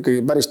olnud, et ikkagi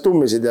päris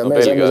tummisid.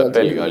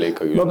 Belgia oli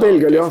ikkagi.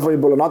 Belgia oli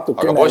võib-olla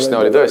natuke. Aga Bosnia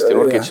oli tõesti,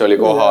 Nurkic oli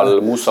kohal,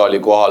 Musa oli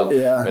kohal,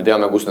 me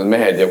teame, kus need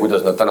mehed ja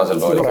kuidas nad tänasel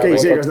päeval. Okei,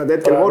 see, kas nad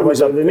hetkel vormis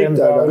olid või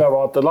mitte.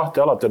 Ülevaate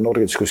lahti alati on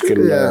Nurkic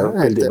kuskil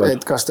pildi peal.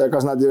 Et kas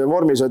nad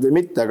vormis olid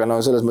või mitte,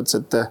 aga selles mõttes,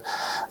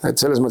 et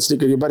selles mõttes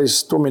ikkagi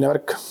päris tummine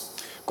värk.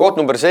 Koht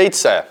number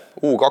 7,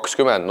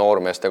 U20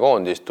 noormeeste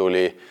koondis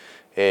tuli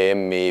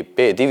EM-i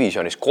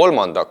B-divisionis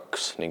 3.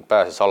 ning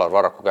pääses Alar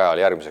Varraku käe all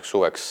järgmiseks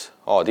suveks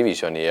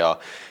A-divisjoni ja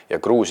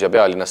Gruusia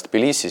pealinnast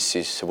Tbilisis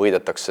siis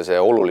võidetakse see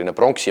oluline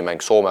pronksimäng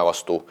Soome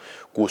vastu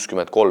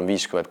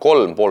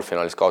 63-53,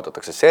 poolfinaalis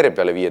kaotatakse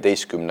Serbiale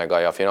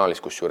 15 ja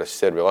finaalis kusjuures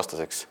Serbia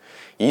vastaseks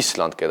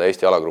Island, keda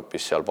Eesti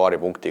alagrupis seal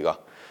paari punktiga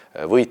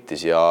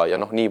võitis ja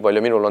nii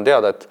palju minul on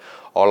teada, et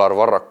Alar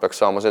Varrak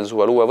peaks saama sel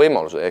suvel uue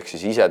võimaluse, ehk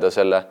siis ise ta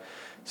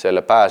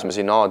selle pääsme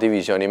sinna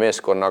A-divisjoni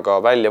meeskonnaga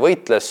välja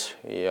võitles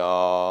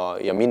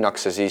ja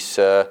minnakse siis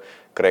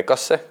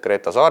Kreekasse,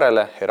 Kreeta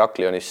saarele,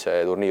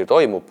 Heraklionisse turniir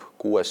toimub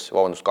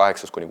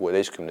 8. kuni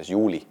 16.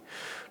 juuli.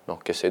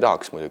 Kes ei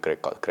tahaks muidu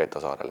Kreeta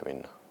saarele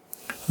minna?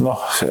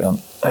 See on,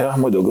 jah,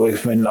 muidugi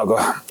võiks minna, aga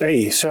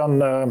ei, see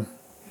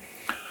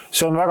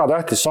on väga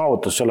tähtis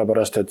saavutus,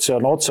 sellepärast, et see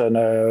on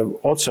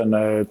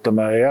otsene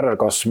ütleme,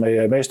 järelkasv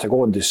meie meeste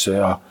koondisse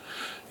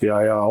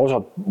ja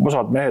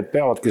osad mehed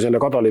peavadki selle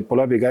kadalipu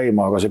läbi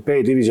käima, aga see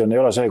B-division ei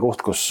ole see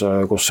koht, kus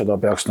seda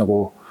peaks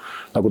nagu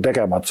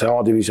tegema, et see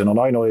A-division on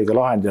ainuõige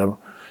lahend ja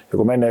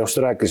kui me enne just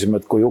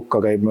rääkisime, et kui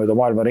Jukka käib mööda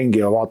maailma ringi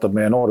ja vaatab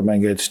meie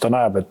noormängijaid, siis ta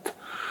näeb,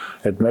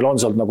 et meil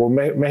on sealt nagu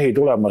mehi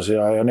tulemas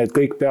ja need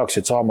kõik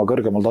peaksid saama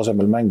kõrgemal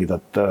tasemel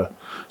mängida, et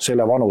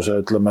selle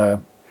vanuse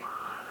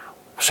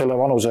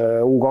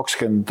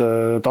U20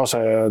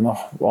 tase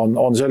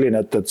on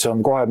selline, et see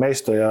on kohe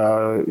meeste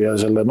ja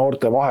selle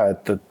noorte vahe,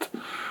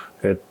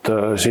 et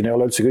siin ei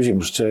ole üldse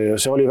küsimust.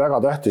 See oli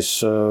väga tähtis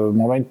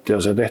moment ja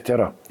see tehti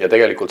ära. Ja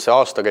tegelikult see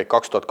aastakäik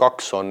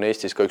 2002 on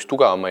Eestis ka üks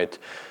tugevamaid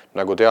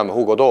nagu teame,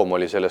 Hugo Toom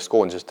oli sellest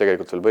koondisest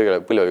tegelikult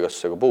veel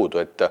põlvevigastusega puudu,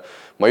 et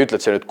ma ei ütle,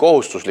 et see nüüd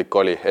kohustuslik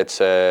oli, et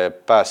see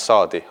pääs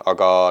saadi,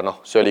 aga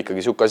see oli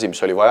ikkagi siuke asi,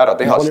 mis oli vaja ära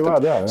teha,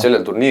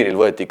 sellel turniiril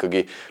võeti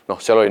ikkagi,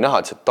 seal oli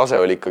näha, et see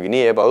tase oli ikkagi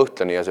nii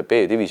ebaõhtlane ja see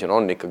B-division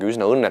on ikkagi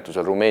üsna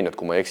õnnetusel Rumeeniat,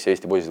 kui ma ei eksi,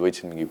 Eesti poisid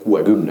võitsid mingi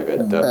 60-ga,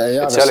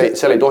 et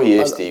seal ei tohi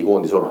Eesti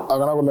koondis olla.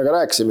 Aga nagu me ka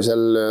rääkisime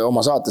seal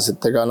oma saates,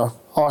 et ega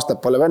aastad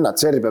pole vennad,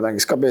 Serbia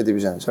mängis ka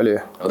B-divisionis, oli ju?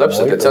 No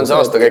täpselt, et see on see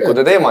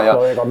aastakäikude teema ja...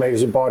 No ega meil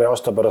siin paari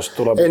aasta pärast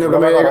tuleb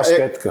väga raske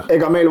hetk.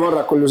 Ega meil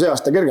Varrakul ju see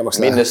aasta kergemaks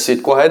läheb. Minnes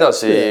siit kohe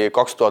edasi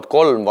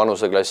 2003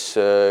 vanuseklass,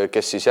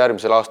 kes siis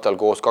järgmisel aastal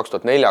koos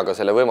 2004-ga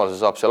selle võimaluse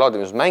saab seal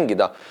A-divisionis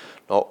mängida,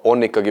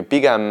 on ikkagi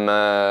pigem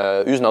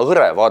üsna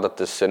hõre,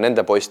 vaadates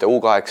nende poiste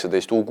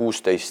U18,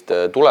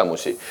 U16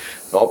 tulemusi.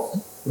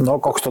 No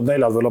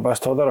 2004 võib-olla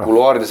päästavad ära.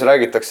 Kuluaarides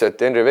räägitakse, et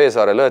Henri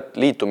Veesaare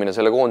liitumine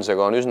selle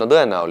koondisega on üsna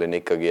tõenäoline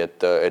ikkagi,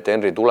 et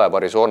Henri tuleb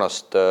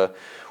Arizonast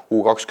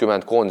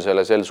U20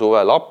 koondisele sel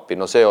suvel appi,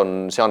 see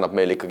annab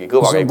meil ikkagi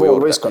kõva käigu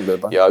juurde.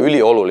 Ja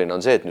ülioluline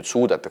on see, et nüüd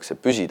suudetakse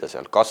püsida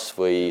seal, kas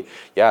või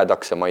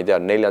jäädakse, ma ei tea,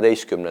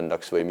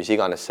 14-ndaks või mis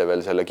iganes see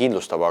veel selle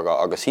kindlustab,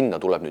 aga sinna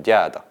tuleb nüüd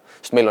jääda.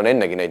 Sest meil on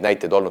ennegi neid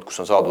näiteid olnud,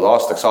 kus on saadud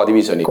aastaks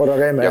A-divisioni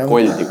ja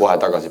koldi kohe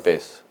tagasi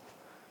B-s.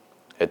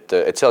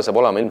 Et seal saab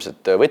olema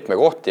ilmselt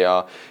võtmekoht ja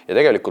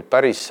tegelikult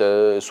päris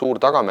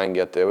suur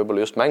tagamängijate ja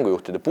võib-olla just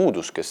mängujuhtide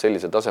puudus, kes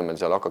sellisel tasemel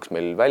seal hakkaks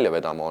meil välja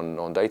vedama,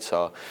 on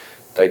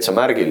täitsa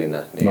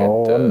märgiline. Nii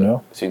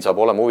et siin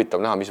saab olema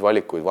huvitav näha, mis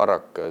valikuid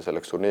Varrak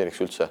selleks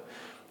turniiriks üldse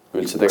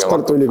tegema.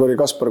 Tartu Ülikooli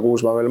Kaspar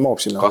Kuusma veel mahub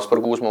sinna? Kaspar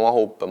Kuusma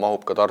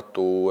mahub ka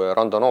Tartu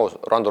Rando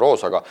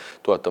Roos, aga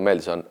tuletan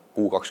meelde, see on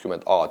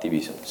U20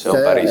 A-division. See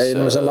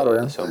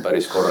on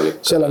päris korralik.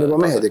 Seal on juba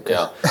mehed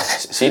ikka.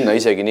 Sinna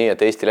isegi nii,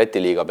 et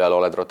Eesti-Läti liiga peal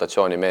oled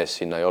rotatsiooni mees,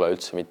 sinna ei ole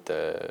üldse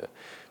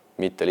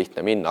mitte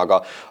lihtne minna.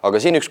 Aga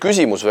siin üks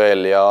küsimus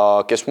veel ja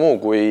kes muu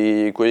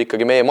kui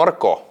ikkagi meie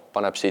Marko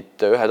paneb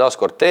siit ühe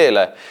taaskord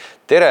teele.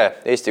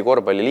 Tere, Eesti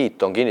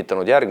Korvpalliliit on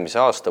kinnitanud järgmise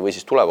aasta või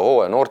siis tuleva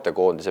hooaja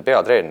noortekoondise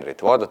peatreenerit.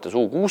 Vaadates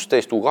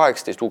U16,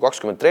 U18,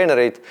 U20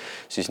 treenereid,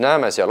 siis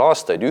näeme seal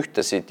aastaid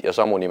ühtesid ja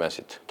samu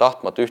nimesid.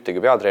 Tahtmata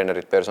ühtegi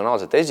peatreenerit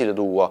personaalselt esile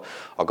tuua,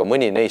 aga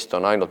mõni neist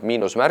on ainult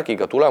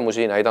miinusmärgiga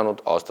tulemusi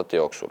näidanud aastate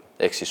jooksul.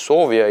 Ehk siis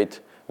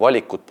soovijaid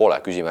valikut pole,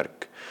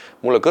 küsimärk.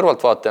 Mulle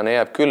kõrvaltvaatajana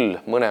jääb küll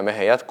mõne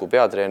mehe jätku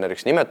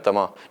peatreeneriks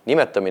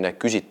nimetamine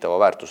küsitava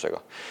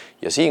väärtusega.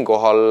 Ja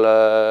siinkohal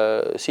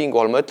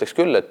ma ütleks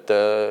küll, et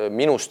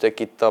minus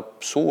tekitab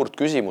suurt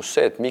küsimus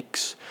see, et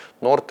miks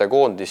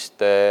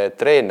noortekoondiste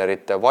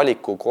treenerite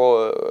valiku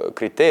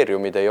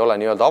kriteeriumid ei ole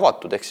nii-öelda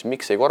avatud, ehk siis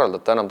miks ei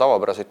korraldata enam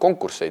tavapäraseid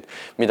konkursseid,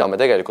 mida me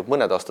tegelikult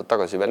mõned aastad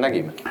tagasi veel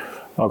nägime.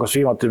 Aga kas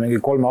viimati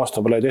mingi 3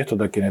 aasta peale ei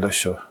tehtud äkki neid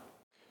asju?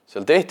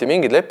 Seal tehti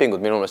mingid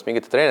lepingud minu meelest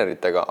mingite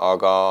treeneritega,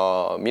 aga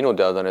minu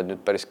teada need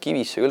nüüd päris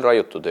kivisse küll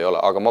raiutud ei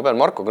ole, aga ma pean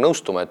Markoga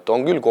nõustuma, et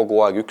on küll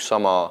kogu aeg üks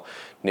sama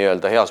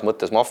nii-öelda heas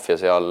mõttes maffia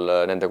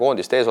seal nende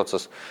koondiste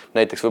eesotsas.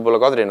 Näiteks võib-olla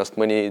Kadrinast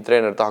mõni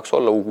treener tahaks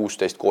olla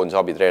U16 koondise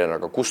abitreener,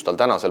 aga kus tal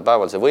tänasel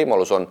päeval see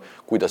võimalus on,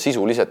 kui ta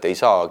sisuliselt ei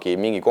saagi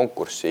mingi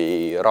konkurssi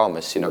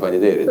raames sinna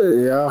kandideerida.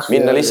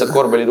 Minna lihtsalt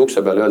korvpallide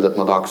ukse peale ja öelda, et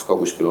ma tahaks ka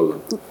kuskil olla.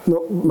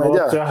 No, ma ei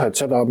tea. Jah, et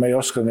seda me ei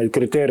oska, neid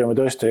kriteeriumi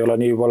tõesti ei ole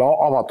nii palju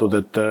avatud,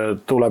 et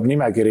tuleb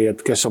nimekiri,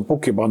 et kes on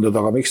puki pandud,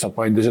 aga miks nad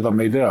pandi, seda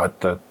me ei tea,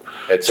 et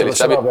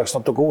peaks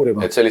natuke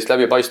uurima. Et sellist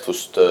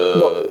läbipaistvust...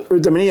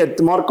 Ütleme nii,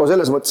 et Marko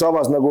selles mõttes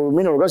avas nagu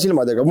minul ka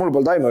silmadega, mul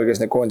pole taimu,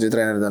 kes need koondise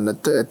treenerid on,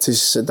 et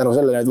siis tänu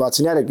selle nüüd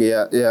vaatasin järgi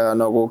ja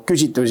nagu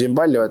küsitusi on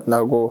palju, et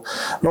nagu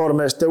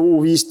noormeeste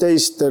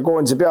U15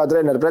 koondise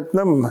peatreener Brett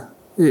Nõmm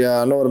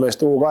ja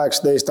noormeeste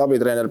U18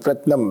 abitreener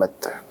Brett Nõmm,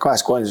 et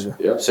 2 koondises.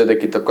 Ja, see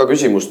tekitab ka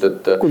küsimust,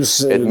 et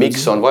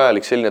miks on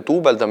vajalik selline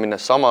tuubeldamine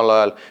samal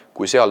ajal,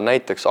 kui seal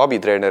näiteks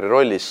abitreeneri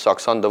rollis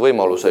saaks anda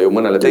võimaluse ju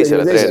mõnele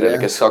teisele treenerile,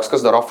 kes saaks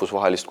ka seda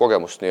rahvusvahelist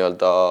kogemust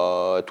nii-öelda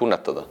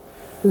tunnetada.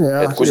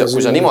 Et kui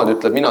sa niimoodi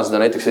ütled, mina seda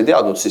näiteks ei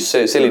teadnud, siis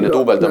selline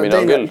tuubeldamine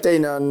on küll.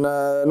 Teine on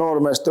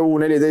noormeeste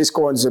U14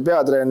 koondise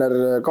peatreener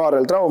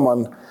Kaarel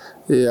Traumann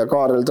ja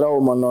Kaarel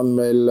Traumann on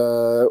meil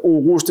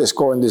U16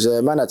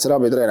 koondise manager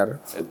abitreener.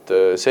 Et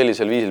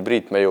sellisel viisil,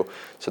 Priit, me ju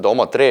seda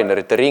oma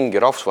treenerite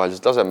ringi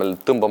rahvusvahelisel tasemel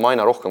tõmbame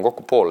aina rohkem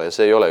kokku poole ja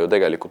see ei ole ju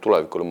tegelikult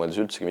tulevikule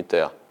mõeldes üldsegi mitte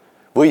hea.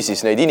 Või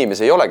siis neid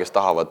inimesi ei ole, kes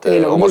tahavad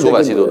oma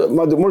suve siduda.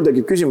 Mul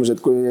tekib küsimus,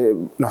 et kui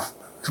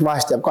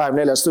vahest jääb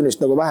 24 tunnist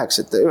nagu väheks,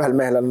 et ühel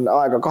mehel on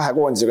aega 2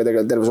 koondisega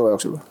tegelikult terve suve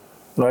jooksul.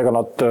 No ega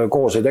nad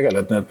koos ei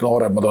tegele, et need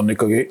nooremad on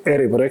ikkagi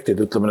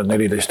eriprojektid, ütleme need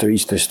 14 ja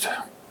 15.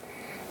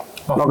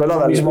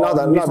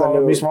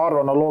 Mis ma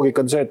arvan,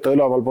 loogika on see, et ta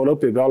ülevalpool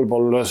õpib ja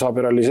allpool saab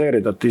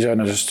realiseerida, et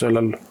iseenesest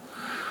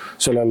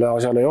sellele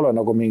asjal ei ole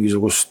nagu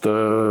mingisugust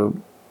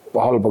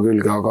halba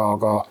külge,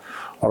 aga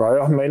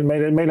jah,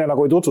 meile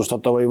nagu ei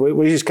tutvustata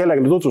või siis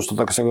kellelegi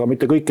tutvustatakse, aga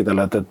mitte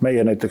kõikidele, et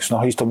meie näiteks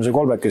istume see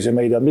kolmekesi ja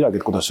me ei tea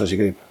midagi, kuidas see asi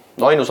käib.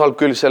 no ainus halb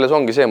külg selles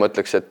ongi see, ma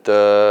ütleks, et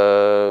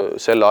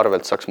selle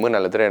arvelt saaks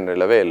mõnele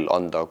treenerile veel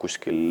anda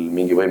kuskil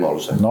mingi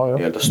võimaluse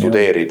nii-öelda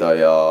studeerida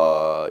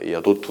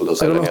ja tutvuda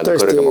selle nii-öelda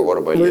kõrgema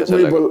korvpalli ja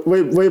sellega.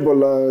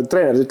 Võib-olla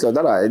treenerid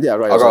ütlevad ära, ei tea.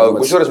 Aga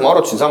kusjuures ma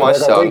arutasin sama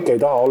asja. Kõik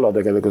ei taha olla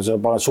tegelikult, sa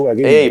paned suve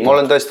kinni. Ei, ma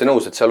olen tõesti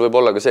nõus, et seal võib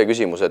olla ka see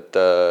küsimus, et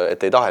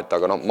ei taheta,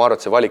 aga no, ma arvan,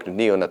 et see valik nüüd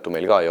nii õnnetu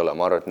meil ka ei ole.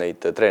 Ma arvan, et neid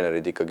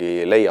treenerid ikkagi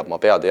leiab, ma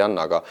pead ei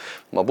anna, aga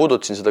ma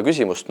puudutasin seda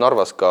küsimust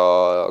Narvas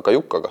ka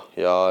Jukkaga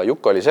ja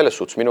Jukka oli selles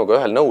suhtes minuga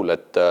ühel nõul,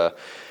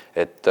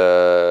 et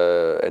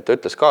ta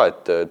ütles ka,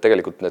 et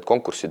tegelikult need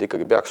konkursid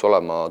ikkagi peaks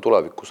olema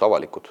tulevikus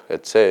avalikud,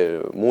 et see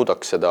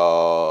muudaks seda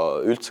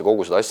üldse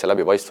kogu seda asja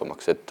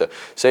läbipaistvamaks, et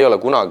see ei ole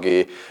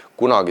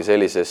kunagi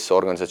sellises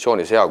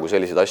organisatsioonis hea, kui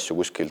selliseid asju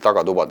kuskil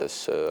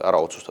tagatubades ära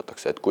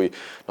otsustatakse, et kui,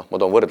 ma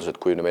toon võrdlus,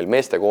 et kui meil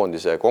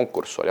meestekoondise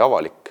konkurss oli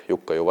avalik,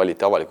 Jukka ju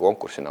valiti avaliku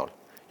konkursi näol,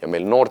 ja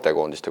meil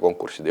noortekoondiste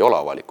konkursid ei ole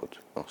avalikud,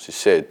 siis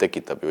see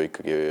tekitab ju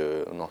ikkagi,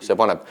 see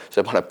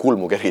paneb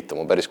kulmu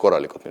kergitama päris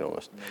korralikult minu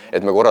meelest.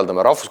 Et me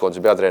korraldame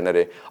rahvuskoondise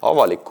peatreeneri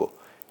avaliku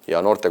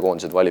ja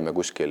noortekoondised valime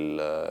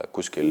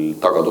kuskil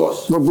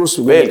tagatoas.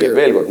 Veel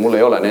kord, mul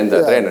ei ole nende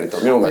treenerid,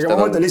 minu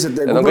meelest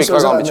need on kõik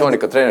väga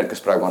ambitsioonikad treenerid,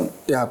 kes praegu on.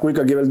 Ja kui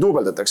ikkagi veel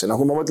duubeldatakse,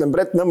 kui ma mõtlen,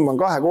 Brett Nõmm on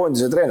 2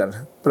 koondise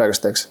treener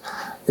praegust, eks,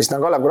 ja siis ta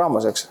on Kalev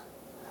Cramos, eks.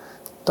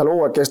 Tal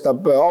hooaeg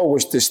kestab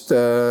augustist,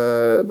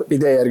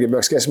 idee järgi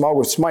peaks kestma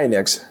augustist maini,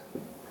 eks.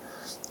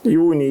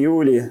 Juuni,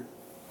 juuli,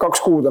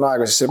 2 kuud on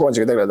aega siis selle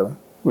koondisega tegeleda.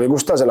 Või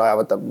kus ta selle aja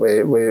võtab?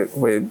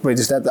 Või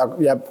siis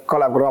jääb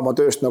Kalev Cramo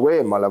tööst nagu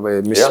eemale?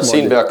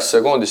 Siin peaks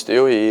koondiste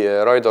juhi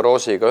Raido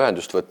Roosiga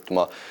ühendust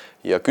võtma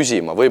ja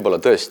küsima,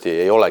 võib-olla tõesti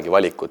ei olegi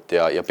valikut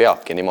ja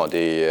peabki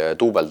niimoodi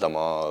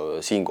duubeldama.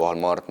 Siinkohal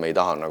ma arvan, et me ei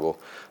taha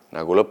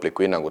nagu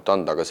lõplikku hinnangut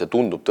anda, aga see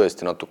tundub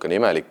tõesti natuke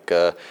imelik.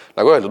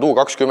 Nagu öeldud,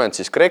 U20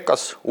 siis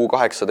Kreekas,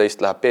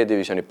 U18 läheb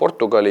B-divisjoni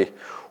Portugali,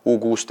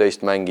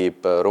 U16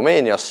 mängib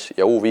Rumeenias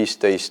ja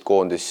U15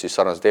 koondis siis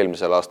sarnaselt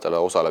eelmisel aastale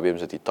osaleb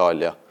ilmselt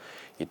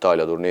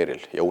Itaalia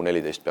turniiril ja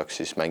U14 peaks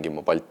siis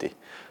mängima Balti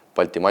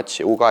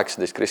matši.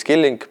 U18 Chris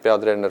Killing,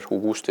 peatreener,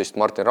 U16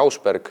 Martin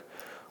Rausberg,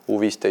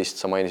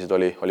 U15 sa mainisid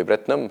oli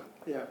Brett Nõmm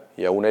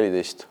ja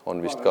U14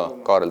 on vist ka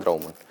Kaarel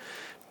Traumann.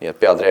 Nii et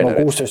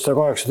peatreenerid. 16 ja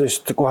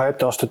 18 kohe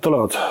etteasted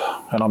tulevad,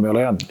 enam ei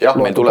ole jäänud. Jah,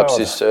 meil tuleb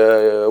siis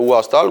uue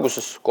aasta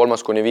alguses,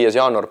 3.–5.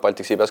 jaanuar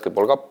Baltic Sea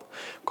Basketball Cup,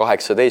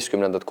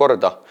 18.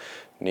 korda.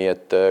 Nii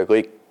et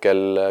kõik,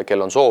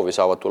 kel on soovi,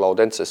 saavad tulla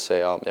Audensesse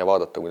ja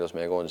vaadata, kuidas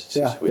meie koondised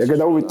siis võistus. Ja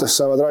keda huvitas,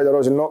 saavad Raido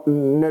Roosil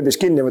nööbis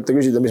kinni võtta,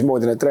 küsida,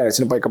 mismoodi need treenerid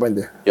sinna paika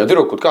pandi. Ja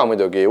tüdrukud ka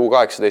muidugi.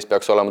 U18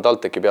 peaks olema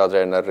Talteki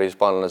peatreener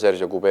hispaanlane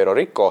Sergio Cubero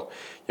Rico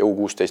ja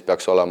U16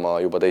 peaks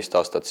olema juba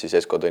 2 aastat siis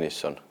Esko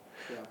Tõnisson.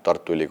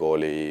 Tartu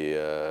Ülikooli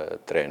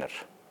treener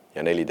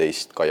ja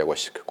 14 Kaia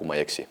Kosk, kui ma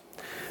ei eksi.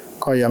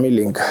 Kaia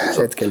Milling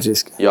hetkel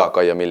siiski. Ja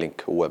Kaia Milling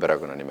uue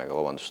perekonna nimega,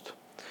 vabandust.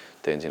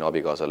 Teen siin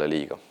abikaasale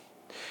liiga.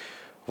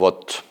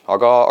 Vot,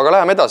 aga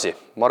läheme edasi.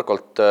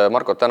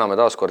 Markot täname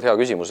taas kord hea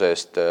küsimuse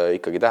eest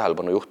ikkagi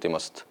tähelepanu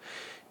juhtimast.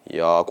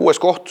 Ja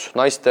 6. koht,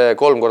 naiste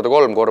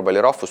 3x3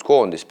 korvpalli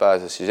rahvuskoondis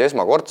pääses siis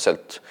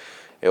esmakordselt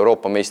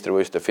Euroopa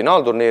meistrivõistluste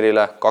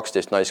finaalturniirile,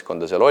 12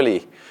 naiskonda seal oli.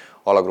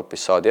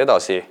 Alagrupis saadi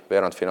edasi,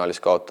 veerandfinaalis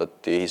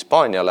kaotati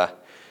Hispaaniale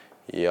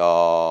ja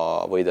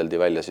võideldi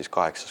välja siis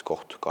 8.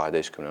 koht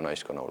 12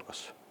 naiskonna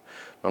hulgas.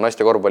 No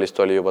naiste korvpallist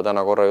oli juba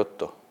täna korra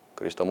juttu.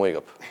 Kristo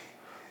Muigab.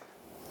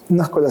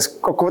 Kuidas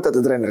kokku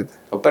võtate treenerid?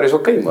 No, päris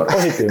okei, ma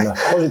arvan.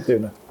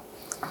 Positiivne.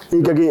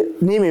 Ikkagi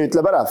nimi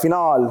ütleb ära,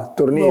 finaal,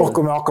 turniir.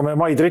 Kui me hakkame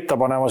maid ritta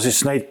panema,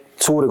 siis neid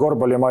suuri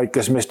korvpallimaid,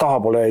 kes meist taha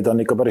pole jäid,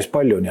 on ikka päris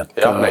palju. Nii et...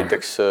 Ja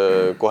näiteks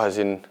kohe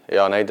siin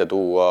hea näide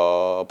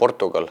tuua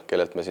Portugal,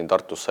 kellelt me siin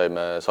Tartus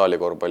saime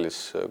saalikorvpallis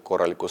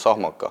korraliku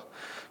sahmaka.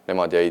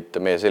 Nemad jäid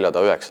meie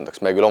seljada 9.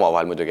 Me küll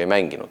omavahel muidugi ei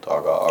mänginud,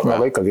 aga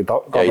ikkagi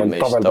jäid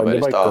meist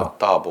tabelis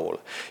tahapoole.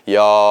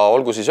 Ja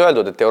olgu siis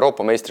öeldud, et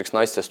Euroopa meistriks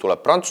naistes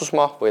tuleb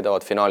Prantsusmaa,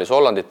 võidavad finaalis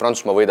Hollandit.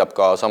 Prantsusmaa võidab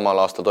ka samal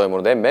aasta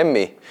toimunud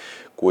MM-i,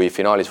 kui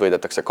finaalis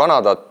võidetakse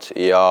Kanadat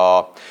ja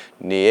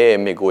nii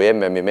EM-i kui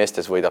MM-i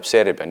meestes võidab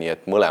Serbia, nii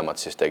et mõlemad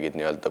siis tegid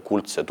nii-öelda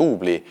kuldse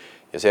duubli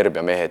ja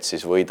Serbia mehed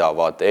siis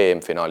võidavad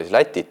EM-finaalis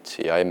Lätit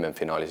ja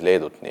MM-finaalis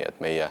Leedut, nii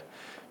et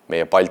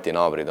meie Balti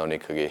naabrid on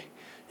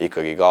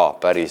ikkagi ka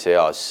päris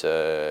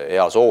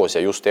hea soos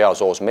ja just hea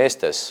soos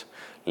meestes.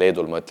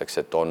 Leedul ma ütleks,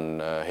 et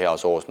on hea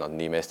soos nad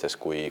nii meestes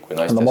kui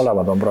naistes.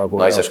 No,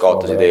 naised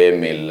kaotasid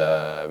EM-il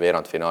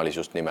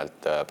veerandfinaalis just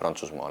nimelt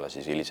Prantsusmaale,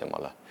 siis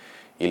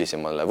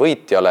hilisemale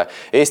võitjale.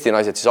 Eesti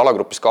naised siis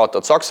alagrupis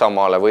kaotavad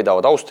Saksamaale,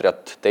 võidavad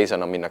Austriat,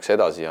 teisena minnakse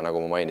edasi ja nagu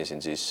ma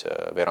mainisin, siis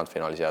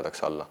veerandfinaalis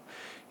jäädakse alla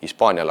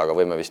Hispaaniale, aga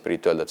võime vist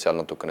Priit öelda, et seal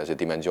natukene see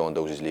dimensioon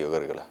tõusis liiga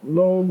kõrgele.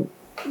 No,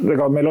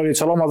 ega meil olid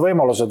seal omad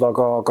võimalused,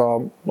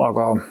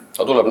 aga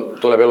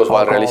tuleb elus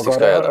vahel realistiks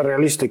ka jääda.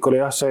 Realistlik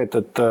oli jah see,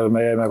 et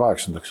me jäime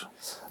 8.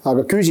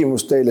 Aga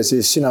küsimus teile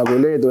siis, sina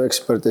kui Leedu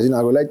ekspert ja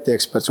sina kui Läti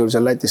ekspert, sul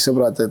seal Lätis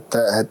sõbrad,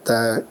 et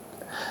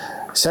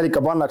seal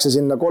ikka pannakse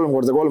sinna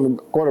 3x3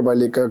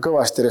 korvpalli ikka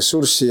kõvasti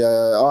ressurssi ja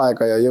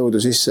aega ja jõudu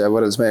sisse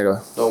võrreldes meiega.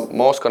 No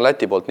ma oskan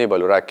Läti poolt nii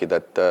palju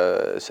rääkida, et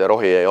see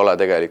rohi ei ole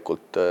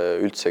tegelikult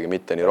üldsegi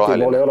mitte nii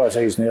roheline. Pool ei ole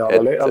seis nii,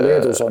 aga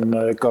Leedus on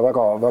ikka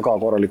väga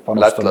korralik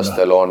panustamine.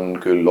 Lätlastel on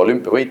küll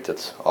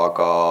olümpiavõitjad,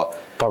 aga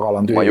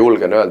ma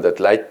julgen öelda, et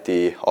Läti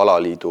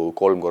alaliidu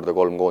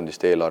 3x3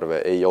 koondiste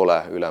eelarve ei ole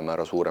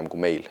ülemäära suurem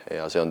kui meil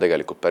ja see on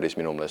tegelikult päris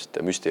minu meelest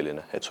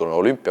müstiline, et sul on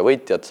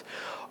olümpiavõitjad,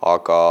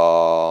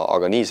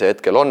 aga nii see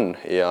hetkel on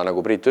ja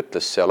nagu Priit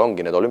ütles, seal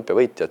ongi need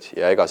olümpiavõitjad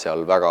ja ega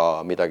seal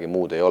väga midagi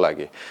muud ei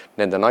olegi.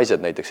 Nende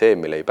naised näiteks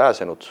EM-il ei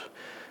pääsenud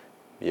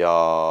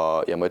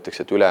ja ma ütleks,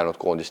 et ülejäänud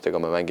koondistega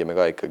me mängime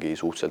ka ikkagi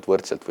suhteliselt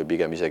võrdselt või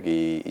pigem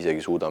isegi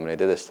suudame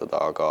neid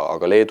edestada,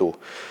 aga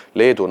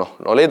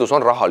Leedus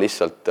on raha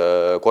lihtsalt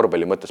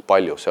korvpalli mõttes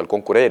palju, seal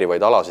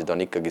konkureerivaid alasid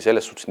on ikkagi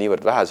selles suhtes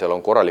niivõrd vähe, seal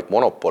on korralik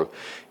monopol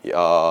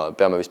ja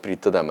peame vist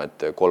Priit tõdema,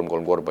 et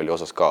 3x3 korvpalli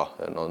osas ka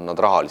nad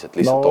rahaliselt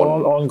lihtsalt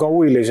on. On ka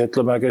huvilisi,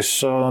 ütleme, kes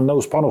on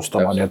nõus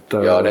panustama.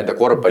 Ja nende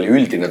korvpalli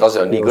üldine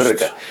tase on nii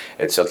kõrge,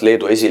 et sealt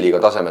Leedu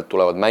esiliiga tasemelt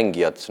tulevad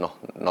mängijad,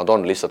 nad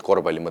on lihtsalt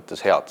korvpalli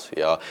mõttes head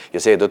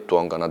ja seetõttu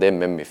on ka nad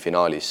MM-i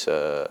finaalis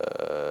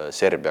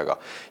Serbiaga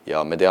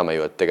ja me teame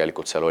ju, et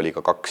tegelikult seal oli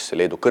ka 2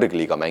 Leedu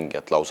kõrgliiga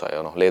mängijat lausa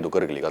ja Leedu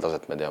kõrgliiga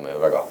taset me teame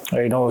ju väga.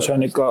 Ei see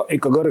on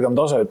ikka kõrgem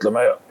tase,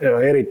 ütleme, ja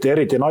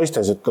eriti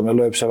naistes, ütleme,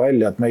 lööb see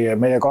välja, et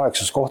meie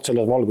 8. koht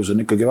selles valgus on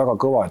ikkagi väga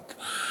kõva,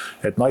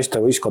 et naiste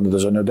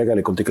võistkondades on ju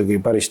tegelikult ikkagi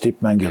päris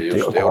tippmängijad.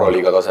 Just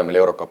Euroliiga tasemel,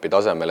 Eurocupi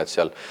tasemel, et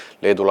seal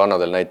Leedu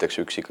lannadel näiteks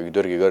üks ikkagi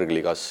Türgi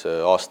kõrgliigas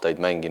aastaid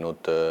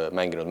mänginud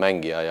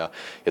mängija ja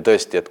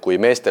tõesti, et kui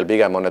meestel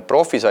pigem on need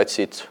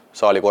profisatsid,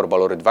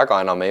 saalikorvpallurid väga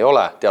enam ei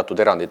ole, teatud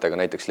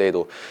eranditega näiteks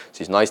Leedu,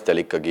 siis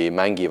naistel ikkagi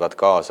mängivad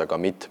kaasa ka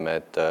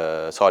mitmed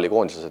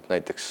saalikoondised,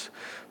 näiteks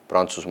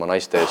Prantsusmaa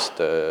naiste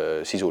eest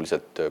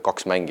sisuliselt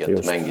 2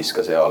 mängijat mängis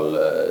ka seal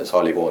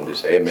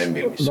saalikoondise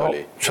MM-il, mis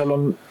oli. Seal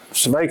on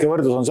väike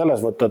võrdlus on selles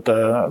võtta, et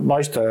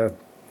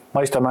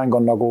naiste mäng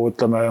on nagu,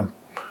 ütleme,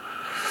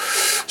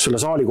 selle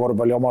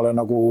saalikorvpalli omale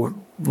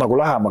nagu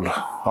lähemal,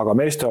 aga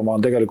meeste oma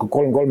on tegelikult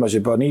 3-3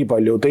 juba nii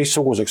palju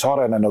teistsuguseks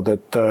arenenud,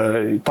 et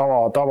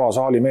tava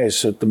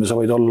saalimees, ütleme, sa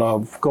võid olla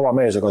kõva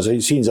mees, aga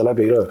siin see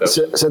läbi ei löö.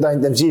 Seda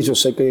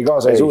intensiivsust sa ikkagi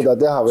kaasa ei suuda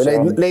teha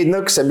või neid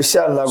nõkse, mis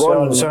seal nagu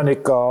on? See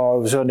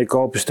on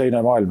ikka hoopis teine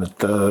maailm,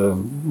 et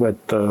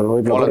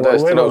võib-olla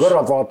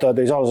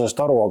kõrvaltvaatajad ei saa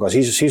sellest aru, aga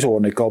sisu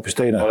on ikka hoopis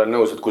teine. Olen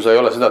nõus, et kui sa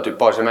ei ole seda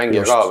tüpaaži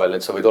mängija ka veel,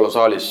 et sa võid olla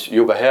saalis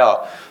jube hea,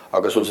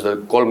 aga sul seda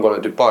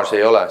 3-3 tüpaaži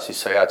ei ole, siis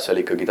sa jääd seal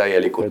ikkagi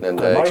täielikult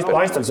nende ekspertidega.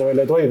 Naistel see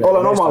veel ei toimi.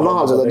 Olen omal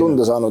nahal seda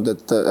tunda saanud,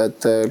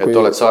 et kui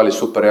oled saalis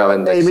super hea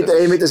vend.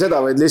 Ei mitte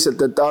seda, vaid lihtsalt,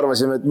 et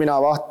arvasime, et mina,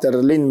 Vahter,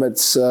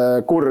 Lindmets,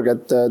 Kurg,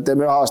 et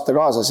teeme 1 aasta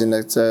kaasa siin,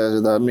 et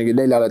seda mingi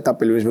 4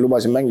 etapil, mis me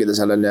lubasin mängida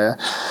seal on ja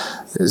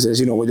see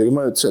sinu muidugi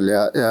mõjutusel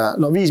ja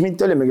 5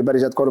 minti olimegi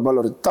päris head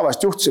korvpallurid.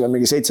 Tavaliselt juhtusime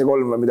mingi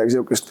 7-3 või midagi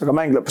siukest, aga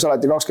mäng lõppes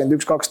alati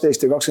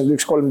 21-12 ja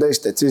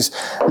 21-13, et siis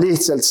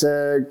lihtsalt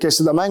see,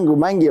 kes seda mängu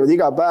mängivad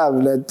iga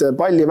päev, need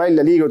palli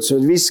välja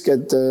liigutused,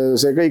 visked,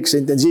 see kõik see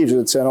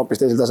intensiivsus, et see on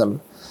hoopis teisel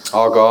tasemel.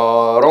 Aga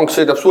rong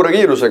sõidab suure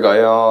kiirusega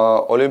ja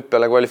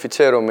olümpiale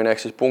kvalifitseerumine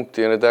ehk siis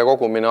punktide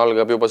kogumine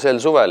algab juba sel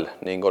suvel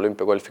ning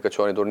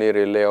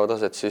olümpiakvalifikatsiooniturniiril leiavad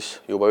aset siis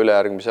juba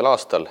ülejärgmisel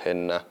aastal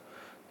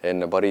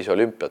enne Pariisi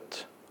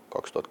olümpiat.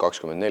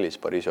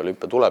 2024 Pariisi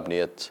olümpia tuleb,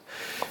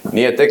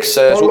 nii et eks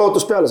on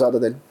lootus peale saada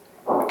teil?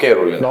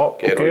 Keeruline,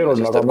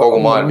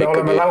 aga me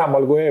oleme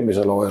lähemal kui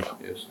eelmisel hooajal.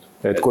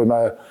 Et kui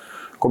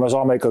me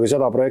saame ikkagi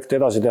seda projekti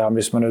edasi teha,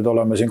 mis me nüüd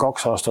oleme siin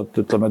 2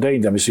 aastat ütleme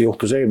teinud ja mis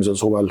juhtus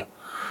eelmisel suvel,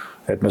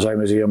 et me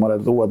saime siia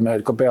mõned uued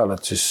mehed ka peale,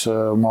 et siis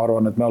ma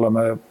arvan, et me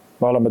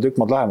oleme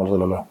tükk maad lähemal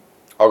sellele.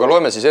 Aga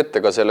loeme siis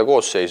ette ka selle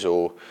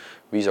koosseisu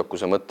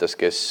viisakuse mõttes,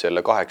 kes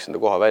selle 8.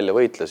 koha välja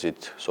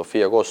võitlesid.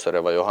 Sofia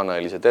Kossareva,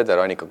 Johanna-Elise Teder,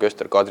 Annika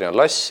Köster, Kadrian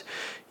Lass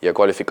ja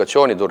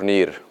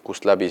kvalifikatsiooniturniir,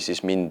 kust läbi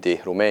siis mindi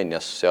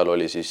Rumeenias. Seal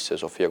oli siis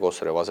Sofia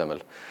Kossareva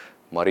asemel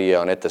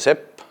Maria-Anette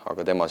Sepp,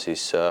 aga tema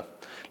siis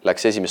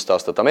läks esimest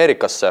aastat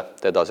Ameerikasse,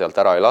 teda sealt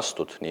ära ei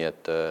lastud, nii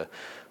et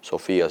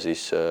Sofia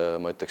siis,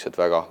 ma ütleks, et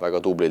väga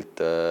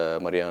tublilt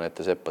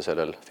Maria-Anette Seppa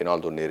sellel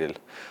finaalturniiril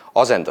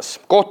asendas.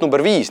 Koht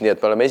number 5, nii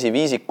et me oleme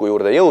esiviisiku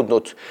juurde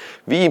jõudnud.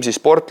 Viimsi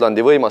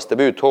Sportlandi võimas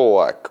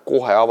debüüthooaeg,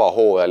 kohe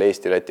avahooajal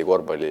Eesti-Läti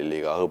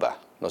korvpalliliiga hõbe.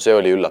 No see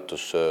oli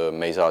üllatus,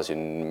 me ei saa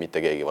siin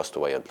mitte keegi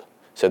vastu vaielda.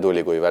 See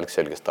tuli kui välk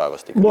selgest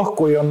taevast.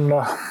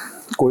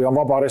 Kui on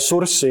vaba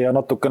ressurssi ja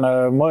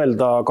natukene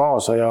mõelda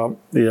kaasa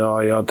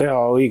ja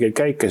teha õigeid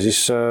käike,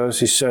 siis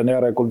see on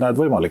järelikult näed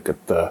võimalik,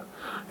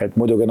 et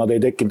muidugi nad ei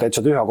tekkinud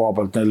täitsa tühja koha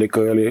pealt, neil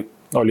ikka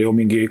oli ju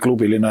mingi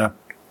klubiline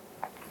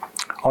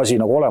asi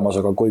nagu olemas,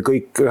 aga kui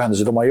kõik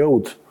ühendasid oma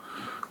jõud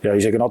ja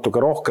isegi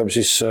natuke rohkem,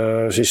 siis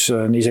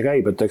nii see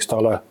käib, et eks ta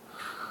ole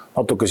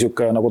natuke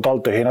siuke nagu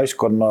Taltehi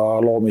naiskonna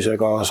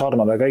loomisega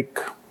sarnane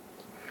käik.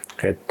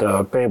 Et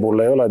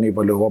Peebul ei ole nii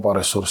palju vaba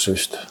ressurssi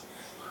vist.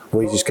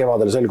 või siis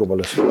kevadel selgub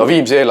alles. No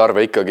Viimsi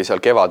eelarve ikkagi seal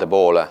kevade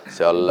poole,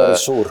 seal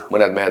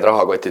mõned mehed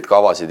rahakotid ka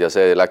avasid ja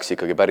see läks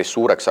ikkagi päris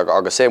suureks,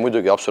 aga see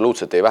muidugi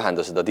absoluutselt ei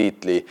vähenda seda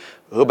tiitli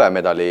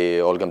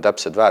hõbemedali, olgem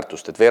täpsed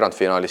väärtust, et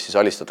veerandfinaalis siis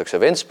alistatakse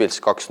Ventspils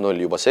 2-0,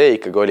 juba see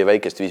ikkagi oli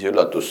väikest viisi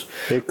üllatus.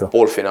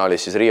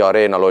 Poolfinaalis siis Riia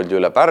Areenal oldi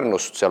üle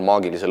Pärnust, seal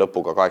maagilise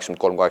lõpuga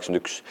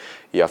 83-81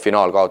 ja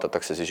finaal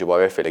kaotatakse siis juba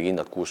VF-ile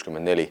kindlalt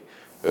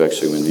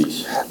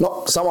 64-95. No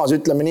samas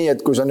ütleme nii,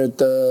 et kui sa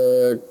nüüd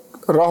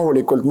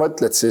rahulikult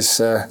mõtled,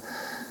 siis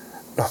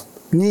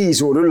nii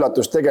suur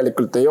üllatus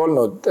tegelikult ei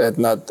olnud, et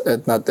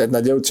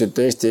nad jõudsid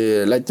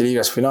Eesti-Läti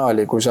liigas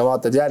finaali. Kui sa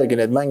vaatad järgi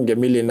neid mänge,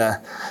 milline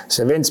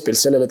see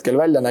Ventspils sellel hetkel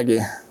välja nägi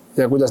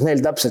ja kuidas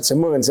neil täpselt see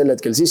mõõn sel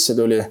hetkel sisse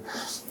tuli,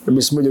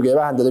 mis muidugi ei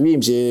vähendada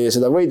Viimsi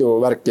seda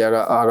võiduvärki,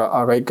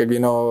 aga ikkagi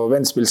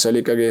Ventspils oli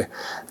ikkagi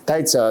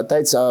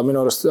täitsa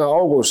minu arust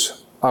augus,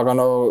 aga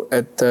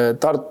et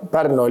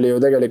Pärnu oli ju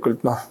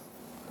tegelikult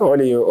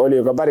oli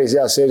ju ka päris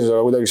heas seisus,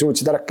 aga kuidagi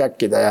suutsid ära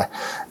käkkida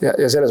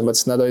ja selles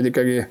mõttes nad olid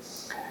ikkagi,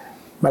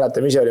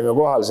 mäletame, ise olime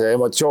kohal, see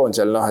emotsioon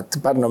seal, et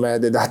Pärnu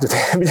mehed ei tahtnud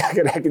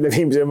midagi rääkida,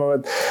 Viimsi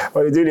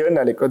olid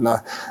üliõnnelikud,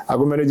 aga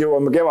kui me nüüd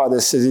jõuame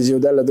kevadesse, siis ju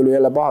tuli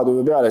jälle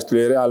pahatuju peale, siis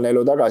tuli reaalne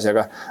elu tagasi,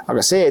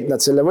 aga see, et nad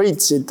selle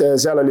võitsid,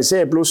 seal oli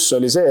see pluss,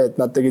 oli see, et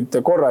nad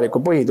tegid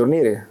korraliku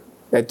põhiturniiri,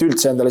 et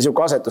üldse endale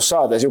siuke asetus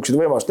saada ja siuksed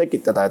võimalust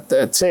tekitada,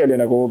 et see oli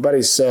nagu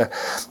päris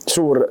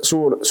suur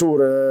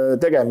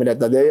tegemine, et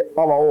nad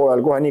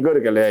avahooajal kohe nii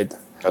kõrgele jäid.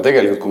 Ja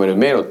tegelikult, kui me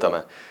nüüd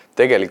meenutame,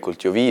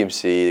 tegelikult ju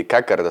Viimsi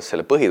käkerdas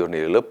selle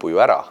põhiturniiri lõpu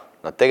ju ära.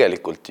 Nad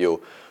tegelikult ju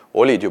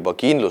olid juba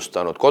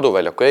kindlustanud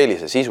koduväljaku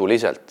eelise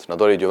sisuliselt. Nad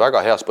olid ju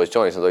väga heas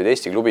positsioonis, nad olid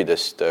Eesti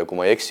klubidest, kui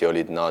ma ei eksi,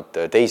 olid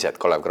nad teised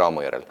Kalev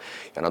Cramo järel.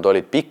 Ja nad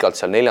olid pikalt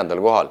seal 4.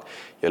 kohal.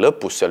 Ja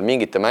lõpus seal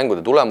mingite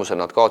mängude tulemusel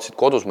nad kaotsid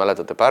kodus,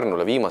 mäletate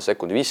Pärnule viimase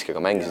sekundi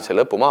viskega, mängisid see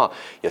lõpu maha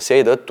ja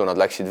seetõttu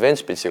nad läksid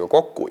Ventspilsiga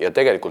kokku ja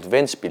tegelikult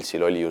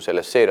Ventspilsil oli ju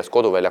selles seerias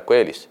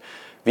koduväljaku eelis.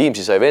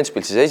 Viimsi sai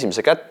Ventspilsis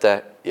esimese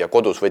kätte ja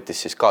kodus võttis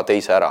siis ka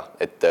teise ära.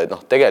 Et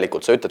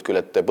tegelikult sa ütled küll,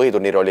 et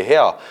põhiturniir oli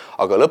hea,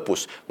 aga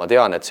lõpus ma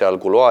tean, et seal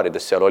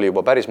kuluaarides seal oli juba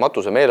päris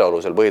matuse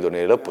meeleolu seal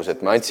põhiturniiri lõpus, et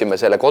me andsime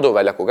selle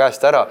koduväljaku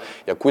käest ära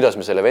ja kuidas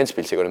me selle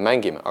Ventspilsiga nüüd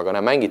mängime, aga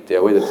mängiti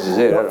ja võideti see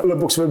seeri ära.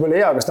 Lõpuks võib-olla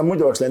hea, kas ta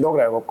muidu oleks läinud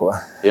Ogrega kokku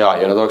või? Ja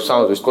nad oleks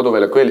saanud vist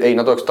koduväljaku eelis, ei,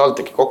 nad oleks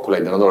TalTechi kokku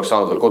läinud ja nad oleks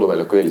saanud veel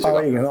koduväljaku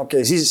eelisega.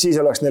 Okei, siis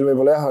oleks neil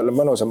võib-olla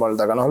mõnusam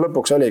olnud, aga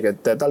lõpuks oligi,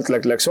 et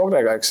TalTech läks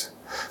Ogrega, eks?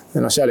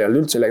 Ja seal ei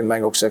olnud üldse läinud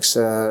mänguks, eks?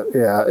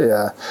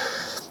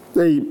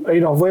 Ei,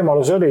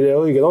 võimalusi oli ja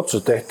õiged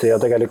otsused tehti ja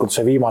tegelikult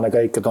see viimane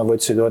käik, et nad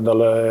võtsid ju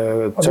endale...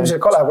 Aga mis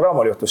Kalev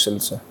Cramol juhtus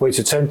üldse?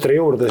 Võtsid tsentri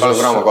juurde. Kalev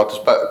Cramo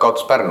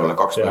kaotas Pärnule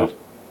 2-0.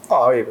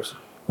 Õigus.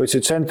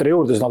 Võtsid tsentri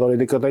juurde, siis nad olid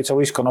ikka täitsa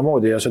võistkonna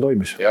moodi ja see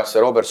toimis. Jah,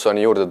 see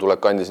Robertsoni juurde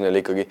tulek andis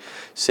neile ikkagi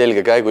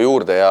selge käigu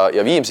juurde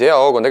ja Viimsi hea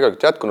hoog on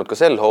tegelikult jätkunud ka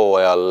sel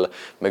hooajal.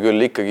 Me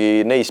küll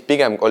ikkagi neis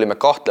pigem olime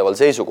kahtleval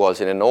seisukohal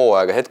siin enne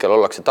hooaega, hetkel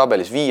ollakse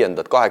tabelis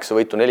 5. 8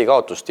 võitu 4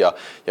 kaotust ja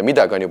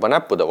midagi on juba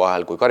näppude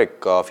vahel, kui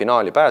karika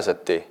finaali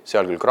pääseti,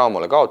 seal küll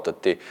Cramole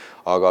kaotati,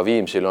 aga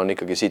Viimsil on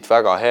ikkagi siit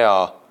väga hea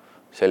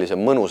sellise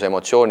mõnus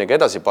emotsiooniga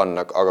edasi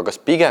panna, aga kas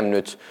pigem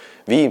nüüd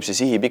Viimsi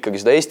sihib ikkagi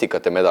seda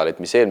Estikate medalit,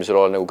 mis eelmisel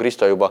olel, nagu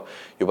Kristo juba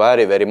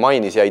ääriveri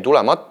mainis, jäi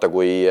tulemata,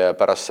 kui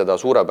pärast seda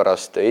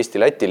suurepärast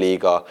Eesti-Läti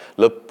liiga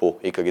lõppu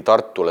ikkagi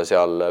Tartule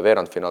seal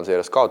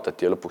veerandfinaalseerias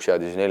kaotati ja lõpuks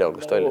jäädi siis 4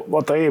 hulgast välja.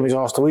 Vaata, eelmise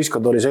aasta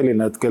võistkond oli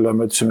selline, et kelle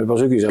me ütlesime juba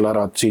sügisel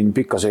ära, et siin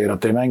pikka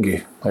seirat ei mängi,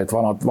 et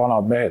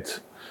vanad mehed.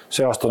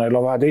 See aasta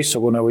neil on vähe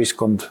teistsugune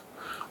võistkond,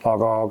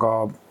 aga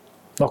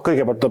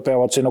kõigepealt nad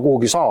peavad sinna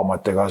kuhugi saama,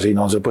 et ega siin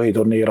on see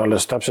põhiturniir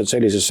alles täpselt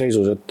sellises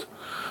seisus, et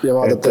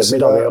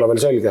midagi ei ole veel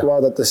selge.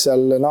 Vaadates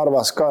seal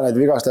Narvas ka need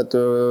vigastatu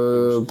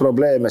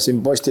probleeme,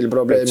 siin postil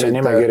probleemid. See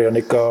nimekiri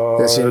on ikka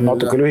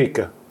natuke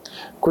lühike.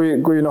 Kui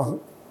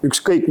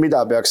ükskõik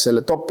mida peaks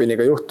selle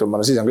topiniga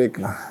juhtuma, siis on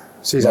kõik.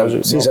 Siis on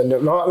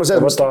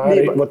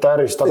võta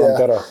ärist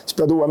tagant ära. Siis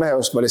pead uue mehe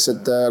ostma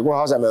lihtsalt kohe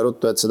aseme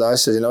ruttu, et seda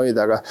asja sinna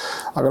hoida,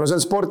 aga see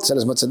on sport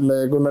selles mõttes, et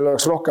kui meil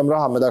oleks rohkem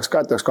raha, me tahaks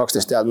ka, et oleks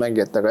 12 head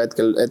mängijat, aga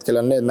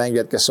hetkel on need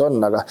mängijad, kes on,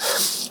 aga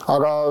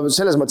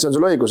selles mõttes on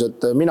sul õigus,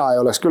 et mina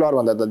ei oleks küll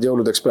arvanud, et nad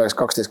jõuludeks praegu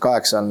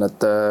 12-8 on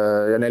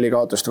ja 4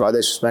 kaotust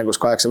 12 mängus,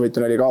 8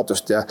 võitu 4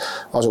 kaotust ja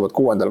asuvad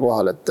 6.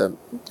 kohal,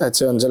 et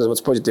see on selles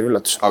mõttes positiivne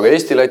üllatus. Aga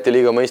Eesti-Läti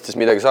liiga mõistes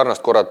midagi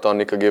sarnast korrata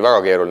on ikkagi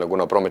väga keeruline,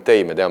 kuna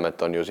Prometei, me teame,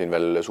 et on ju siin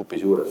veel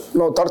supis juures.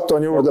 No Tartu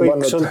on juurde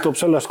pannud. Kõik sõltub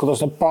sellest,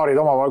 kuidas need paarid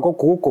omavahel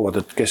kokku kukuvad,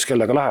 et kes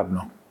kellega läheb.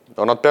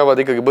 No nad peavad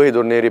ikkagi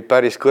põhiturniiri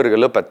päris kõrge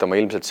lõpetama,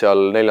 ilmselt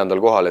seal 4.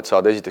 kohal, et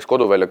saada esiteks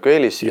koduväljaku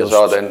eelis ja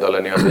saada endale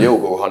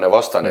jõukohane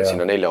vastane, et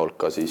sinna 4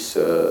 hulka siis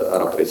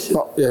ära pressi.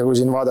 No, ja kui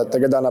siin vaadata,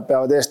 keda nad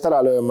peavad eest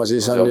ära lööma,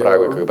 siis on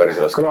praegu ikkagi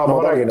päris raske.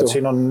 Ma räägin, et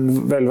siin on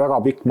veel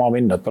väga pikk maa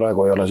minna, et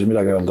praegu ei ole siin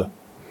midagi öelda.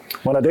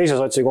 Mõne teise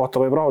satsi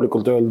kohta võib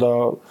rahulikult öelda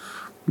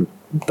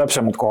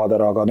täpsemad kohad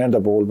ära, aga nende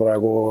puhul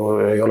praegu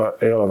ei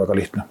ole väga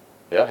lihtne.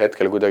 Jah,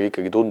 hetkel kuidagi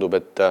ikkagi tundub,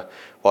 et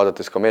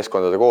vaadates ka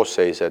meeskondade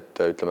koosseis,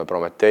 et ütleme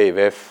Prometei,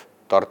 VF,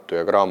 Tartu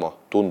ja Cramo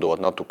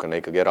tunduvad natukene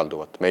ikkagi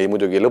eralduvat. Me ei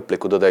muidugi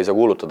lõplikku tõde ei saa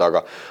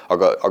kuulutada,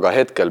 aga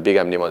hetkel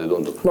pigem niimoodi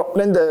tundub. No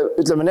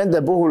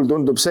nende puhul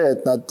tundub see,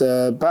 et nad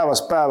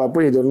päevast päeva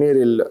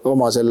põhiturniiril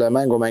oma selle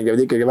mängu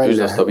mängivad ikkagi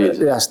välja.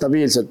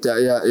 Stabiilselt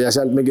ja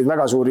sealt mingid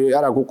väga suuri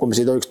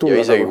ärakukkumisi ei tohiks tulla.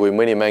 Ja isegi kui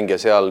mõni mängija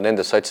seal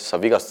nendes satsis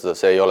saab vigastada,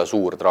 see ei ole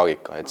suur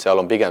traagika, et seal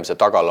on pigem see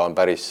tagala on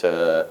päris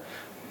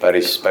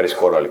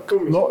korralik.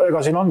 No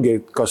ega siin ongi,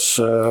 kas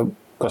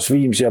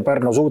Viimsi ja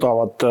Pärnu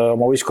suudavad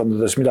oma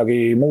võistkondades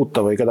midagi muuta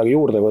või kedagi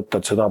juurde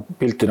võtta, et seda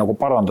pilti nagu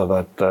parandada,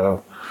 et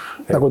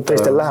nagu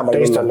teistel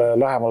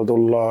lähemal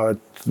tulla,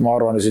 et ma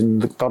arvan, siin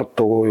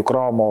Tartu,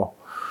 Cramo,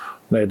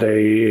 need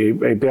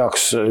ei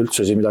peaks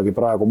üldse siin midagi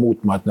praegu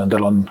muutma, et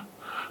nendel on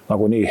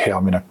nagu nii hea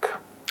minek.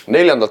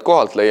 4.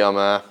 kohalt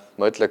leiame,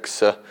 ma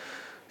ütleks,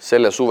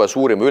 selle suve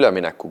suurima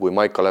ülemineku, kui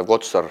Maik-Kalev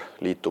Kotsar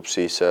liitub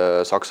siis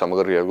Saksamaa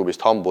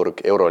kõrgliigaklubist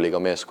Hamburg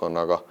Euroliiga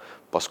meeskonnaga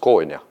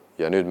Baskonia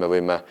ja nüüd me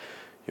võime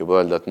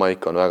juba öelda, et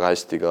Maik on väga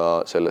hästi ka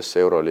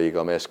sellesse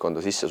Euroliiga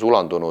meeskonda sisse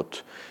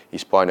sulandunud.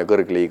 Hispaania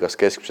kõrgliigas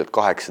keskmiselt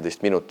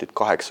 18 minutit,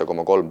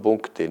 8,3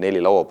 punkti,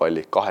 4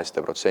 lauapalli,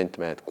 2%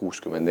 mehed,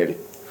 64.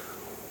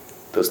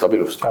 Tõstab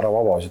ilusti. Ära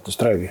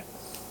vabasitest räägi.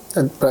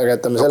 Praegu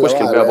jätame selle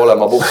kuskil peab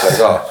olema puhver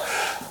ka.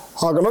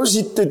 Aga no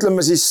siit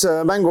ütleme siis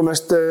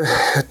mängumeeste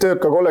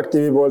tööka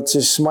kollektiivi poolt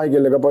siis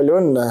Maigile ka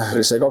palju õnne.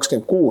 See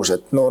 26,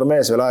 et noor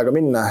mees veel aega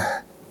minna.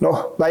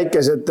 Noh,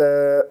 väikesed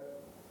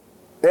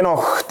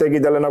Enoh tegi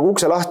talle nagu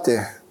ukse lahti,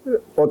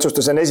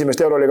 otsustas enne esimest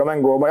Euroliiga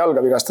mängu oma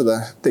jalga vigastada,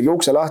 tegi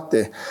ukse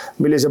lahti,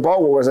 millise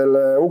pauguga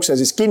selle ukse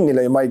siis kinni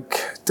lõi Maik,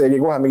 tegi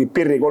kohe mingi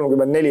pirri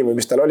 34 või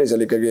mis tal oli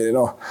seal ikkagi,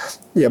 noh.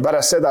 Ja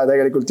pärast seda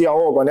tegelikult hea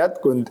hoog on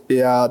jätkunud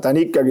ja ta on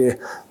ikkagi,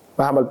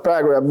 vähemalt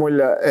praegu jääb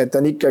mulje, et ta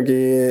on ikkagi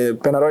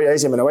Benaroya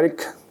esimene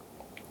valik,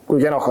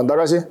 kui Enoh on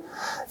tagasi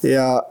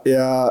ja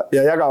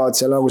jagavad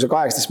seal nagu see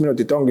 18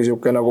 minutit ongi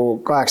siuke nagu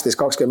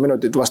 18-20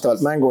 minutit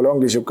vastavalt mängule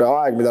ongi siuke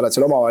aeg, mida nad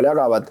seal omavahel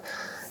jagavad.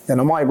 Ja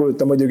no ma ei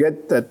kujuta muidugi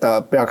ette, et ta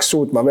peaks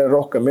suutma veel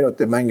rohkem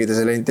minutit mängida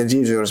selle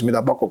intensiivse juures,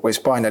 mida pakub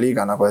Hispaania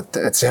liiga, nagu et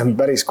see on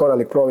päris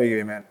korralik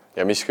proovikivi meil.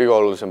 Ja mis kõige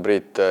olulisem,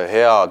 Priit,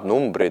 head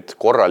numbrid,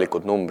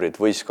 korralikud numbrid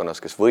võistkonnas,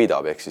 kes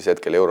võidab, ehk siis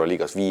hetkel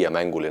Euroliigas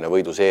 5-mänguline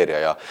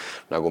võiduseeria ja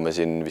nagu me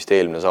siin vist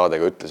eelmine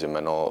saadega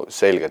ütlesime, no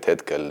selgelt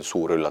hetkel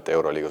suur üllata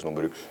Euroliigas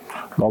number 1.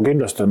 No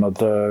kindlasti on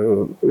nad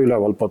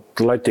üleval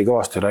poolt lati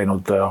kõvasti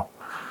läinud ja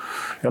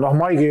noh,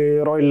 Maigi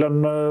roll on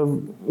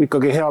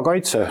ikkagi hea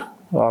kaitse,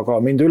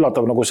 aga mind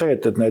üllatab nagu see,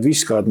 et need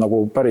viskajad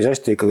nagu päris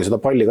hästi ikkagi seda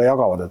palli ka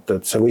jagavad,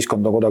 et see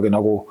võistkond on kuidagi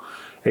nagu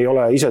ei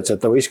ole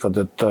isetseta võistkond,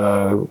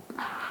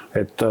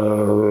 et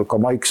ka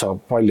Maik saab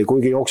palli,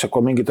 kuigi jookseb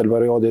ka mingitel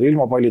perioodil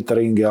ilma pallita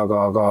ringi,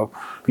 aga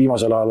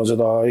viimasel ajal on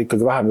seda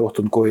ikkagi vähem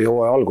juhtunud kui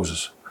hooaja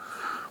alguses.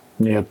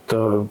 Nii et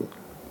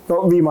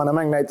no viimane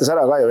mäng näitas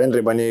ära ka ju,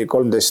 Henri pani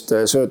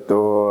 13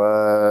 söötu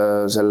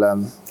selle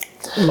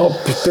no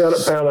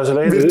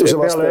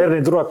peale Erni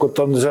tulekut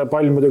on see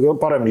pall muidugi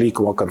paremini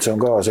liikuma hakanud, see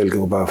on ka selge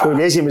kui päev.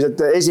 Kuigi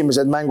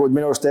esimesed mängud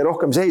minu arust ei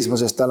rohkem seisma,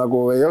 sest ta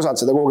nagu ei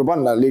osanud seda kuhugi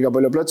panna, liiga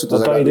palju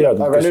plötsutas.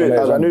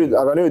 Aga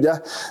nüüd jah,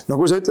 no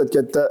kui sa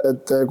ütledki,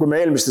 et kui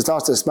me eelmistest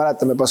aastast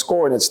mäletame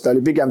Baskoniat, siis ta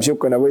oli pigem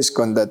siukene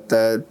võistkond, et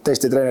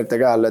teiste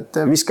treenerite käel,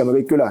 et viskame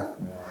kõik üle.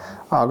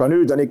 Aga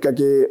nüüd on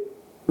ikkagi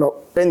no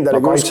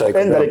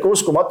endalik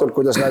uskumatult,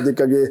 kuidas nad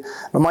ikkagi,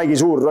 no Maigi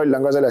suur roll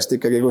on ka sellest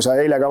ikkagi, kui sa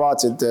eile ka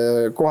vaatsid,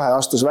 kohe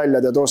astus välja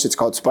ja Tossits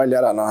kaotas palli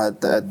ära, noh,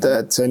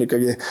 et see on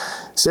ikkagi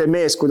see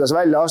mees, kuidas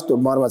välja astub,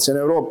 ma arvan, et see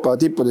on Euroopa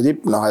tippude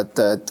tipp, noh,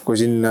 et kui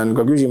siin on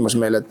ka küsimus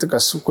meil, et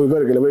kas, kui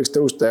kõrgele võiks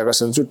tõusta ja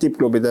kas on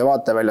tippklubide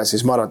vaateväljas,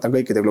 siis ma arvan, et on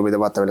kõikide klubide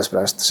vaateväljas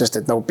praegust,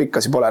 sest et nagu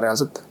pikkasi pole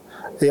reaalselt.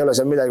 Ei ole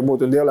seal midagi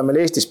muutunud, ei ole meil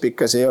Eestis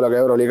pikkasi, ei ole ka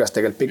Euroliigas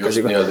tegelikult pikkasi.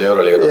 Just nii-öelda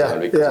Euroliiga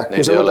tasemel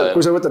pikkasi.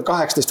 Kui sa võtad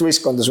 18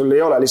 võistkonda, sul ei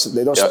ole lihtsalt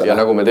neid osta. Ja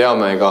nagu me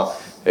teame,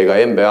 ega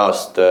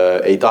NBA-st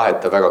ei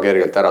taheta väga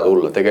kergelt ära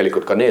tulla.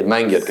 Tegelikult ka need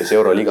mängijad, kes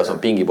Euroliigas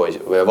on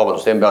pingipoisid, või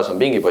vabandust, NBA-s on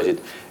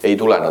pingipoisid, ei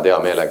tule nad hea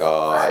meelega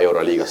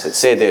Euroliigasse. Et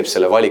see teeb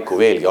selle valiku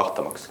veelgi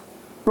ahtamaks.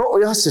 No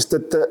jah, sest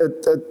et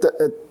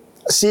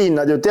siin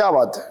nad ju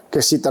teavad,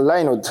 kes siit on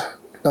läinud,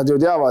 nad ju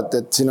teavad,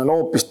 et siin on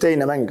hoopis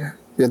teine mäng.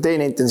 Ja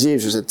teine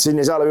intensiivsus, et siin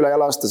ei saa üle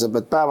jala aasta, sa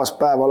pead päevast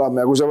päeva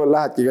olema ja kui sa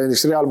lähedki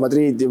näiteks Real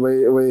Madridi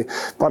või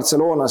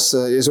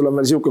Barcelonasse ja sul on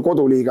veel siuke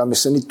koduliiga,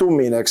 mis on nii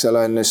tummine, eks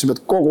ole, siis sa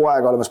pead kogu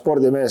aeg olema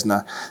spordimeesna.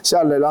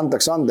 Seal neile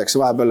antakse andeks,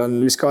 vahepeal on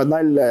viskavad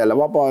nalja, jälle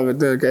vaba,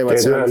 käivad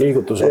seal.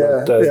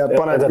 Ja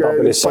paned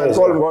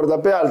 3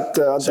 korda pealt,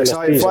 antakse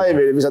high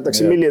five'i,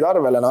 visatakse millid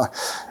arvele, noh.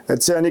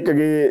 Et see on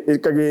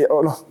ikkagi,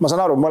 noh, ma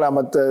saan aru,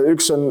 mõlemad,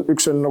 üks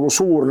on nagu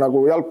suur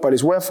nagu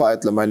jalgpallis UEFA,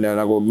 ütleme,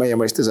 nagu meie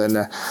mõistes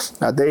on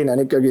ja teine on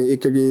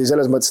ikkagi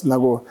selles mõttes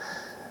nagu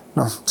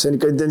noh, see on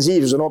ikka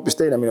intensiivsus on hoopis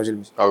teine minu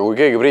silmis. Aga kui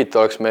keegi Priit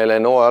oleks meile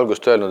hooaja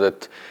algust öelnud,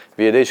 et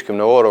 15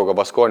 vooruga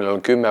Baskonial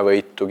on 10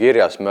 võitu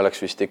kirjas, me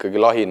oleks vist ikkagi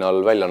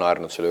lahinal välja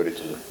naernud selle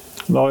ürituse.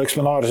 No eks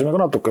me naersime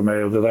ka natuke, me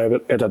teda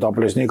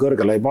edetabelis nii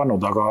kõrgele ei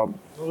pannud,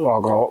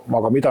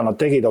 aga mida nad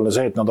tegid, oli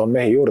see, et nad on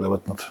mehi juurde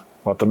võtnud.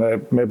 Vaata,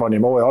 me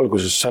panime hooaja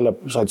alguses selle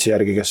satsi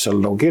järgi, kes seal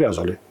nagu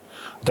kirjas oli.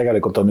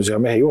 tegelikult on ju siia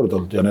mehi juurde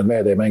olnud ja need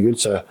mehed ei mängi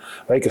üldse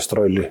väikest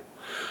rolli.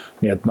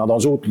 Nii et nad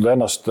on suutnud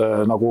ennast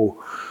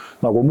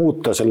nagu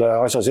muuta selle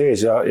asja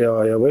sees ja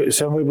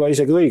see on võib-olla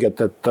isegi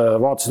õiget, et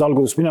vaatasid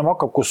alguses minema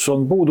hakkab, kus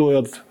on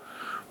puudujad.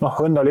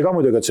 Õnne oli ka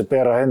muidugi, et see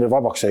Peere Henri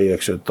vabaks jäi,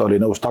 eks, et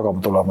oli nõus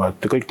tagama tulema,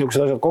 et kõik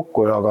niisugused asjad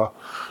kokku, aga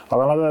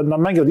nad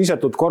mängivad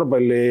isetut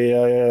korvpalli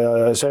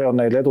ja see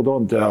on neil edu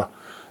toonud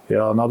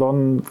ja nad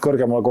on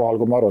kõrgemal kohal,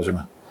 kui me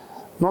arvasime.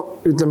 No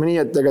ütleme nii,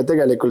 et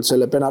tegelikult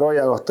selle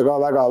Benaroya kohta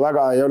ka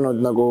väga ei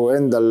olnud nagu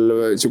endal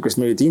niisugust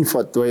mingit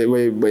infot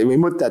või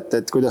mõtet,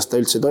 et kuidas ta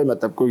üldse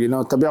toimetab, kuigi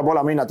ta peab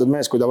olema hinnatud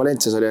mees, kui ta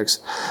Valencias oli,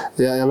 eks.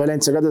 Ja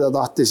Valencia ka teda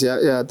tahtis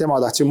ja tema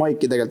tahtis ju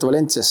Maiki tegelikult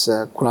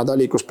Valenciasse, kuna ta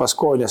liikus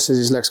Baskooniasse,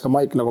 siis läks ka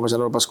Maik, nagu ma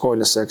saan aru,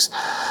 Baskooniasse, eks.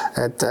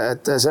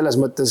 Et selles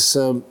mõttes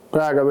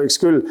praegu võiks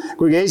küll,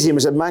 kuigi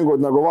esimesed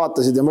mängud nagu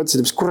vaatasid ja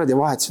mõtlesid, mis kuradi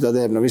vahet seda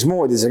teeb, no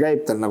mismoodi see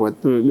käib tal nagu,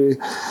 et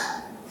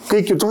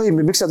kõik ju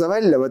toimib, miks seda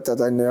välja võtad,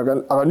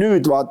 aga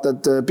nüüd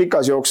vaatad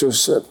pikas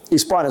jooksus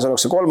Hispaanias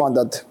oleks see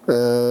 3.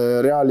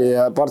 Reali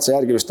ja Barca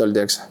järgi vist oldi,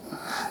 eks.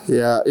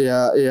 Ja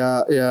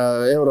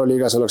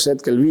Euroliigas oleks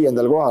hetkel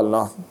 5. kohal,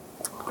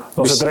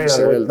 No see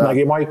treener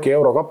nägi Maiki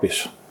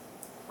Eurokapis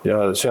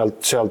ja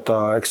sealt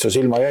ta, eks see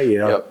silma jäi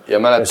ja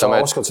sa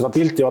oskad seda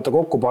pilti vaata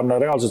kokku panna,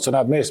 reaalselt sa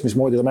näed meest,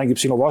 mismoodi ta mängib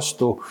sinu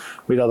vastu,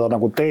 mida ta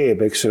nagu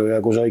teeb, eks ju,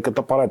 ja kui sa ikka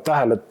paned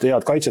tähele, et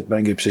head kaitset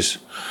mängib,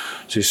 siis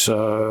siis sa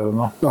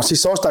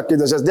ostadki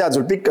ta sealt tead,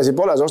 sul pikkasi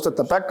pole, sa ostad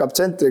ta back-up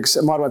tsentriks,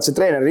 ma arvan, et see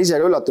treener ise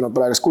ka üllatunud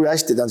praegu, kui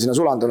hästi ta on sinna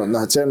sulandunud,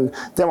 et see on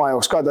tema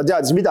jaoks ka, ta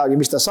teadis midagi,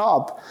 mis ta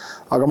saab,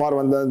 aga ma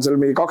arvan, ta on seal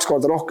mingi 2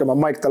 korda rohkem on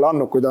Maik talle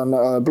andnud, kui ta on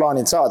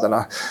plaaninud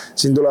saada.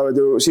 Siin tulevad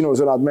ju sinu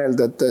sõnad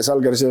meelde, et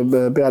Salgersi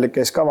pealik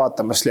käis ka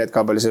vaatamas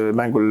Lietkabeli see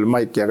mängul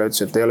Maiki, aga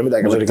ütles, et ei ole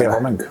midagi. See oli kehva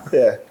mäng.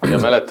 Ja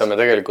mäletame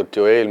tegelikult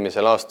ju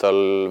eelmisel aastal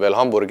veel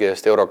Hamburgi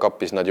eest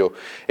Eurokapis nad ju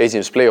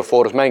esimeses play-off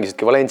voorus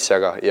mängisidki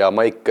Valenciaga ja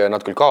Maik nad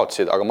küll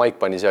kaotsid, aga Maik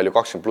pani seal ju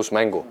 20+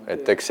 mängu,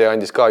 et eks see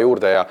andis ka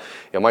juurde ja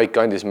Maik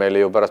andis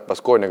meile ju pärast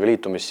Baskooniaga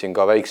liitumist siin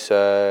ka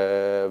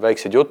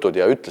väiksed jutud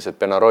ja ütles, et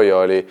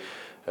Benaroyal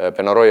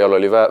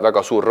oli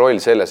väga suur roll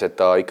selles, et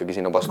ta ikkagi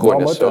sinna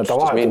Baskooniasse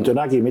otsustas minna. Ta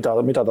nägi,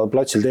 mida ta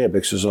platsil teeb,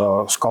 eks ju, sa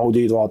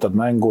skaudid, vaatad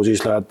mängu,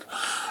 siis lähed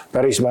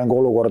päris mängu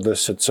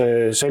olukordadesse, et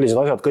sellised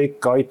asjad kõik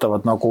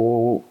aitavad nagu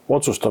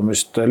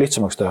otsustamist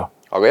lihtsamaks teha.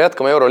 Aga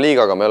jätkame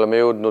Euroliigaga, me oleme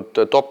jõudnud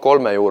top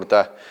 3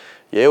 juurde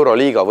ja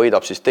Euroliiga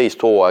võidab siis 2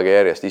 hooaega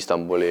järjest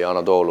Istanbuli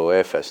Anadolu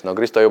EFS. No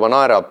Kristo juba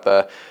naerab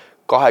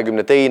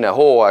 22.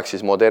 hooaeg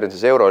siis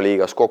modernses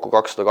Euroliigas kokku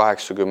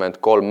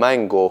 283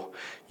 mängu,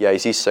 jäi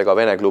sisse ka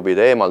Vene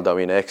klubide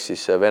eemaldamine ehk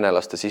siis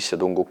venelaste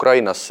sissetung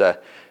Ukrainasse.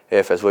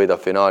 EFS võidab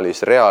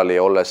finaalis Reali,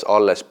 olles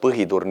alles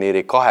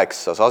põhiturniiri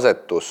 8.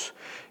 asetus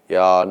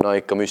ja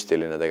ikka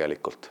müstiline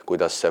tegelikult,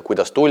 kuidas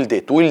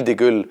tuldi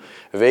küll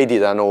veidi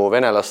tänu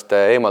venelaste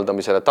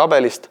eemaldamisele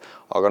tabelist,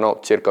 aga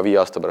circa 5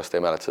 aasta pärast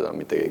ei mäleta seda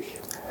mitte keegi.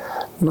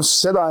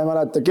 Seda ei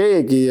mäleta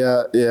keegi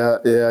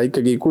ja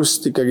ikkagi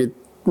kust ikkagi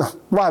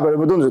vahepeal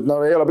juba tundus, et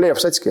ei ole play-off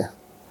satski.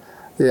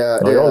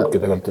 Ei olnudki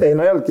tegelikult. Ei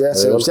olnudki, jah.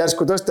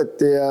 Järsku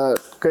tõsteti ja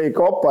kõik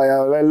opa ja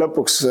veel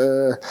lõpuks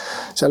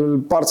seal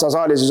Partsa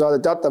saalis ju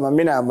saadeti Atamäe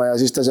minema ja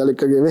siis ta seal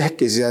ikkagi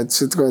vehkis ja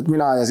et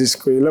mina ja siis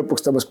kui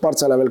lõpuks tõmbas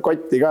Partsale veel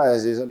kotti ka ja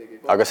siis oligi.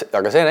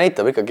 Aga see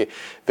näitab ikkagi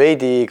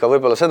veidi ka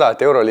võib-olla seda,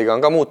 et Euroliiga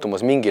on ka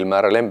muutumas mingil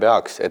määral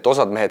NBA-ks, et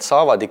osad mehed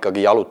saavad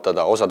ikkagi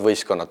jalutada, osad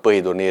võistkonnad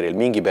põhiturniiril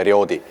mingi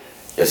perioodi.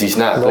 Ja siis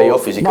näeb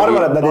play-offis ikkagi...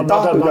 Ma arvan, et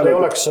nad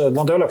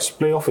ei oleks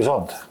play-offi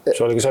saanud.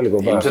 See oli ka selge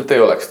päev. Ilmselt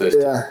ei oleks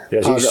tõesti.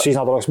 Ja siis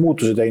nad oleks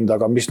muutusi teinud,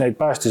 aga mis neid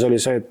päästis oli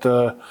see, et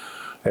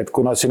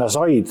kui nad sinna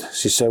said,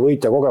 siis see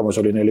võitja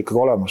kogemus oli neil ikkagi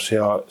olemas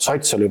ja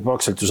sats oli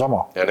praktiliselt ju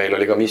sama. Ja neil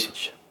oli ka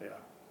Misic,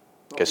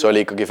 kes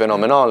oli ikkagi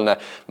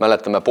fenomenaalne.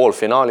 Mäletame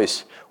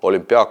poolfinaalis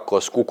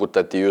Olümpiakos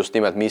kukutati just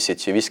nimelt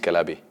Misic'i viske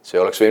läbi.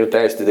 See oleks võinud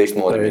täiesti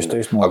teistmoodi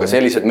minna. Aga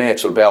sellised mehed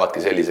sul peavadki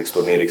selliseks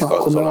turniiriks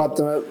kaasas olema.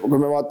 Kui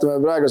me vaatame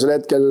praegusel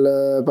hetkel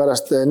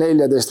pärast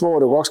 14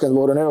 vooru, 20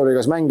 vooru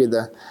Euroliigas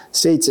mängida,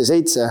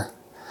 7-7,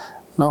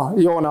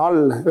 joone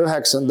all,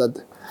 9.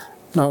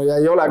 Ja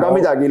ei ole ka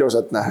midagi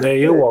ilusat.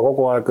 Ei jõua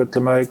kogu aeg,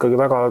 ütleme ikkagi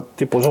väga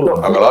tipus olla.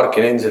 Aga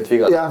Larkin endiselt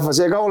vigad. Jah,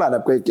 see ka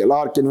oleneb kõik.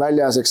 Larkin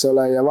väljas, eks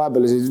ole, ja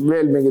vahepeal siis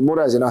veel mingid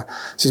muresi.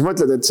 Siis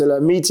mõtled, et selle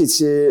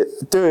Mitsitsi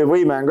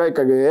töövõime on ka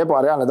ikkagi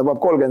ebareaalne. Ta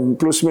peab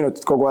 30+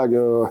 minutit kogu aeg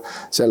ju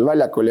seal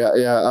väljakul.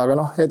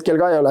 Aga hetkel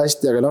ka ei ole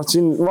hästi. Aga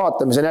siin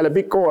vaatame, see on jälle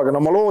pikk hooaeg.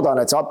 Ma loodan,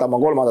 et see Atamaa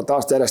 3.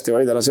 aasta järjest ei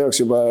võida. See oleks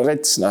juba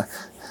rets.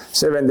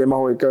 See vend ei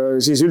mahu ikka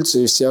siis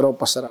üldse vist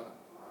Euroopasse ära.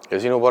 Ja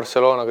sinu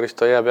Barcelona,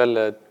 Kristo, jääb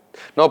jälle...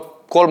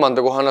 3.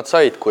 koha nad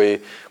said, kui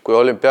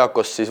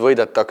Olümpiakos siis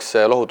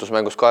võidetakse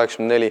lohutusmängus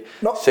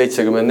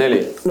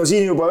 84-74.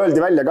 Siin juba öeldi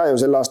välja ka ju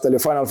sel aastal ja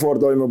Final Four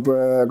toimub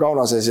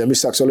Kaunases ja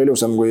mis saaks olla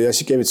ilusam, kui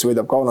Jassikevits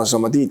võidab Kaunases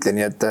oma tiitli,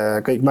 nii et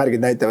kõik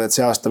märgid näitavad, et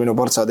see aasta minu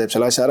Partsa teeb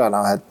selle asja ära.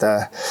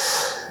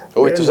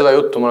 Huvitav seda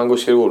juttu ma olen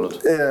kuskil kuulnud.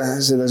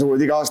 Seda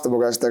suud iga aasta mu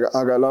käest,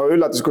 aga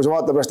üllatus, kui sa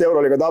vaata pärast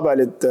Euroliiga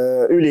tabelit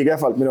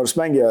ülikehvalt minu arust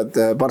mängivad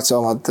Partsa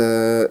omad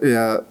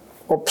ja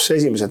hops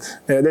esimesed.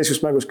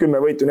 14 mängus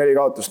 10 võitu, 4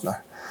 kaotust.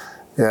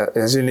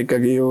 ja siin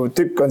ikkagi ju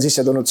tükk on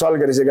sisse tulnud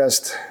Salgerise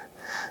käest,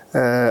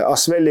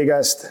 Asvelli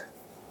käest,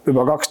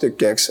 juba 2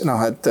 tükki, eks,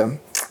 et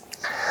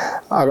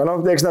aga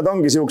eks nad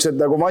ongi siuksed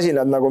nagu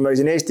masinad, nagu me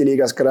siin Eesti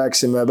liigas ka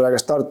rääkisime,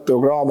 praegust Tartu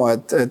Graamo,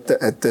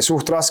 et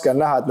suht raske on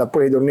näha, et nad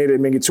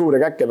põhiturniiril mingit suure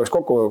käkke peaks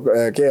kokku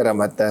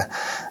keerama, et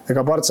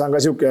ega Partsa on ka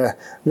siuke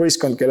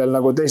võistkond, kellel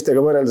nagu teistega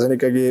võrreldes on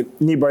ikkagi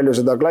nii palju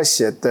seda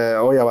klassi, et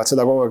hoiavad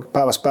seda kogu aeg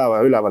päevast päeva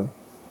üleval.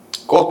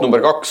 Koht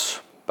number 2,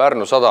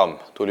 Pärnu Sadam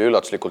tuli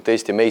üllatuslikult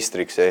Eesti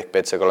meistriks ehk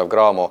BC Kalev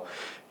Cramo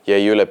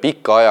jäi üle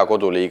pika aja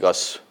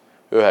koduliigas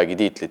ühegi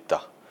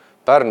tiitlita.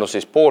 Pärnu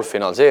siis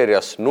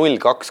poolfinaalseerias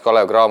 0-2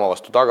 Kalev Cramo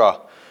vastu taga.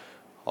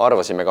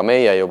 Arvasime ka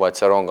meie juba, et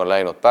see rong on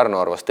läinud. Pärnu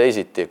arvas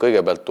teisiti.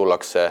 Kõigepealt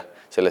tullakse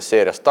sellest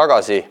seeriast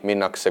tagasi,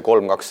 minnakse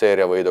 3-2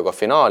 seeriavõiduga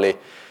finaali.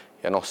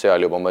 Ja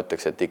seal juba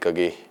mõtleks, et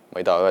ikkagi, ma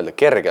ei taha öelda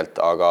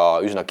kergelt,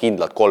 aga üsna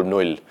kindlalt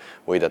 3-0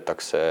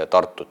 võidetakse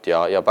Tartut.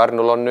 Ja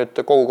Pärnul on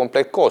nüüd kogu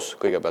komplekt koos.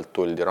 Kõigepealt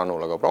tuldi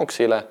Rannulaga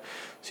pronksile,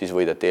 siis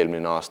võideti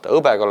eelmine aasta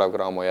Hõbe Kalev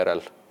Cramo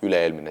järel.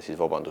 Üle-eelmine siis,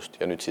 vabandust,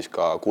 ja nüüd siis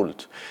ka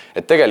kuld.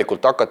 Et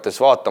tegelikult hakates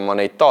vaatama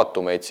neid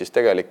daatumeid, siis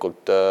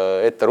tegelikult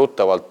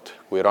etteruttavalt,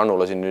 kui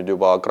Rannula siin nüüd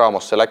juba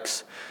Cramosse läks,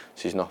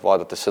 siis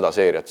vaadates seda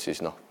seeriat,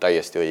 siis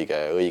täiesti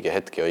õige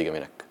hetk ja õige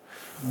minek.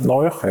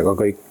 Nojah, ega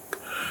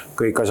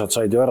kõik asjad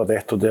said ju ära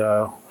tehtud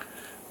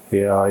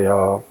ja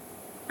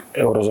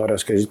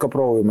eurosarjas käisid ka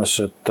proovimas,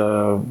 et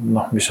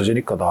mis sa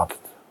siin ikka tahad.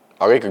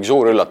 Aga ikkagi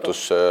suur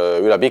üllatus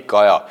üle pika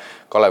aja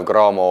Kalev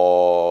Cramo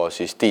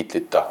siis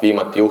tiitlita.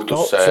 Viimati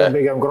juhtus see on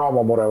pigem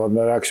Cramo mure,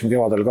 me rääkisime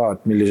kevadel ka,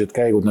 et millised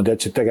käigud nad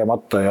jätsid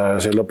tegemata ja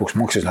see lõpuks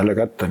maksis neile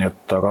kätte, nii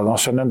et aga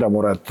see on nende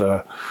mure, et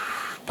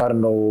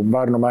Pärnu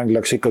mäng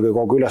läks ikkagi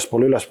kogu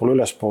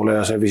ülespoole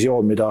ja see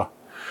visioon,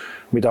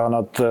 mida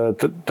nad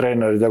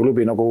treenerid ja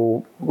klubi nagu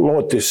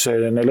lootis,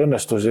 neil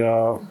õnnestus ja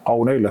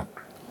au neile.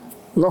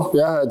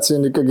 Jah, et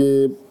siin ikkagi,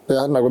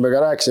 nagu me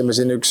ka rääkisime,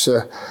 siin üks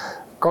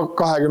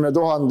 20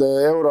 000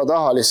 euro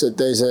taha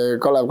lihtsalt jäi see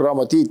Kalev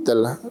Cramo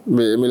tiitel,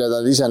 mille ta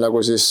ise nagu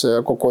siis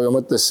kokkuhoiu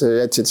mõttes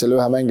jätsid selle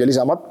ühe mängija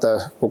lisamatta,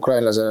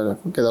 ukrainlase,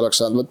 keda oleks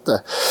saanud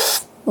võtta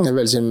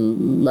veel siin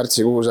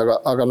märtsikuus,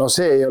 aga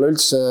see ei ole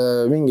üldse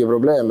mingi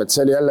probleem, et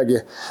see oli jällegi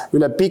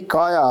üle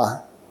pika aja,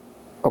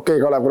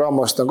 Kalev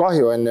Cramost on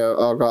kahju,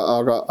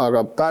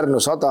 aga Pärnu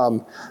Sadam,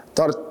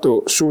 Tartu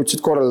suutsid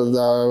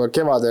korraldada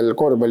kevadel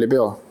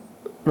korvpallipeo.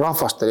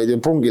 Rahvast olid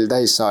ju pungil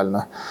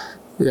täissaalna.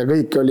 Ja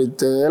kõik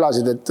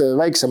elasid, et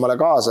väiksemale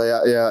kaasa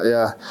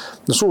ja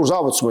suur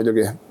saavutus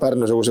muidugi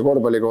Pärnusuguse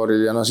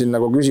korvpallikooril ja siin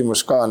nagu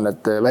küsimus ka on,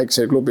 et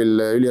väiksel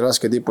klubil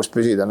üliraske tipus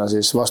püsida,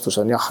 siis vastus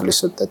on jah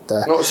lihtsalt, et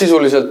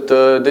sisuliselt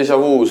déjà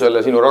vu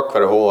selle sinu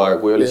Rakvere hooaja,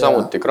 kui oli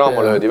samuti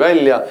Cramo löödi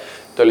välja,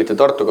 te olite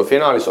Tartuga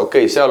finaalis,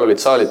 seal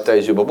olid saalid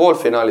täis juba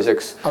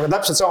poolfinaaliseks. Aga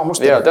täpselt sama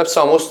muster. Ja, täpselt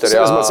sama muster.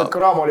 Selles mõttes, et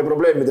Cramo oli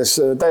probleemides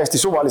täiesti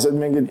suvalised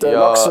mingid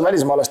 2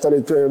 välismaalast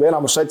olid,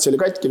 enamus satsi oli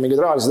katki, mingid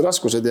rahalised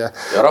raskused. Ja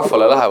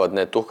rahvale lähevad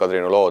need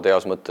Tuhka-Triinu lood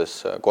heas mõttes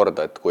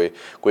korda, et kui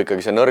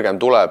ikkagi see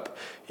nõrgem tuleb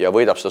ja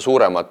võidab seda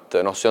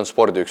suuremat, see on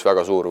spordi üks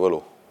väga suur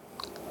võlu.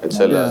 Et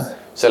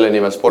selle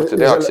nimel sporti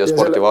tehakse ja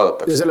sporti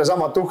vaadatakse. Ja selle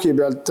sama Tuhhi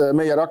pealt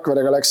meie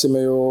Rakverega läksime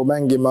ju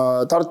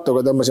mängima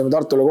Tartuga, tõmbasime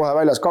Tartule kohe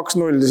väljas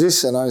 2-0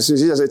 sisse,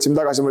 siis ise sõitsime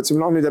tagasi,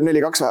 mõtlesime, nüüd jääb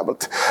 4-2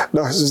 vähemalt.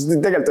 Sest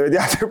tegelikult olid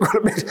jah,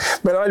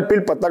 meil on ainult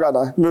pilpad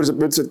tagana.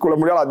 Müürsepp ütles, et kuule,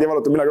 mul jalad nii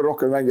valutab, mina küll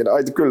rohkem mängida,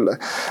 aitab küll.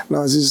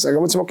 Aga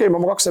mõtlesime,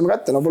 ma 2 saime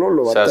kätte, pole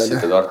hullu.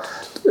 Säässite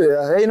Tartut.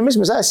 Ei, mis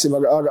me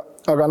säässime,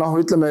 aga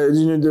ütleme,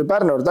 nüüd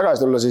Pärnu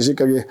tagasi tulla, siis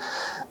ikkagi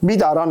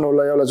mida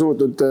Rannul ei ole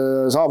suutnud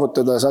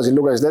saavutada, sa siin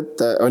lugesid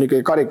ette, on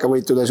ikkagi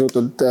karikavõitud ei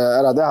suutnud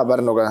ära teha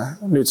Pärnuga.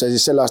 Nüüd sai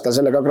siis selle aastal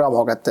selle ka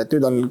Cramo kätte, et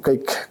nüüd on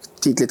kõik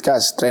tiitlid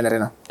käes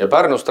treenerina. Ja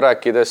Pärnust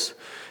rääkides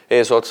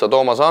eesotsa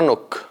Toomas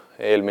Annuk,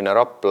 eelmine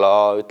Rapla,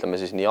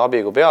 ütleme siis nii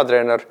abi kui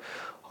peatreener,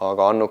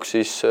 aga Annuk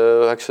siis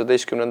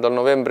 19.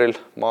 novembril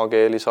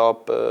maakeeli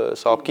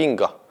saab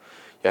kinga.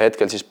 Ja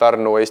hetkel siis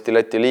Pärnu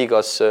Eesti-Läti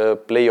liigas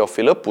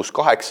play-offi lõpus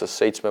 8,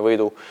 7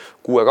 võidu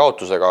 6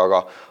 kaotusega,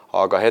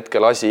 aga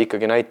hetkel asi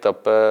ikkagi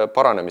näitab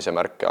paranemise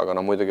märke, aga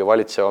muidugi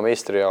valitseva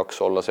meistri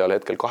jaoks olla seal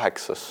hetkel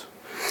 8.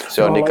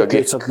 See on ikkagi...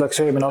 Lihtsalt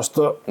läks eelmine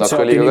aasta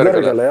sealt nii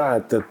kõrgele jah,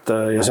 et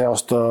ja see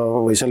aasta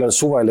või selle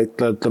suvel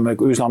ütleme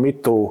üsna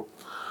mitu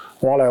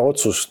vale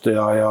otsust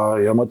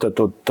ja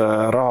mõttetut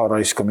raha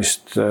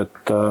raiskamist,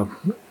 et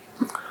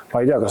ma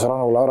ei tea, kas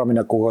Rannula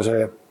äraminekuga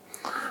see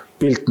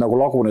pilt nagu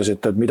lagunesid,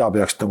 et mida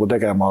peaks nagu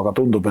tegema, aga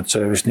tundub, et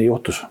see vist nii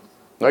juhtus.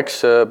 Eks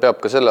peab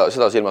ka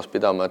seda silmas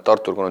pidama, et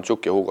Artur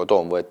Konatšuk ja Hugo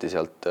Toom võeti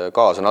sealt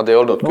kaasa. Nad ei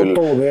olnud küll...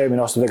 Toom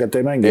eelmine aasta tegelikult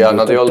ei mängi. Ja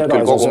nad ei olnud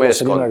küll kogu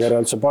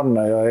meeskond.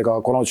 Panna ja ega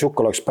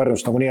Konatšuk oleks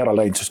Pärnust nagu nii ära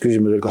läinud, sest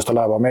küsimus oli, kas ta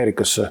läheb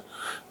Ameerikasse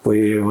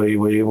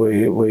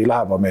või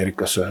läheb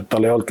Ameerikasse.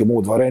 Tal ei olnudki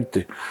muud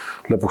varianti.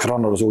 Lõpuks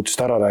Rannula suutis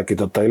ära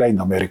rääkida, et ta ei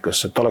läinud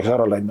Ameerikasse. Et ta oleks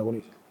ära läinud nagu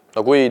nii.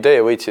 No kui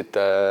teie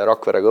võitsite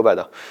Rakverega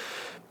Hõbeda,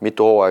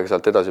 mitu hooaega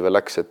sealt edasi veel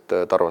läks, et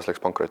Tarvas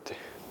läks pankrotti?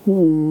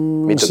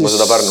 mitte, et ma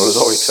seda Pärnule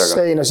sooviks,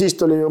 aga... Ei, no siis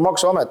tuli ju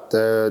Maksuamet,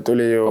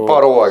 tuli ju...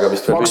 Paar hooaega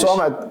vist veel püsis.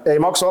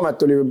 Maksuamet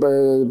tuli,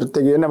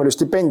 tegi enne oli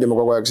stipendiumi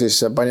kogu aeg, siis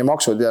pani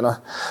maksud ja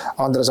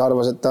Andres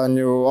arvas, et ta on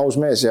ju aus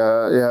mees ja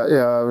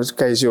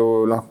käis ju,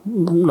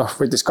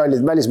 võttis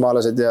kallid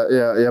välismaalased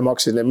ja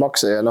maksid neid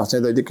makse ja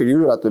need olid ikkagi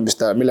üüratud,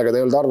 millega ta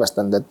ei olnud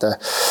arvestanud, et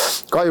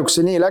kahjuks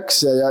see nii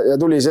läks ja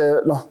tuli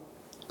see,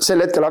 sel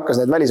hetkel hakkas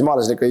need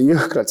välismaalased ikka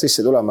jõhkralt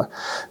sisse tulema.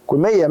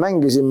 Kui meie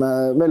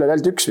mängisime, meil oli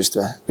ainult üks vist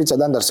või?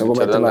 Richard Anderson, kui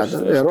ma ette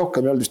mäletan. Ja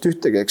rohkem ei olnud vist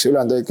ühtegi, eks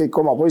ülejäänud olid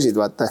kõik oma poisid,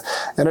 vaata.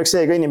 Ja eks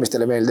see ka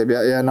inimestele meeldib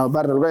ja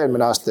Pärnul ka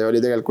eelmine aasta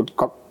oli tegelikult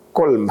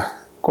kolm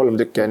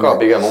tükki. Ka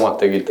pigem omad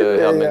tegid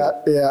head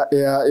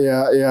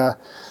mängud.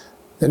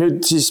 Ja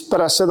nüüd siis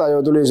pärast seda ju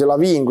tuli see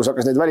laviin, kus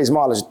hakkas neid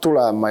välismaalasid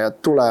tulema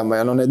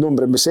ja need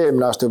numbrid, mis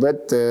eelmine aasta juba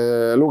ette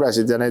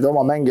lugesid ja neid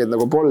oma mängijad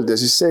nagu pold ja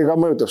siis see ka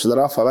mõjutab seda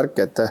rahva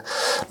värki, et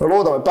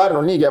loodame, et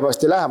Pärnul nii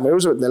kehvasti läheb, ma ei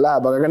usu, et neil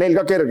läheb, aga neil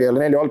ka kerge ei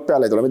ole, neil ju alt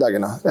peale ei tule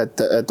midagi,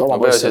 et oma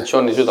peas, et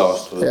Johni süda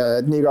vastu. Ja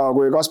et nii ka,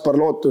 kui Kaspar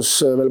Lootus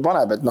veel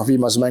paneb, et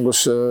viimases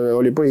mängus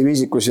oli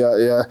põhiviisikus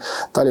ja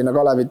Tallinna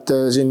Kalevit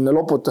siin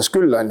loputas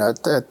küll,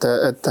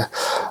 et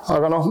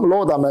aga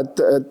loodame,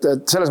 et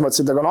selles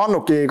mõttes, et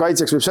Annuki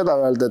kaitseks võib seda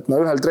öelda, et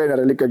ühel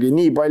treeneril ikkagi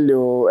nii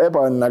palju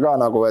ebaõnne ka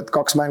nagu, et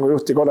 2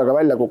 mängujuhti korraga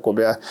välja kukub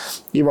ja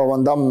Ivo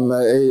Van Damme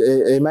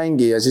ei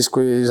mängi ja siis,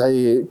 kui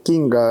sai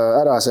kinga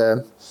ära see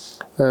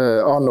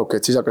Annuk,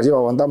 et siis hakkas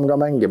Ivo Van Damme ka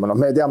mängima.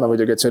 Me teame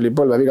muidugi, et see oli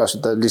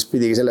põlvevigastus, ta lihtsalt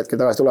pidigi sel hetkel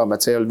tagasi tulema,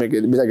 et see ei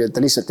olnud midagi, et ta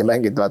lihtsalt ei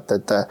mänginud, vaata,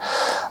 et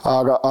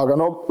aga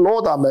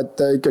loodame, et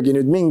ikkagi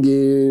nüüd mingi,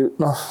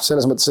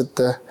 selles mõttes, et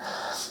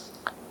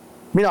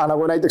mina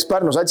nagu näiteks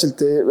Pärnu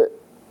satsilt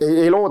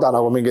ei looda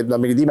nagu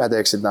mingid ime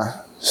teeksid,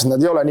 sest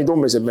nad ei ole nii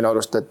tummised minu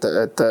arust,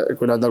 et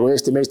kui nad nagu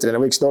Eesti meistrina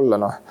võiksid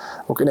olla,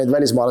 okei, need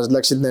välismaalased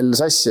läksid neil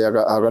sassi,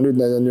 aga nüüd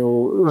need on ju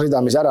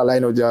ridamisi ära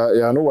läinud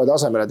ja on uue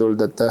tasemele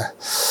tulnud, et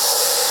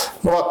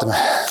no vaatame.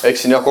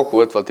 Eks siin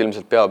kokkuvõtvalt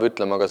ilmselt peab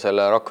ütlema ka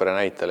selle Rakvere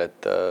näitel,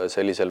 et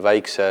sellisel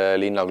väikse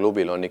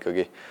linnaklubil on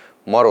ikkagi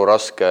maru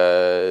raske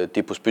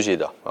tipus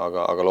püsida,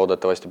 aga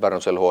loodetavasti Pärnu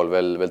sel hool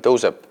veel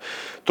tõuseb.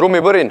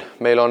 Trummipõrin,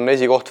 meil on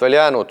esikoht veel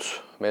jäänud.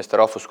 Meeste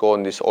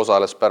rahvuskoondis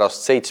osales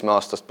pärast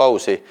 7-aastast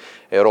pausi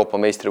Euroopa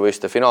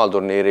meistrivõistluste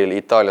finaalturniiril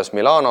Itaalias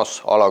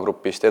Milanos.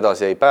 Alagrupist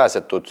edasi ei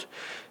pääsetud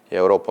ja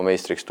Euroopa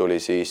meistriks tuli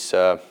siis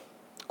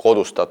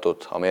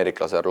kodustatud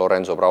ameeriklaser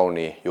Lorenzo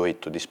Browni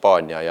juhitud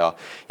Hispaania ja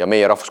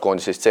meie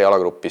rahvuskoondis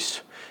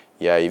C-alagrupis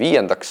jäi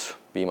 5.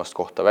 Viimast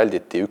kohta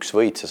välditi, 1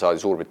 võit, see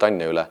saadi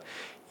Suurbritannia üle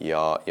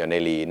ja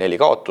 4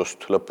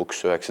 kaotust,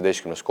 lõpuks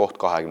 19.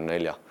 koht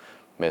 24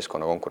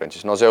 meeskonna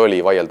konkurentsis. No see oli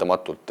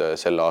vaieldamatult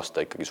selle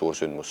aasta ikkagi suur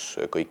sündmus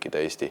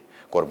kõikide Eesti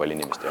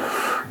korvpalliinimeste jaoks.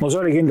 No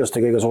see oli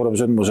kindlasti kõige suurem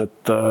sündmus,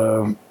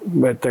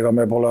 et ega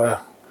me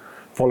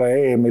pole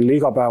EM-il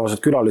igapäevased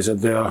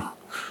külalised ja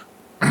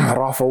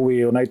rahva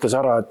huvi ju näitas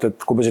ära,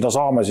 et kui me sinna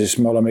saame, siis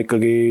me oleme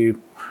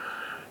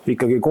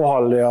ikkagi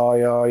kohal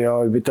ja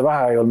mitte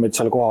vähe ei olnud meid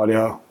seal kohal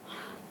ja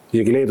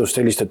isegi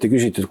Leedust helistati,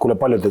 küsiti, et kuule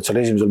palju teid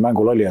seal esimesel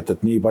mängul oli, et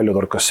nii palju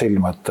torkas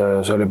silma, et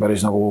see oli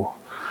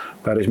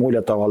päris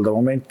muljetavaldav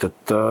moment,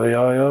 et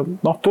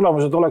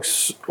tulemused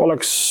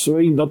oleks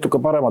võinud natuke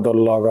paremad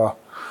olla,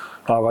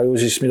 aga ju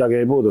siis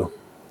midagi ei puudu.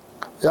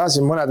 Ja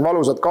siin mõned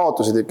valusad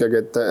kaotusid ikkagi,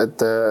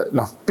 et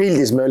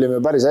pildis me olime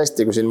päris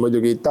hästi, kui siin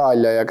muidugi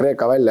Itaalia ja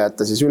Kreeka välja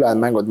jätta, siis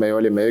ülejäänud mängud me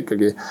olime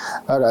ikkagi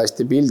väga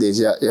hästi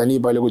pildis ja nii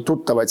palju kui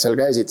tuttavaid seal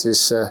käisid,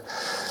 siis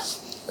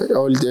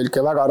oldi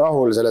ikka väga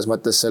rahul selles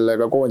mõttes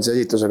sellega koondise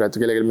esitusega, et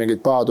kellelgi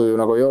mingit pahatuju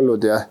nagu ei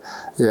olnud ja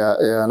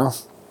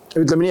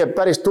ütleme nii, et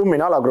päris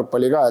tummine alagrupp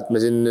oli ka, et me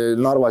siin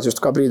Narvas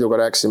just ka Priiduga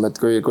rääkisime, et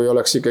kui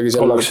oleks ikkagi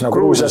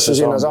Gruusiasse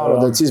sinna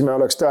saanud, et siis me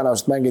oleks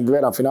tõenäoliselt mänginud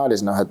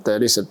veerandfinaalis, et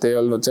lihtsalt ei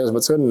olnud selles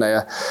mõttes õnne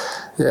ja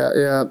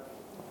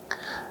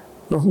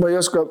ma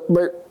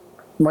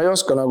ei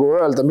oska nagu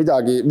öelda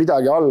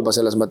midagi halba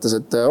selles mõttes,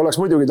 et oleks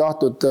muidugi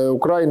tahtnud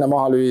Ukraina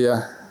maha lüüa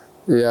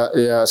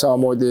ja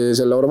samamoodi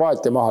selle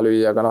Horvaatia maha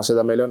lüüa, aga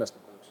seda meil ei õnnestu.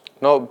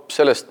 No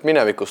sellest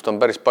minevikust on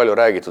päris palju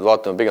räägitud,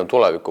 vaatame pigem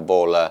tuleviku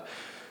poole.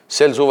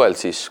 Sel suvel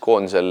siis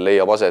koondisel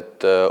leiab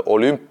aset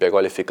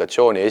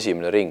olümpiakvalifikatsiooni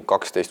esimene ring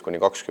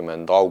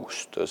 12–20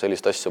 august.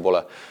 Sellist asja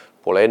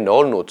pole enne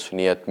olnud,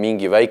 nii et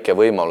mingi väike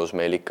võimalus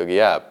meil ikkagi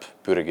jääb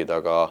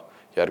pürgida ka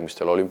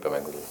järgmistel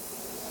olümpiamängudel.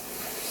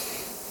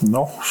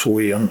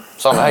 Suvi on.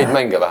 Saame häid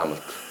mänge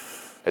vähemalt.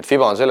 Et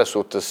FIBA on selles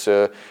suhtes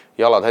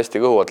jalad hästi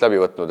kõhuvalt läbi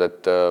võtnud,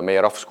 et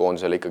meie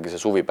rahvuskoondisel ikkagi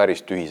see suvi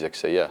päris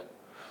tühiseks ei jää.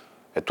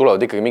 Et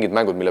tulevad ikkagi mingid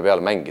mängud, mille peale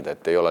mängida,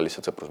 et ei ole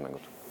lihtsalt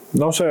sõprusmängud.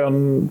 See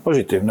on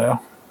positiivne,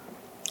 jah.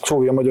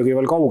 Suvi on muidugi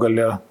veel kaugel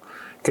ja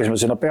kes me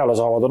sinna peale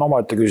saavad, on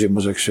omaette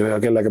küsimus, eks ju, ja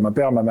kellega me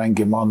peame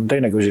mängima, on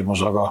teine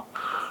küsimus, aga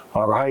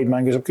häid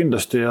mänge saab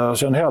kindlasti ja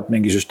see on hea, et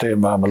mingi süsteem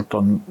vähemalt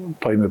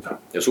toimib.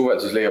 Ja suvel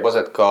siis leiab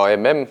aset ka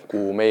MM,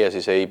 kuhu meie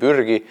siis ei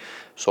pürgi,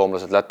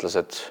 soomlased,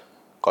 lätlased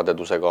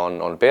kadedusega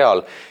on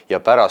peal ja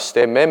pärast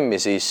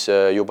MM-i siis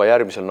juba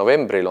järgmisel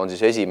novembril on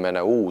siis esimene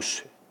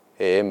uus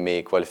EM-i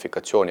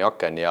kvalifikatsiooni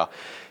aken ja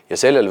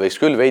sellel võiks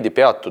küll veidi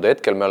peatuda.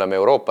 Hetkel me oleme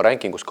Euroopa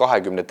rankingus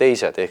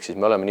 22. ehk siis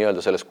me oleme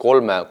nii-öelda selles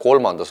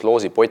kolmandas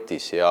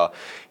loosipotis ja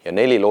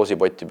 4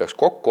 loosipotti peaks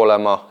kokku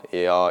olema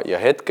ja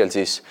hetkel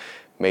siis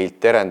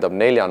meilt terendab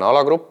 4.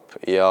 alagrupp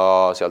ja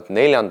sealt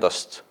 4.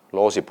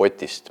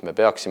 loosipotist me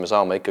peaksime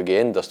saama ikkagi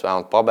endast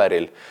vähemalt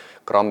paberil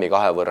grammi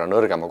 2 võrra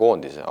nõrgema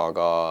koondise,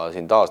 aga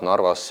siin taas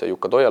Narvas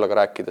Jukka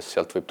Toialaga rääkides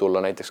sealt võib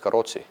tulla näiteks ka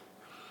Rootsi.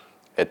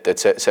 Et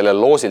sellel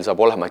loosil saab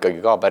olema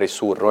ikkagi ka päris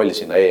suur roll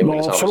sinna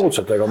EM-ile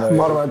absoluutselt,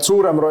 ma arvan, et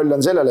suurem roll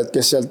on sellel, et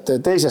kes sealt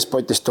teisest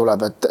potist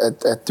tuleb,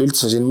 et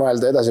üldse siin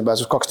mõelda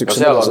edasipääsus 2 tükki.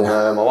 Seal on,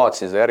 ma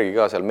vaatasin seda järgi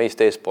ka, seal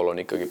meist eespool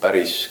on ikkagi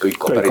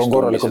kõik on päris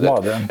tuumised,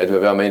 et me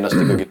peame ennast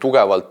ikkagi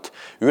tugevalt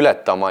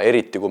ületama,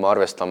 eriti kui me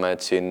arvestame,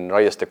 et siin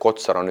Raieste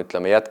Kotsar on,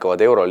 ütleme,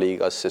 jätkavad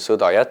Euroliigas, see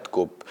sõda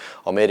jätkub,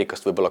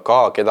 Ameerikast võib-olla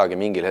ka kedagi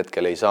mingil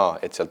hetkel ei saa,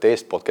 et sealt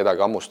eestpoolt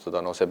kedagi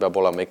ammustada, no see peab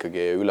olema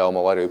ikkagi üle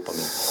oma varju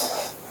hüppamine.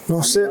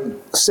 Noh,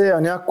 see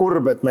on jah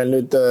kurb, et meil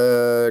nüüd,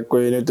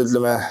 kui nüüd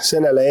ütleme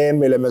sellele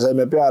EM-ile me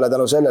saime peale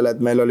tänu sellele,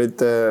 et meil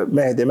olid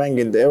mehed ei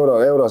mänginud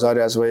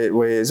eurosarjas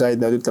või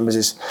said nüüd, ütleme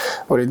siis,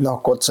 olid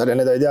Kotsar ja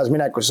need olid heas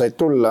minekus, said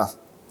tulla,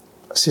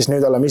 siis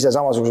nüüd oleme ise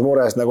samasuguse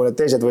mures nagu need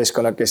teised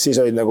võistkonnad, kes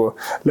siis olid nagu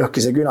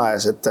lõhkise küna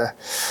ees, et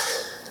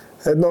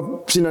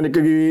siin on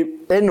ikkagi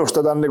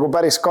ennustada on nagu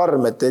päris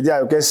karm, et ei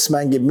tea ju, kes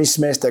mängib, mis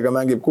meestega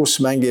mängib, kus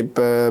mängib,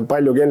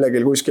 palju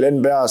kellegil kuskil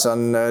NBA-s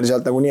on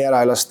sealt nagu nii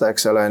ära ei lasta,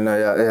 eks ole,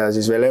 ja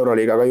siis veel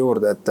Euroliiga ka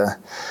juurde,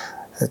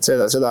 et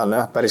seda on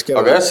jah päris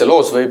keeruline. Aga jah, see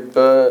loos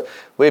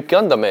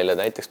võibki anda meile,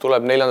 näiteks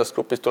tuleb 4.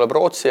 grupist tuleb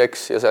Rootsi,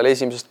 eks, ja seal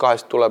esimesest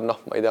 2 tuleb,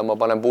 ma ei tea, ma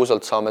panen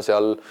puusalt, saame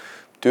seal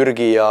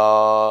Türgi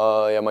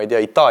ja ma ei tea,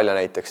 Itaalia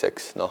näiteks,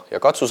 eks, ja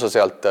katsu sa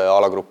sealt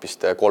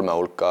alagrupist 3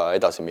 hulka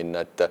edasi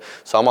minna, et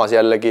samas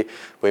jällegi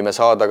võime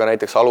saada ka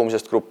näiteks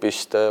alumisest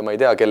grupist, ma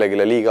ei tea,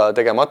 kellegile liiga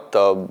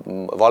tegemata,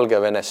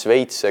 Valgevene,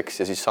 Sveits, eks,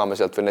 ja siis saame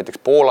sealt veel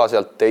näiteks Poola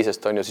sealt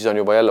teisest on ju, siis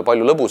on juba jälle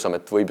palju lõbusam,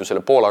 et võib ju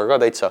selle Poolaga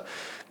ka täitsa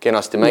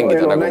kenasti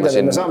mängida.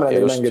 Me saame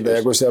neid mängida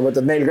ja kui sa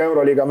võtad neil ka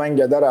Euroliiga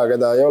mängijad ära,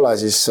 keda ei ole,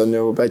 siis on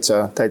ju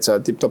täitsa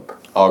tipp-topp.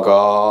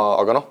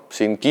 Aga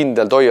siin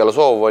kindel Toiala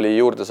soov oli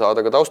juurde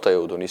saada ka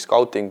taustajõudu nii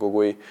skautingu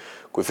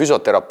kui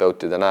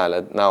füsioterapeutide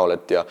näol,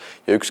 ja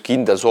üks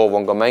kindel soov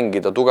on ka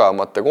mängida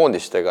tugevamate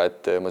koondistega,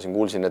 et ma siin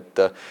kuulsin,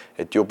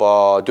 et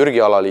juba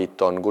Türgi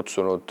alaliit on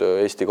kutsunud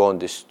Eesti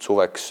koondist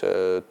suveks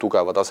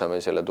tugeva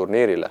tasemelisele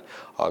turniirile,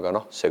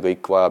 aga see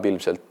kõik vajab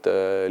ilmselt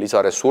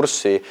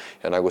lisaressurssi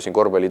ja nagu siin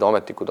korvpalliliidu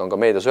ametnikud on ka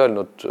meedias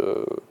öelnud,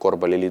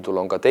 korvpalliliidul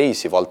on ka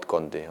teisi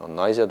valdkondi, on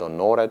naised, on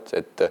noored,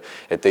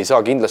 et ei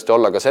saa kindlasti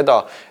olla ka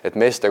seda, et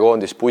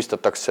meestekoondis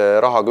puistatakse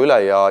rahaga üle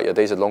ja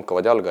teised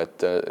lonkavad jalga,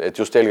 et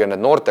just eelkõige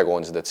need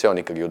noortekoondised, et see on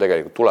ikkagi ju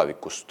tegelikult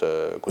tulevikust,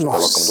 kust peab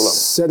hakkama tulema.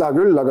 Seda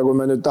küll, aga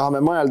kui me nüüd tahame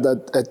mõelda,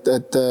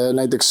 et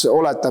näiteks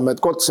oletame,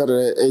 et Kotsar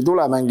ei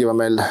tule mängiva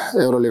meil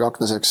Euroliiga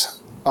aknaseks,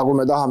 aga kui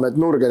me tahame, et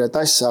Nurger ja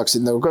Tass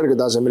saaksid nagu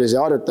kõrgetasemelisi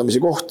harjutamisi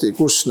kohti,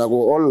 kus nagu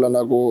olla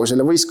nagu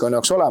selle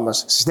võistkonna jaoks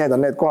olemas, siis need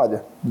on need kohad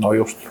ju. No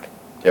just.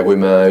 Ja kui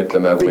me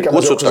ütleme, kui meid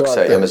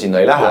kutsutakse ja me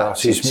sinna ei lähe,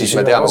 siis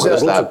me teame,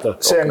 kuidas läheb.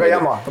 See on ka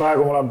jama.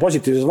 Praegu me oleme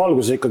positiivses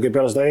valguses ikkagi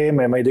peale seda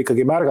EM-i meid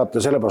ikkagi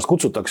märgata, sellepärast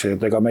kutsutakse,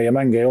 et ega meie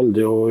mäng ei olnud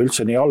ju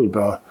üldse nii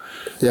halb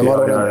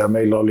ja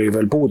meil oli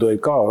veel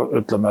puuduid ka,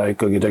 ütleme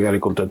ikkagi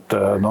tegelikult,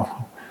 et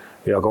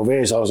ja kui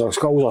Veesa saaks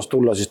ka USA-st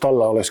tulla, siis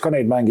talle oleks ka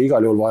neid mänge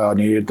igal juhul vaja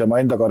nii tema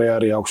enda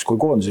karjääri jaoks kui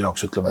koondise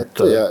jaoks, ütleme.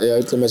 Ja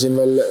ütleme siin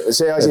veel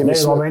see asi,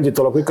 need momendid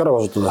tuleb kõik ära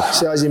kasutada.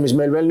 See asi, mis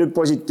meil veel nüüd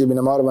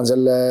positiivne, ma arvan,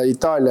 selle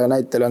Itaalia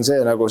näitel on see,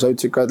 nagu sa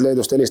ütlesid ka, et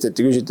Leedust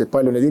helistati, küsiti, et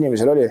palju neid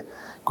inimesel oli.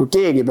 Kui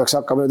keegi peaks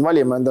hakkama nüüd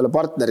valima endale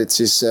partnerit,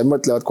 siis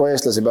mõtlevad kohe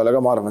eestlase peale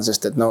ka, ma arvan,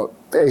 sest et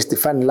Eesti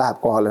fänn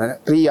läheb kohale.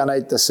 Riia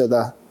näitas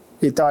seda,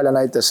 Itaalia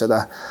näitas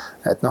seda,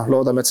 et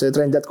loodame, et see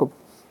trend jätkub.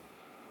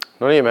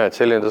 No nii mehed,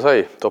 selline ta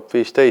sai, top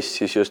 15,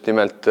 siis just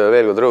nimelt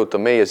veel kord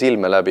rõhutan meie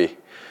silme läbi.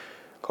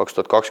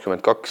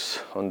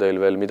 2022 on teil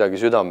veel midagi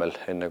südamel,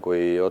 enne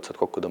kui otsad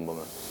kokku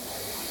tõmbame?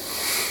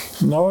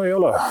 No ei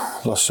ole,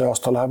 las see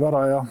aasta läheb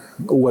ära ja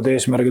uued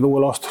eesmärgid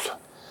uuel aastal.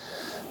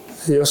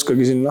 Ei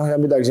oskagi siin ja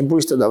midagi siin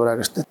puistada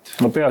praegust.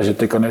 No peaasi,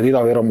 et ikka need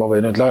Ida-Virumaa või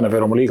need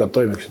Lääne-Virumaa liigad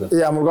toimiksid.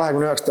 Ja mul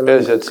 29.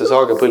 Peaasi, et see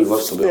saage põlv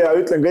vastu peab. Ja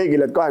ütlen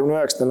kõigile, et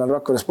 29. on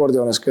Rakvere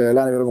spordihoones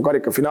Lääne-Virumaa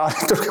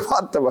karikafinaali, tulge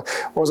vaatama,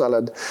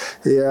 osaled.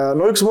 Ja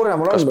üks mure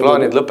mul on. Kas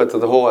plaanid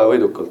lõpetada hooaja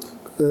võidukalt?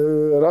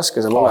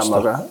 Raske saab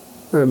olema, aga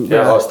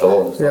Ja aasta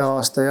loodus. Ja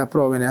aasta,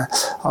 proovin.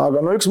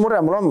 Aga üks mure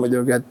mul on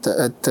muidugi,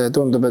 et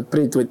tundub, et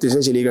Priit võttis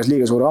esiliigas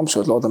liiga suure ampsu,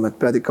 et loodame, et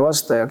pead ikka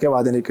vasta ja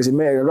kevadin ikka siin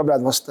meiega ka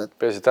pead vasta.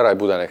 Peaasi, et ära ei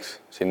pudeneks.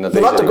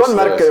 Natuke on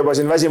märke juba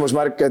siin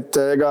väsimusmärk, et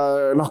ega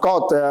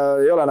kaotaja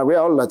ei ole nagu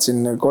hea olla, et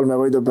siin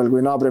 3 võidu peal,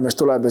 kui naabrimees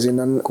tuleb ja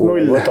siin on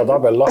 0. Võta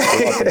tabel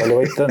lahti, vaata palju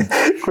võite on.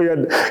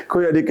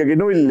 Kui on ikkagi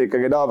 0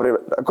 ikkagi naabri,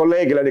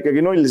 kolleegil on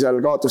ikkagi 0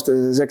 seal kaotuste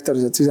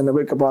sektoris, et siis on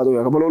nagu ikka paadu,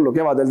 aga pole hullu,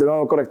 kevadel teil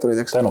on korrektorid,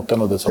 eks?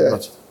 Tänud, et sa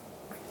praatsid.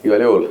 Igal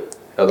juhul,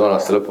 head vana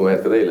aasta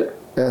lõpumehed ka teile.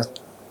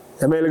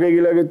 ja meile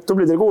kõigile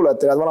tublidele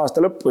kuulajatele head vana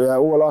aasta lõppu ja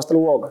uuel aastal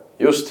uuega.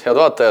 Just, head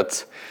vaatajad,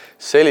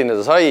 selline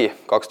ta sai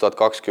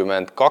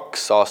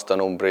 2022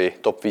 aastanumbri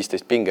top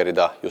 15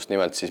 pingerida just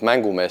nimelt siis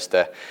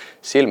mängumeeste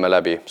silme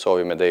läbi.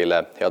 Soovime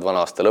teile head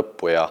vana aasta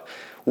lõppu ja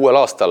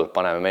uuel aastal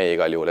paneme meie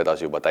igal juhul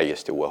edasi juba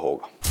täiesti uue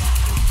hooga.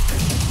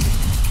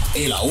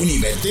 Ela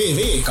Unibet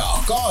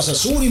TV-ga kaasa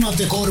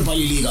suurimate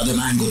korvpalliliigade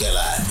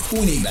mängudele.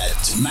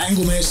 Unibet,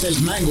 mängumeestelt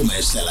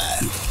mängumeestele.